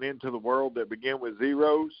babies coming into the world that begin with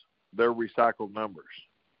 0s, they're recycled numbers.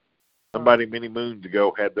 Somebody many moons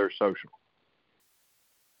ago had their social.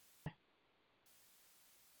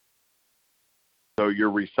 So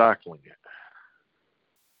you're recycling it.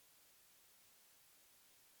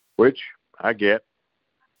 Which I get.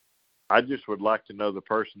 I just would like to know the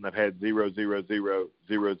person that had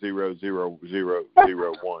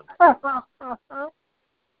 000000001.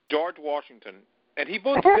 George Washington. And he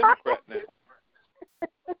votes Democrat now.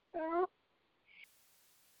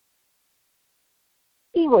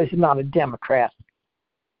 He was not a Democrat.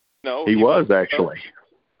 No. He was, actually.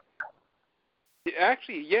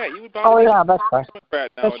 Actually, yeah, he would probably that's right.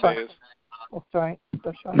 Democrat nowadays. That's right.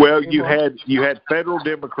 That's right. Well, you had federal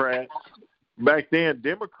Democrats. Back then,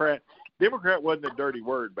 Democrat wasn't a dirty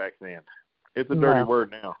word back then. It's a dirty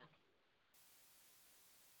word now.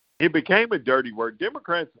 It became a dirty word.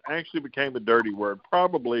 Democrats actually became a dirty word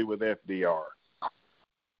probably with FDR.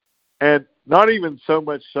 And not even so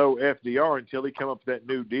much so FDR until he came up with that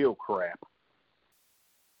New Deal crap.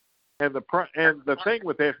 And the thing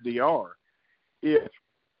with FDR is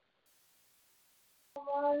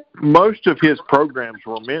most of his programs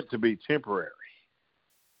were meant to be temporary.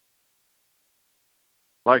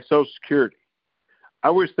 Like Social Security.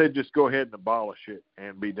 I wish they'd just go ahead and abolish it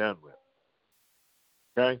and be done with it.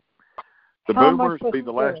 Okay? The boomers be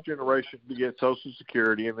the last generation to get Social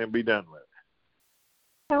Security and then be done with it.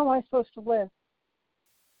 How am I supposed to live?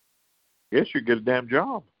 Yes, you get a damn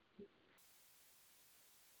job.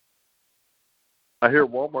 I hear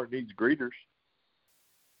Walmart needs greeters.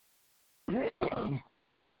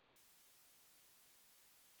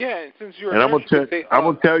 Yeah, and since you're I'm gonna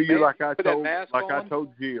tell you like I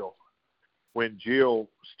told Jill when Jill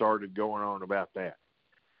started going on about that.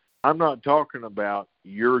 I'm not talking about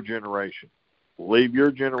your generation. Leave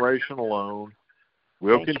your generation alone.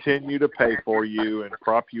 We'll continue to pay for you and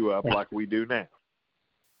prop you up like we do now.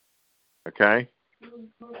 Okay?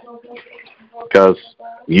 Because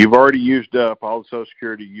you've already used up all the Social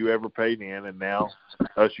Security you ever paid in, and now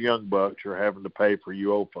us young bucks are having to pay for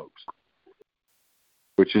you old folks,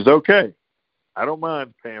 which is okay. I don't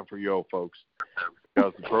mind paying for you old folks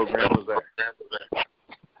because the program is there.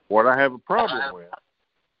 What I have a problem with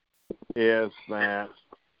is that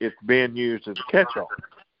it's being used as a catch-all.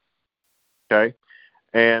 Okay?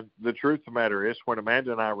 And the truth of the matter is, when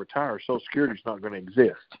Amanda and I retire, Social Security is not going to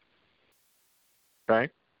exist.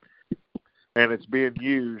 Okay? And it's being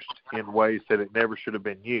used in ways that it never should have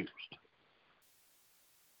been used.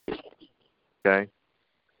 Okay?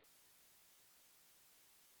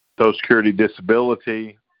 Social Security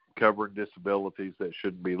disability, covering disabilities that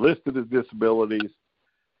shouldn't be listed as disabilities.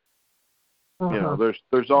 You know,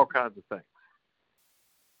 there's all kinds of things.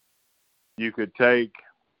 You could take,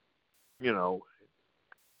 you know,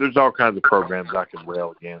 there's all kinds of programs I can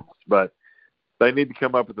rail against, but they need to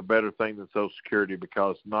come up with a better thing than Social Security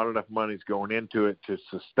because not enough money is going into it to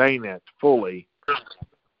sustain it fully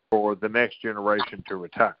for the next generation to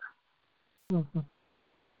retire. Mm-hmm.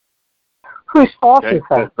 Whose fault is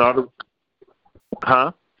that? That's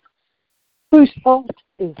not Whose fault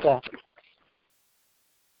is that?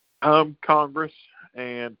 Congress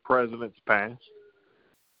and presidents past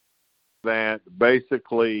that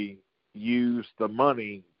basically use the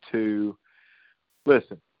money to,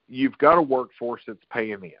 listen, you've got a workforce that's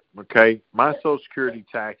paying in, okay? My Social Security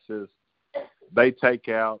taxes, they take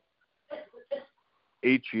out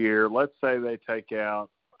each year. Let's say they take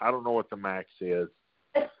out, I don't know what the max is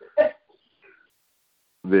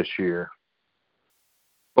this year,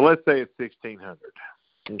 but let's say it's $1,600.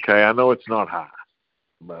 Okay, I know it's not high,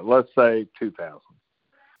 but let's say $2,000.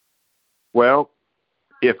 Well,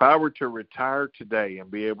 if I were to retire today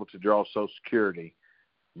and be able to draw Social Security,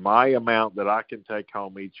 my amount that I can take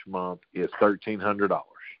home each month is $1,300.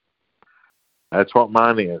 That's what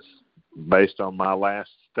mine is based on my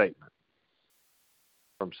last statement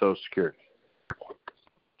from Social Security.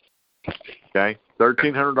 Okay,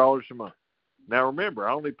 $1,300 a month. Now remember,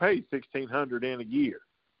 I only pay $1,600 in a year,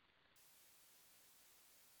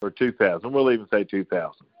 or $2,000. We'll even say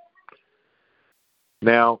 $2,000.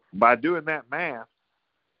 Now, by doing that math,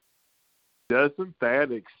 doesn't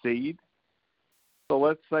that exceed? So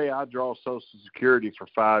let's say I draw Social Security for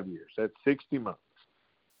 5 years. That's 60 months.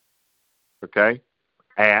 Okay?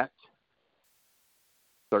 At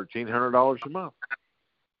 $1,300 a month.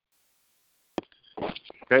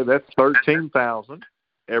 Okay, that's $13,000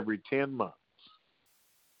 every 10 months.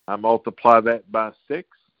 I multiply that by 6.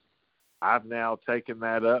 I've now taken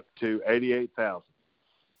that up to $88,000.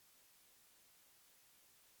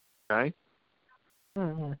 Okay?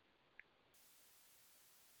 Mm-hmm.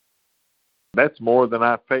 That's more than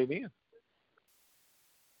I've paid in.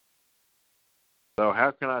 So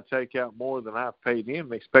how can I take out more than I've paid in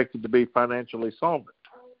and expect it to be financially solvent?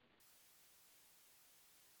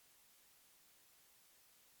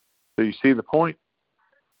 Do you see the point?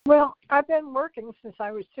 Well, I've been working since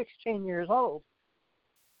I was 16 years old.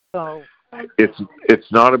 So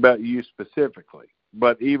it's not about you specifically,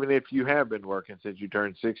 but even if you have been working since you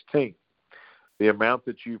turned 16, the amount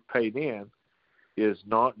that you've paid in is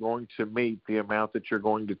not going to meet the amount that you're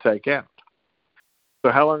going to take out.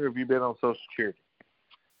 So how long have you been on Social Security?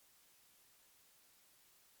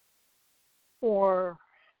 For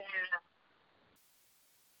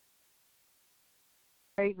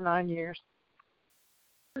 8, 9 years.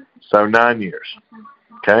 So 9 years.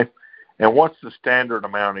 Okay. And what's the standard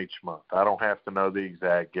amount each month? I don't have to know the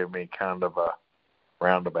exact. Give me kind of a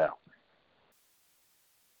roundabout.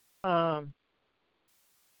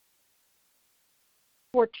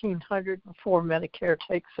 $1,400 before Medicare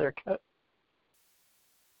takes their cut.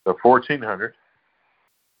 So $1,400.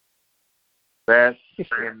 That's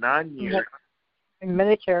in 9 years. And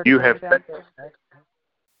Medicare. You have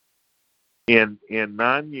in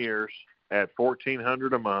 9 years at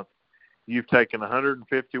 $1,400 a month. You've taken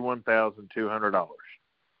 $151,200.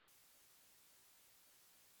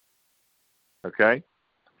 Okay?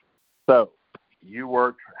 So you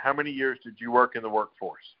worked, how many years did you work in the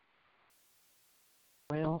workforce?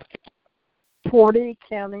 Well, 40,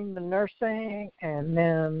 counting the nursing, and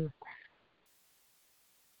then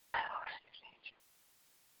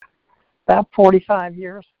about 45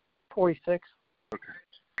 years, 46.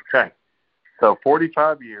 Okay. So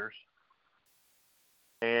 45 years.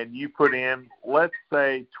 And you put in, let's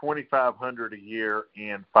say, $2,500 a year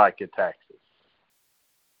in FICA taxes.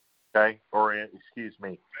 Okay? Or, in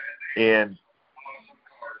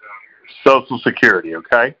Social Security,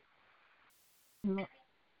 okay?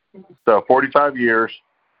 So 45 years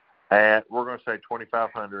at, we're going to say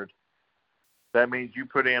 $2,500. That means you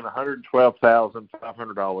put in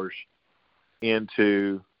 $112,500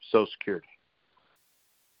 into Social Security.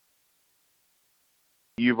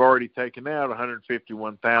 You've already taken out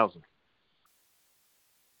 $151,000.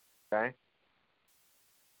 Okay?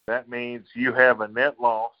 That means you have a net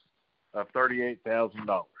loss of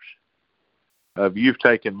 $38,000. You've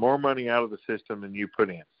taken more money out of the system than you put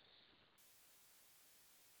in.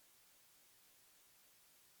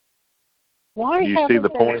 Why do you see the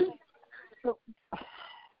point? But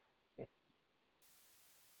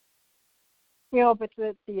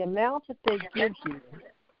the amount that they give you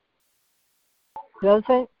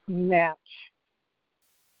doesn't match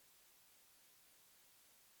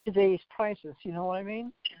today's prices. You know what I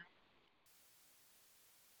mean?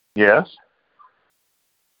 Yes.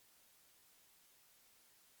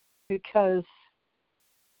 Because,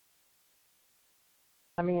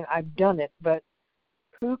 I've done it, but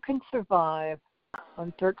who can survive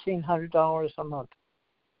on $1,300 a month?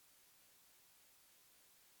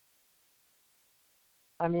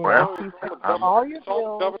 Well, all your bills.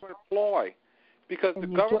 It's government ploy, because the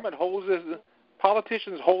government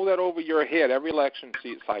politicians hold that over your head every election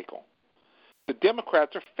cycle. The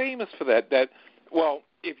Democrats are famous for that.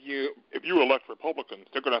 If you elect Republicans,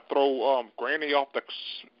 they're going to throw Granny off the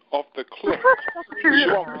cliff.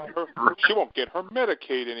 She won't get her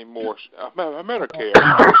Medicaid anymore.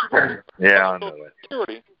 Medicare. Yeah, I know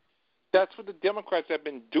that. That's what the Democrats have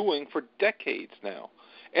been doing for decades now.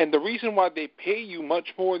 And the reason why they pay you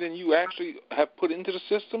much more than you actually have put into the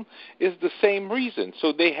system is the same reason.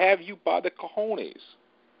 So they have you by the cojones.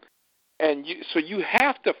 And so you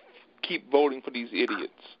have to keep voting for these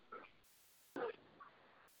idiots.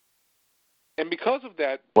 And because of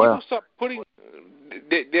that, people stop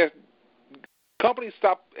their companies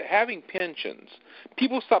stop having pensions.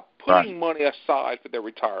 People stop putting money aside for their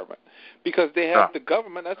retirement because they have the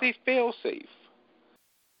government as a fail-safe.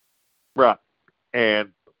 Right. And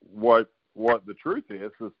what the truth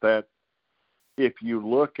is that if you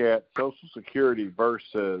look at Social Security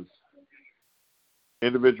versus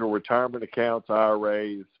individual retirement accounts,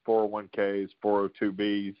 IRAs, 401ks,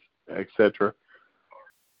 402bs, etc.,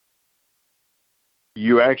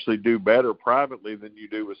 you actually do better privately than you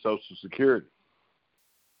do with Social Security.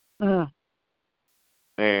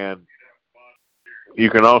 And you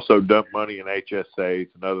can also dump money in HSAs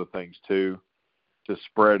and other things too to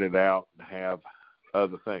spread it out and have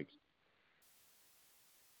other things.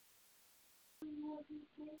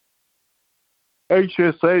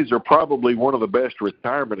 HSAs are probably one of the best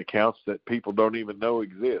retirement accounts that people don't even know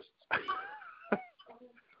exists.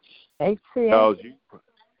 HSA,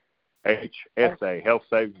 Health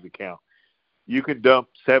Savings Account. You can dump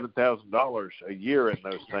 $7,000 a year in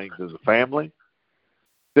those things as a family.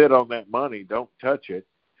 Sit on that money, don't touch it,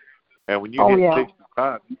 and when you get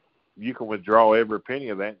 65, you can withdraw every penny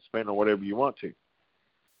of that and spend on whatever you want to.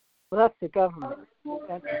 Well, that's the government.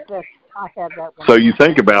 I had that one. So you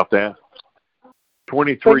think about that.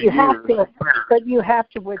 23 years. But you have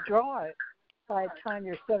to withdraw it by the time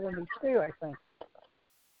you're 72, I think.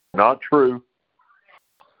 Not true.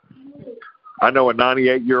 I know a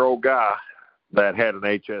 98-year-old guy that had an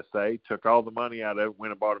HSA, took all the money out of it,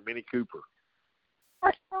 went and bought a Mini Cooper.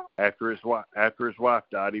 After his wife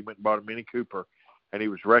died, he went and bought a Mini Cooper, and he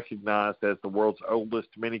was recognized as the world's oldest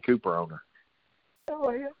Mini Cooper owner. Oh,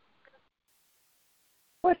 yeah.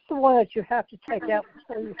 What's the one that you have to take out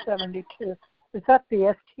before you're 72? Is that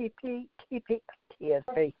the TSP?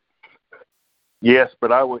 Yes,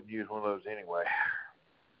 but I wouldn't use one of those anyway.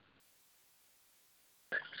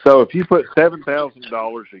 So if you put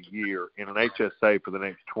 $7,000 a year in an HSA for the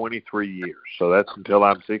next 23 years, so that's until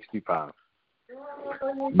I'm 65,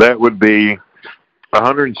 that would be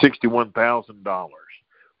 $161,000,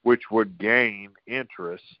 which would gain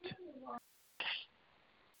interest.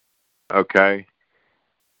 Okay.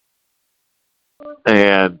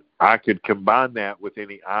 And I could combine that with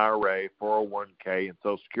any IRA, 401k, and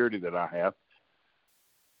Social Security that I have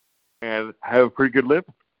and have a pretty good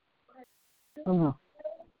living. Mm-hmm.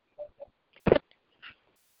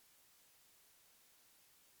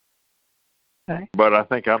 Okay. But I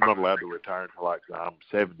think I'm not allowed to retire until like I'm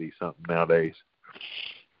 70-something nowadays.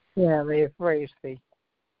 Yeah, they've raised me.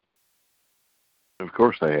 Of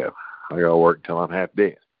course they have. I got to work until I'm half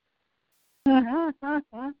dead.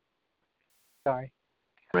 Sorry.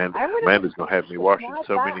 Amanda's going to have me washing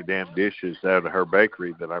so many damn dishes out of her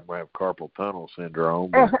bakery that I'm going to have carpal tunnel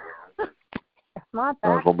syndrome. I'm not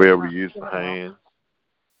going to be able to use my hands.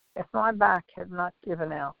 If my back had not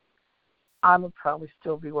given out, I would probably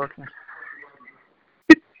still be working.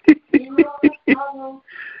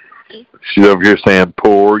 She's over here saying,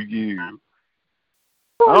 "Poor you."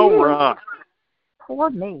 All right. Poor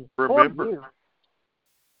me. Remember, Poor you.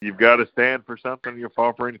 You've got to stand for something. You'll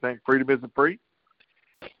fall for anything. Freedom isn't free.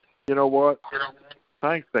 You know what?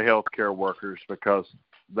 Thank the healthcare workers because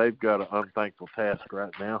they've got an unthankful task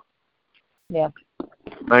right now. Yeah.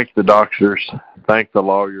 Thank the doctors. Thank the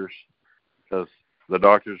lawyers because the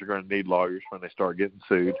doctors are going to need lawyers when they start getting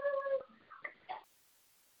sued.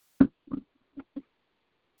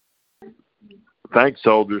 Thank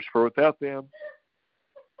soldiers, for without them,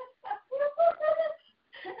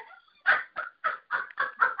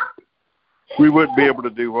 we wouldn't be able to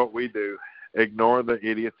do what we do. Ignore the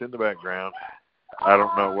idiots in the background. I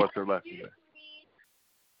don't know what they're left to do.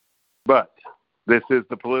 But this is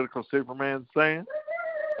the Political Superman saying,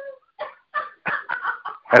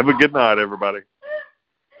 have a good night, everybody.